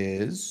last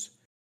is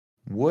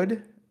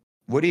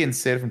Woody and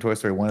Sid from Toy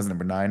Story 1 is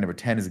number 9. Number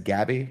 10 is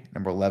Gabby.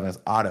 Number 11 is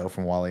Otto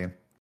from Wall-E.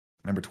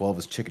 Number 12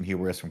 is Chicken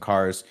Hubris from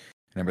Cars.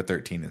 And number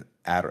 13 is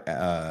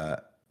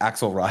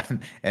Axel Rod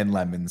and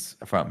Lemons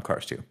from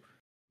Cars 2.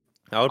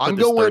 I would put I'm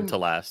this going- third to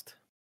last.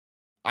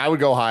 I would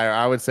go higher.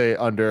 I would say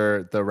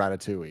under the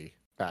Ratatouille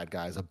bad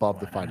guys, above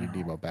the Finding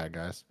Nemo bad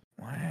guys.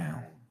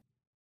 Wow.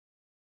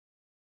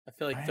 I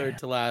feel like third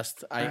to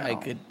last. I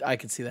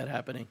could see that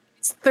happening.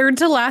 It's third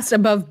to last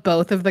above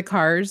both of the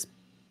Cars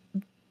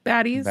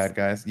baddies. Bad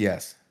guys?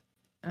 Yes.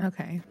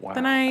 Okay. Wow.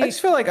 Then I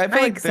just feel like there's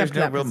accept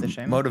no that real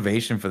position.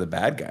 motivation for the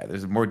bad guy.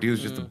 There's more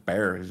dudes just a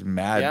bear. He's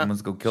mad and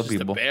wants to go kill Just a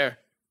people. bear.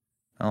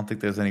 I don't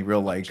think there's any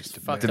real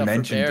fucked up for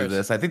dimension to bears.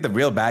 this. I think the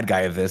real bad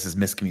guy of this is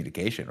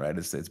miscommunication, right?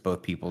 It's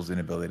both people's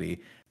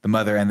inability. The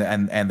mother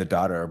and the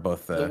daughter are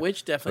both The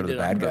witch definitely the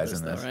did it on bad guys purpose,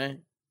 in though, this. right?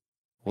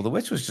 Well, the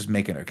witch was just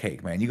making her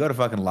cake, man. You go to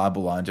fucking La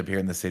Boulange up here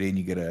in the city, and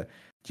you get a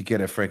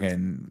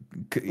freaking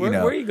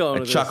Where are you going a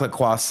with this? chocolate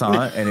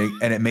croissant, and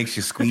it makes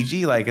you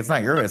squeegee. Like it's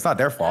not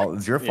their fault.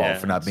 It's your fault Yeah,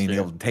 for not being sure.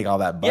 able to take all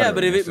that butter. Yeah,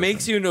 but in if your it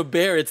makes system. you into a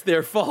bear, it's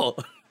their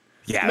fault.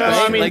 Yeah, No, that's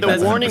I true. mean Like, the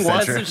that's warning 100%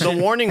 was true.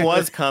 the warning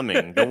was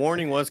coming. The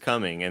warning was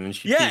coming, and then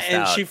she Yeah, peaced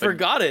and out. she But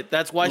forgot it.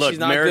 That's why Look, she's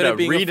not Merida, good at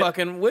being read- a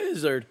fucking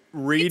wizard.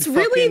 Read it's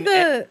really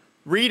fucking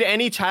read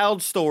any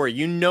child's story.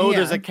 You know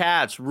there's Yeah. a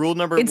catch. Rule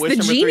number It's wish the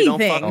number 3, genie don't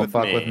thing. fuck Don't with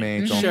fuck me. with me.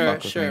 Don't Sure,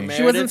 fuck with sure, me. man.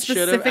 she wasn't Meredith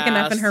should've specific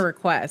enough in asked. her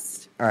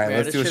request. All right, let's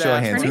Meredith do a should show of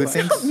ask hands. her Who name.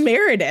 thinks?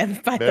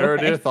 Meredith, by the way.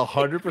 Meredith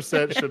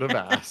 100% should have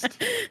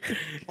asked.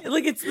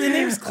 Like the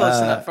name's close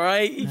enough, all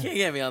right? You can't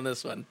get me on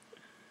this one.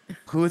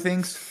 Who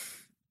thinks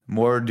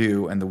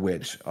Mordu and the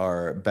Witch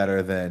are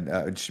better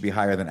than should be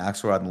higher than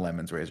Axelrod and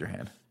Lemons? Raise your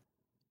hand.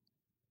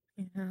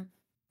 Yeah.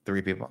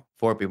 3 people,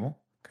 4 people.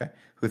 Okay.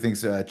 Who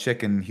thinks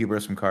Chick and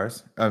Hubris from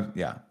Cars?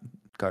 Yeah,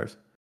 Cars.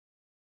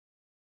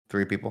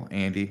 3 people.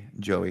 Andy,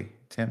 Joey,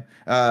 Tim,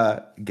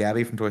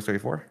 Gabby from Toy Story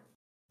 4.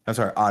 I'm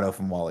sorry, Otto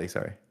from Wall-E.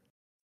 Sorry.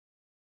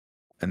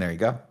 And there you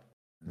go.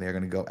 They're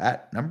gonna go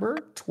at number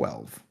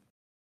 12.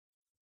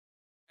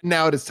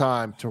 Now it is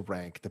time to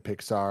rank the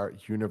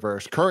Pixar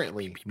universe.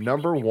 Currently,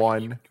 number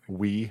 1,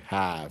 we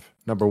have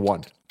number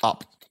 1,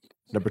 Up.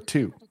 Number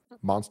 2,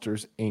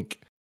 Monsters Inc.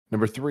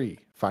 Number 3,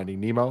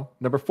 Finding Nemo.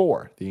 Number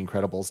 4, The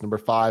Incredibles. Number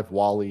 5,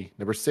 Wall-E.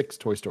 Number 6,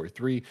 Toy Story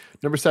 3.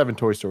 Number 7,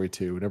 Toy Story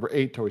 2. Number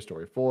 8, Toy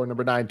Story 4.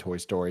 Number 9, Toy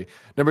Story.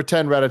 Number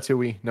 10,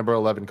 Ratatouille. Number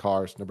 11,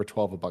 Cars. Number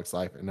 12, A Bug's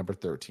Life. And number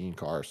 13,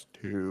 Cars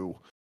 2.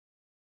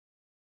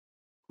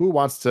 Who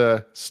wants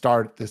to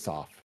start this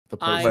off?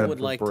 I would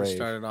like to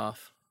start it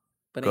off.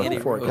 But Go Andy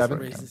for it, Kevin.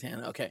 raised his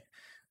hand. Okay.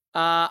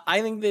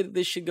 I think that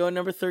this should go at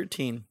number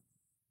 13.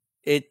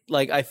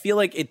 I feel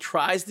like it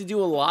tries to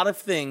do a lot of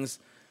things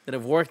that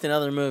have worked in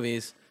other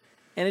movies,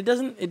 and it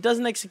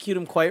doesn't execute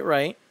them quite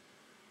right.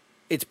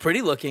 It's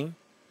pretty looking,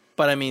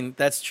 but I mean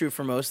that's true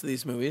for most of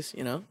these movies,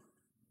 you know.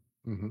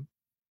 Mm-hmm.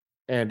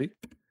 Andy,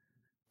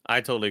 I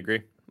totally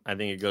agree. I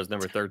think it goes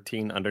number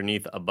 13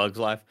 underneath A Bug's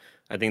Life.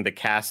 I think the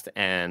cast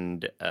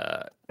and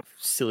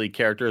silly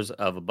characters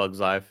of A Bug's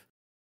Life,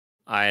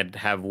 I'd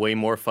have way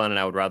more fun, and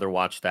I would rather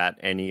watch that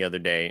any other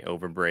day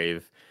over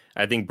Brave.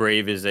 I think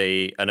Brave is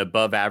an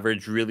above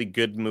average, really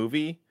good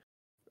movie,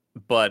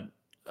 but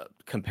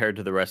compared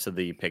to the rest of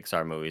the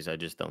Pixar movies, I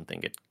just don't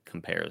think it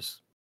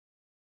compares.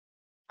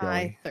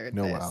 I third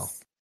no, this. wow.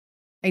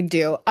 I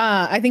do.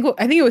 I think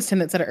it was Tim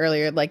that said it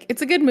earlier. Like,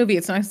 it's a good movie.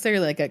 It's not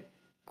necessarily like a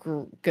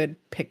good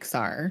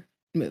Pixar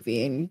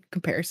movie in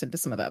comparison to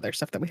some of the other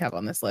stuff that we have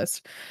on this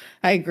list.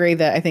 I agree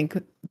that I think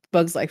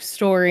Bug's Life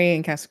story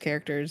and cast of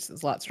characters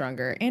is a lot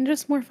stronger and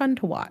just more fun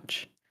to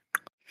watch.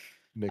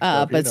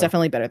 But it's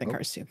definitely better than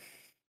Cars 2.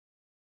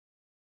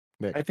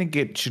 Nick. I think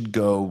it should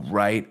go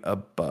right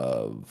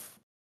above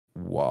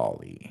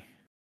Wall-E.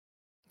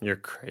 You're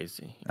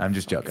crazy. I'm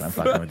just joking. I'm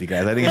fucking with you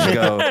guys. I think it should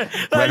go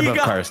right above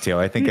Cars 2.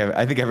 I think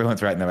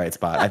everyone's right in the right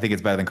spot. I think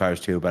it's better than Cars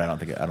 2, but I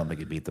don't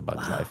think it beats A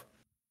Bug's Life.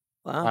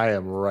 Wow. I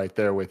am right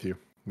there with you.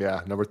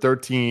 Yeah, number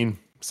 13,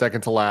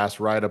 second to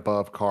last, right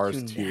above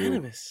Cars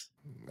 2.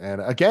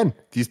 And again,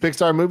 these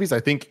Pixar movies,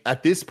 I think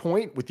at this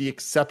point, with the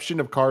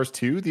exception of Cars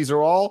 2, these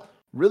are all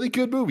really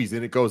good movies,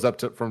 and it goes up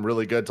to from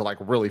really good to like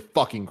really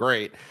fucking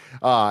great.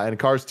 And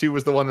Cars 2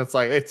 was the one that's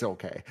like, it's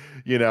okay,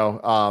 you know.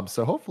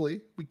 So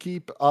hopefully we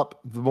keep up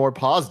the more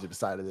positive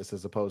side of this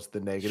as opposed to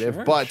the negative.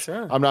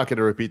 Sure. I'm not going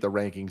to repeat the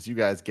rankings. You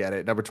guys get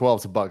it. Number 12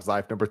 is A Bug's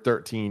Life. Number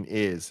 13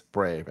 is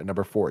Brave, and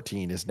number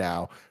 14 is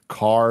now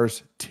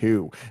Cars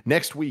 2.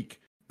 This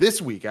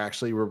week,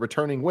 actually, we're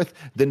returning with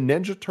the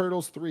Ninja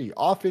Turtles 3,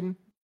 often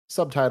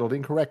subtitled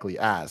incorrectly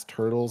as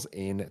Turtles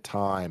in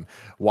Time.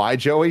 Why,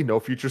 Joey? No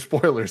future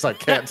spoilers. I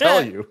can't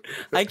tell you.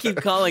 I keep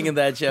calling it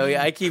that, Joey.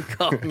 I keep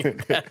calling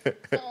it that.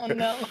 Oh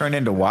no. Turn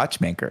into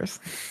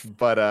watchmakers.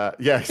 But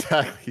yeah,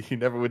 exactly. You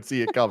never would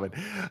see it coming.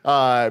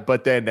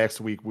 But then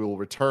next week we'll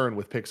return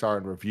with Pixar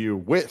in review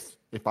with,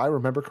 if I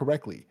remember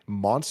correctly,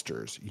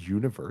 Monsters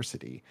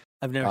University.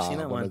 I've never seen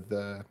that one. Of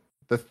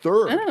the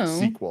third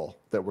sequel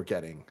that we're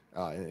getting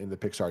in the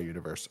Pixar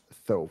universe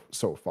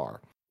so far.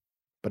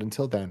 But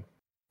until then,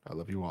 I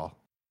love you all.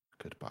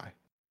 Goodbye.